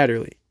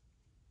Adderley,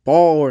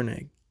 Paul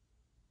Ornig,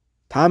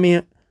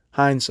 Tommy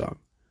Heinsohn,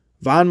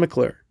 Von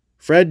McClure,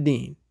 Fred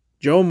Dean,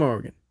 Joe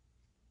Morgan,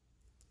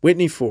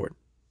 Whitney Ford,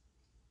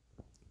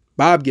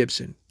 Bob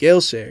Gibson,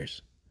 Gail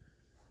Sayers,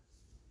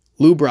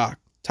 Lou Brock,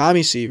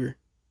 Tommy Seaver,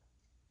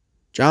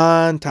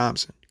 John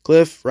Thompson,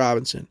 Cliff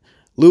Robinson,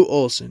 Lou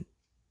Olson,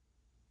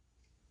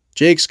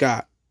 Jake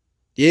Scott,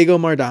 Diego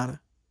Maradona,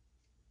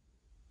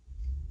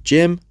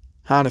 Jim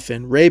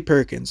Hanifin, Ray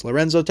Perkins,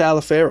 Lorenzo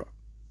Talaferro,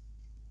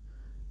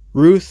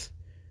 Ruth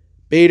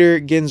Bader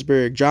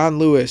Ginsburg, John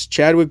Lewis,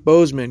 Chadwick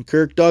Boseman,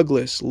 Kirk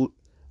Douglas,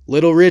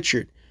 Little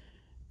Richard,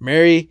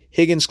 Mary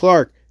Higgins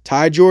Clark,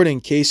 Ty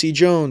Jordan, Casey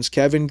Jones,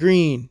 Kevin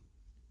Green,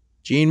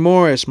 Gene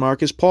Morris,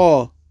 Marcus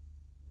Paul,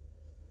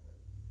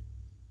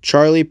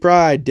 Charlie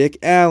Pride, Dick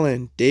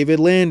Allen, David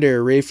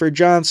Lander, Rayford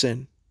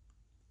Johnson,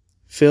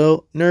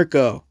 Phil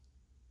Nurko.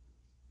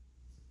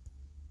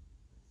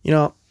 You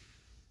know,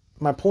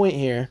 my point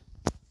here,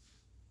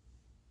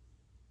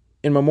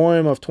 in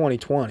memoriam of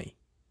 2020,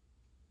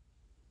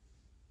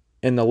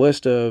 in the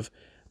list of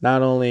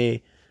not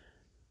only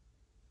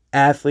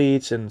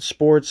athletes and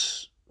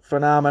sports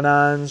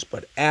phenomenons,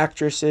 but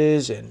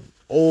actresses and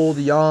old,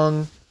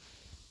 young.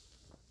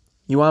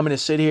 You want me to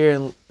sit here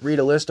and read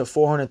a list of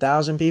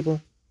 400,000 people?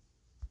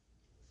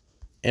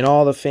 And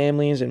all the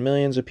families and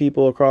millions of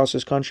people across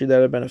this country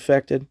that have been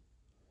affected?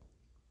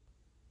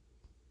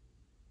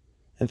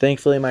 And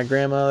thankfully, my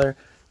grandmother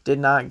did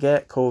not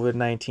get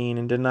COVID-19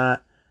 and did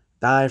not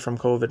die from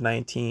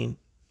COVID-19.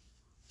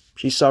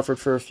 She suffered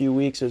for a few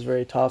weeks. It was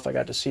very tough. I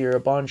got to see her a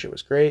bunch. It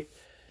was great.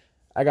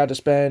 I got to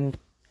spend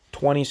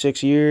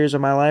 26 years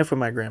of my life with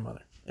my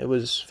grandmother. It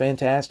was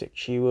fantastic.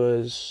 She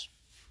was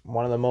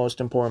one of the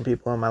most important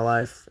people in my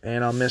life,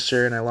 and I'll miss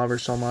her, and I love her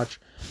so much.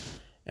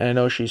 And I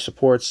know she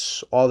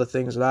supports all the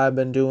things that I've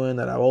been doing,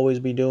 that I'll always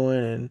be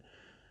doing,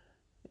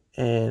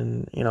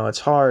 and you know,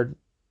 it's hard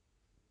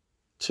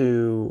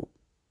to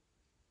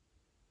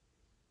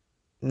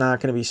not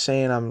going to be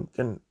saying I'm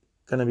going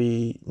to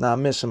be not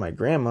missing my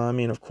grandma. I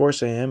mean, of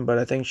course I am, but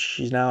I think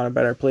she's now in a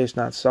better place,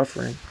 not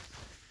suffering.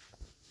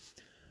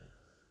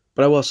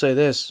 But I will say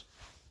this.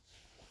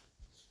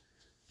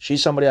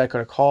 She's somebody I could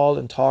have called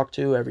and talked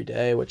to every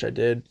day, which I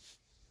did.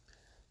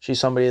 She's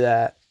somebody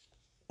that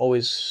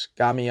always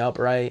got me up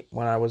right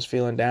when I was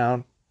feeling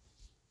down.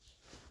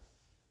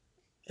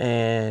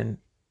 And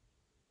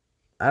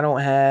I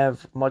don't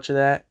have much of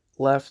that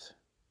left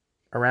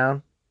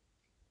around.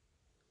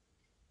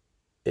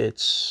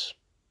 It's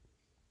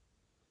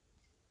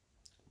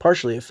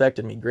partially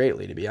affected me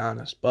greatly, to be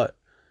honest. But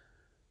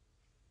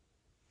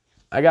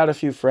I got a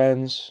few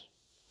friends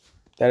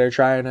that are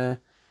trying to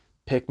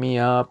pick me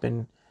up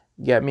and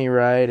get me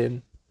right,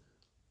 and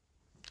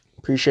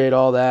appreciate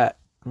all that.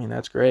 I mean,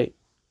 that's great.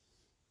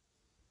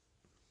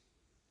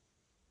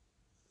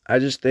 I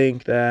just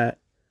think that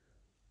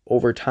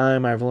over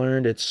time I've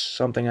learned it's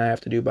something I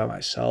have to do by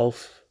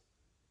myself.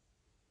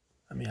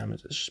 I mean,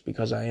 it's just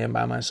because I am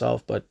by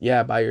myself, but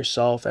yeah, by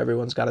yourself.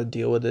 Everyone's got to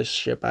deal with this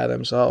shit by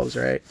themselves,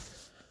 right?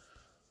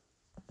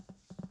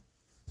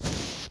 I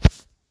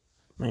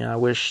mean, I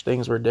wish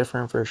things were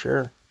different for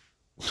sure.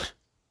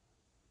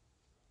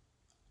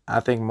 I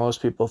think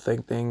most people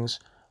think things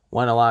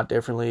went a lot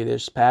differently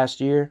this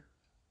past year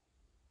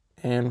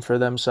and for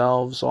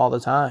themselves all the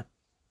time.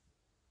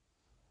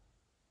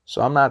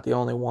 So I'm not the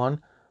only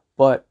one,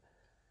 but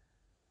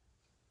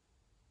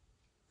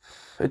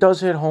it does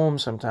hit home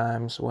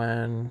sometimes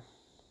when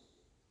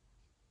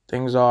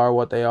things are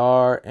what they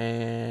are,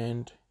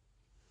 and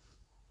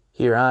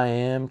here I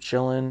am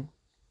chilling,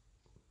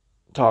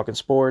 talking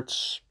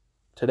sports.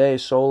 Today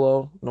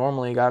solo.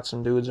 Normally got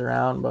some dudes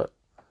around, but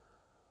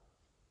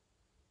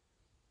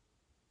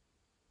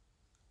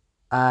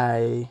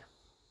I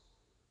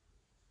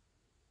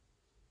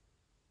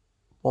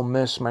will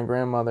miss my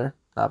grandmother,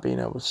 not being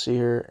able to see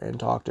her and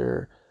talk to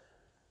her.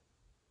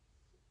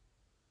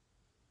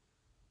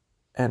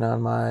 And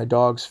on my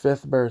dog's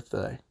 5th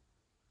birthday,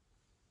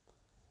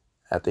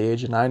 at the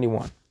age of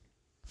 91,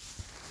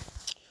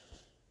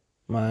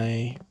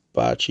 my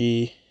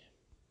Bachi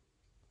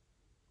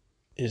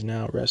is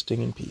now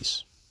resting in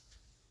peace.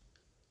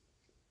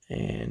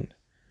 And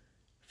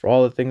for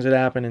all the things that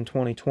happened in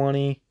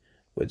 2020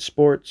 with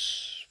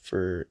sports,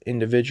 for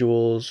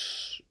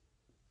individuals,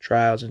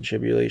 trials and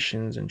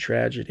tribulations and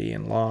tragedy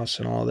and loss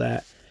and all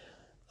that,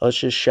 let's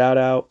just shout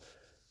out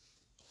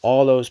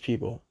all those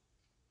people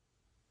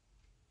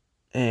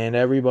and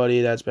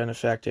everybody that's been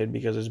affected,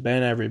 because it's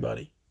been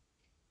everybody.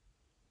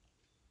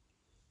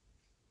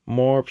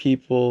 More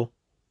people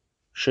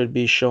should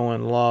be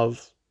showing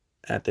love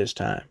at this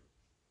time.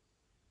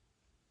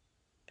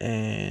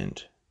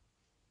 And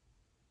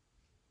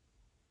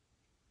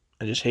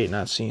I just hate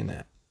not seeing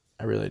that.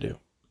 I really do.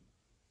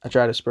 I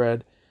try to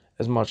spread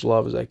as much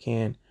love as I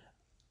can.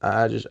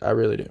 I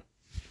really do.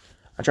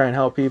 I try and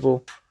help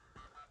people,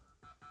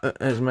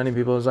 as many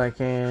people as I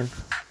can.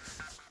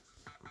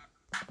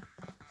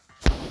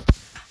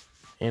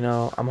 You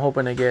know, I'm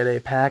hoping to get a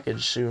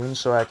package soon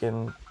so I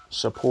can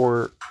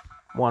support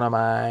one of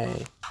my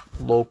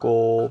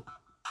local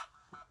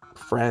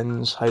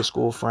friends, high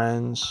school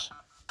friends,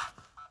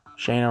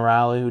 Shayna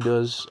Rowley, who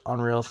does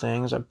unreal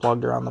things. I've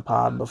plugged her on the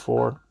pod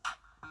before.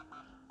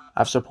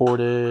 I've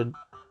supported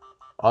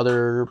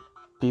other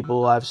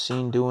people I've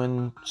seen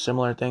doing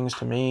similar things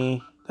to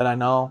me that I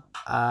know.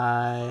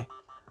 I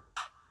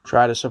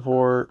try to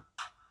support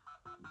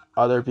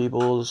other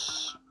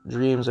people's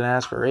dreams and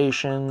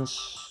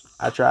aspirations.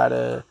 I try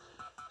to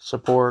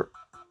support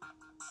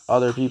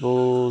other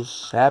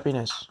people's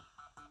happiness.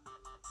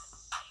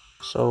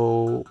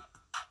 So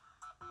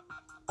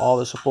all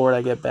the support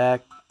I get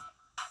back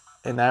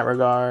in that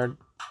regard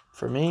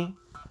for me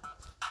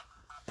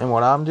and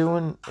what I'm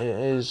doing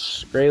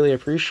is greatly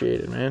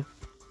appreciated, man.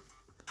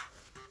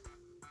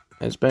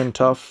 It's been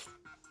tough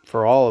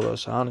for all of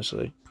us,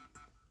 honestly.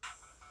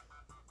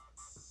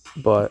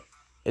 But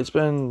it's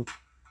been,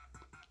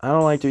 I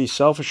don't like to be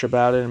selfish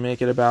about it and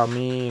make it about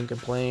me and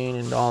complain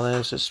and all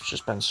this. It's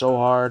just been so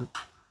hard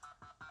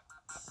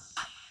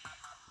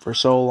for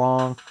so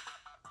long.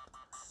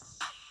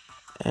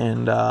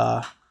 And,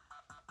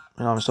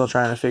 I'm still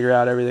trying to figure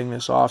out everything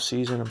this off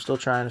season. I'm still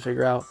trying to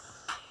figure out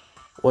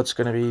what's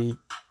going to be,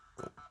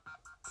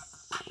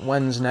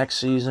 when's next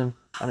season.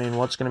 I mean,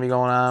 what's going to be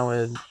going on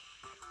with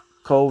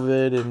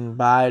COVID and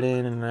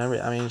Biden and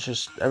it's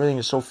just, everything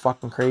is so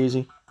fucking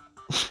crazy.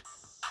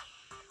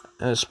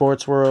 In the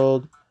sports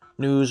world,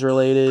 news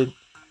related,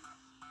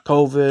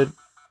 COVID,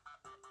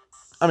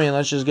 I mean,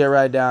 let's just get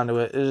right down to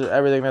it.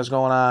 Everything that's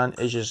going on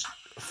is just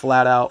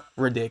flat out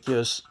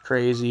ridiculous,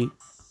 crazy.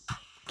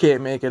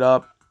 Can't make it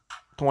up.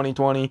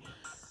 2020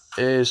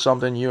 is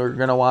something you're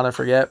going to want to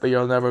forget, but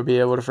you'll never be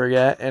able to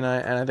forget. And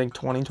I think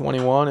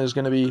 2021 is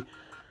going to be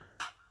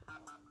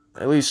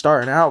at least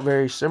starting out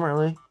very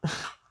similarly.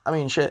 I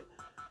mean, shit.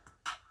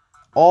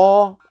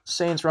 All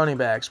Saints running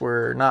backs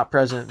were not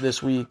present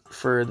this week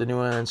for the New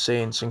Orleans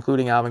Saints,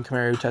 including Alvin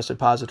Kamara, who tested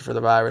positive for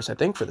the virus, I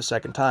think, for the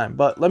second time.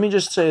 But let me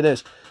just say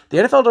this. The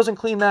NFL doesn't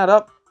clean that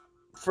up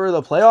for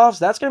the playoffs.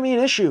 That's going to be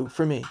an issue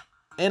for me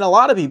and a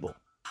lot of people.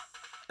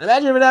 And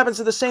imagine if it happens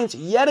to the Saints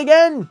yet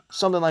again.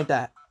 Something like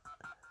that.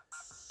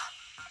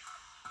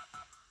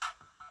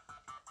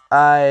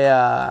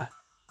 I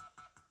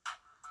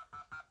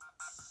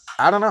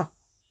don't know.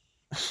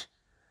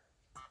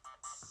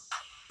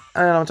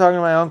 And I'm talking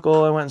to my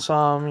uncle. I went and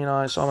saw him.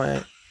 I saw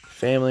my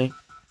family.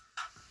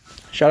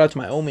 Shout out to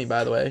my Omi,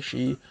 by the way.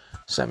 She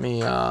sent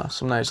me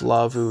some nice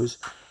love, who's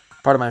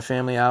part of my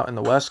family out in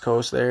the West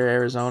Coast there,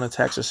 Arizona,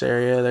 Texas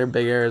area. They're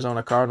big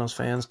Arizona Cardinals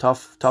fans.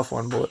 Tough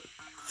one, but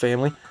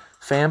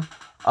fam.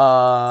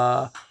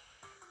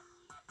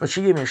 But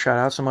she gave me a shout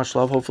out, so much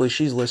love. Hopefully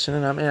she's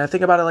listening. I mean, I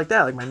think about it like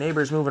that. Like, my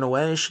neighbor's moving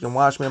away. She can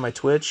watch me on my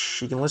Twitch.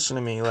 She can listen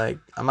to me. Like,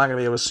 I'm not going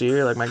to be able to see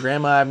her. Like, my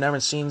grandma, I've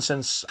never seen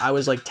since I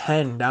was,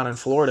 10 down in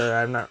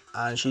Florida.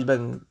 She's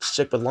been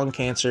sick with lung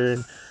cancer,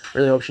 and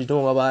really hope she's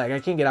doing well. But, I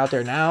can't get out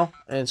there now.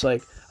 And it's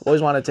like, I've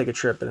always wanted to take a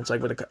trip. And it's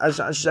like,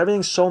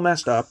 everything's so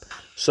messed up.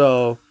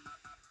 So,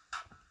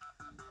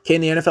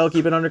 can the NFL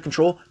keep it under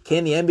control?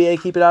 Can the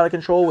NBA keep it out of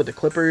control with the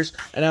Clippers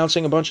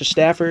announcing a bunch of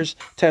staffers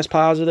test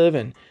positive,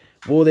 and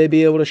will they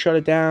be able to shut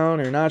it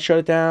down or not shut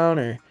it down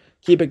or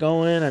keep it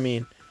going? I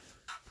mean,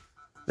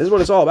 this is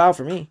what it's all about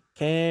for me.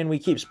 Can we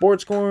keep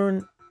sports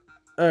going?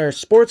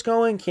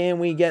 Can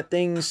we get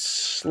things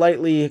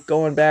slightly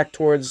going back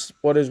towards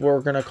what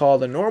we're going to call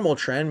the normal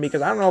trend?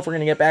 Because I don't know if we're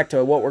going to get back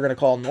to what we're going to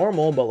call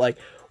normal, but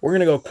we're going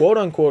to go quote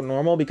unquote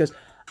normal, because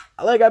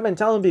I've been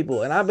telling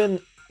people, and I've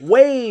been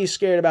way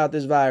scared about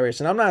this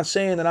virus. And I'm not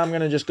saying that I'm going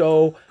to just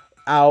go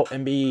out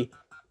and be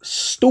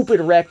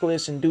stupid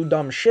reckless and do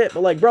dumb shit,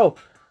 but bro,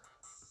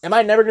 am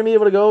I never going to be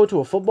able to go to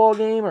a football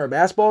game or a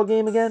basketball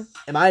game again?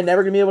 Am I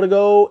never going to be able to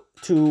go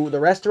to the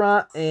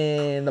restaurant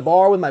and the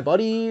bar with my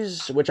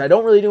buddies, which I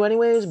don't really do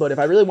anyways, but if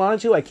I really wanted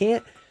to, I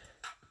can't?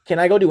 Can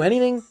I go do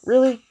anything,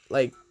 really?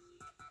 And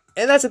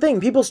that's the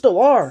thing, people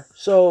still are.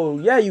 So,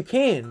 yeah, you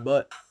can,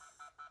 but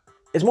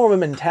it's more of a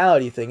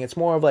mentality thing. It's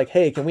more of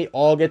hey, can we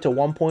all get to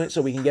one point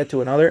so we can get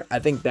to another? I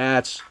think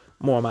that's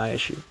more my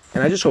issue.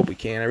 And I just hope we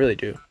can. I really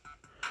do.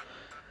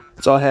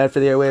 That's all I had for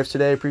the airwaves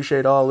today.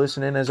 Appreciate all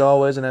listening as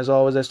always. And as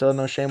always, I still have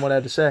no shame what I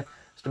had to say.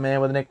 It's the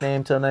man with a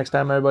nickname. Till next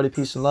time, everybody.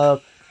 Peace and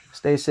love.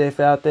 Stay safe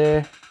out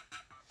there.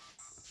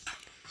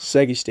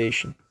 Seggy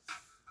Station.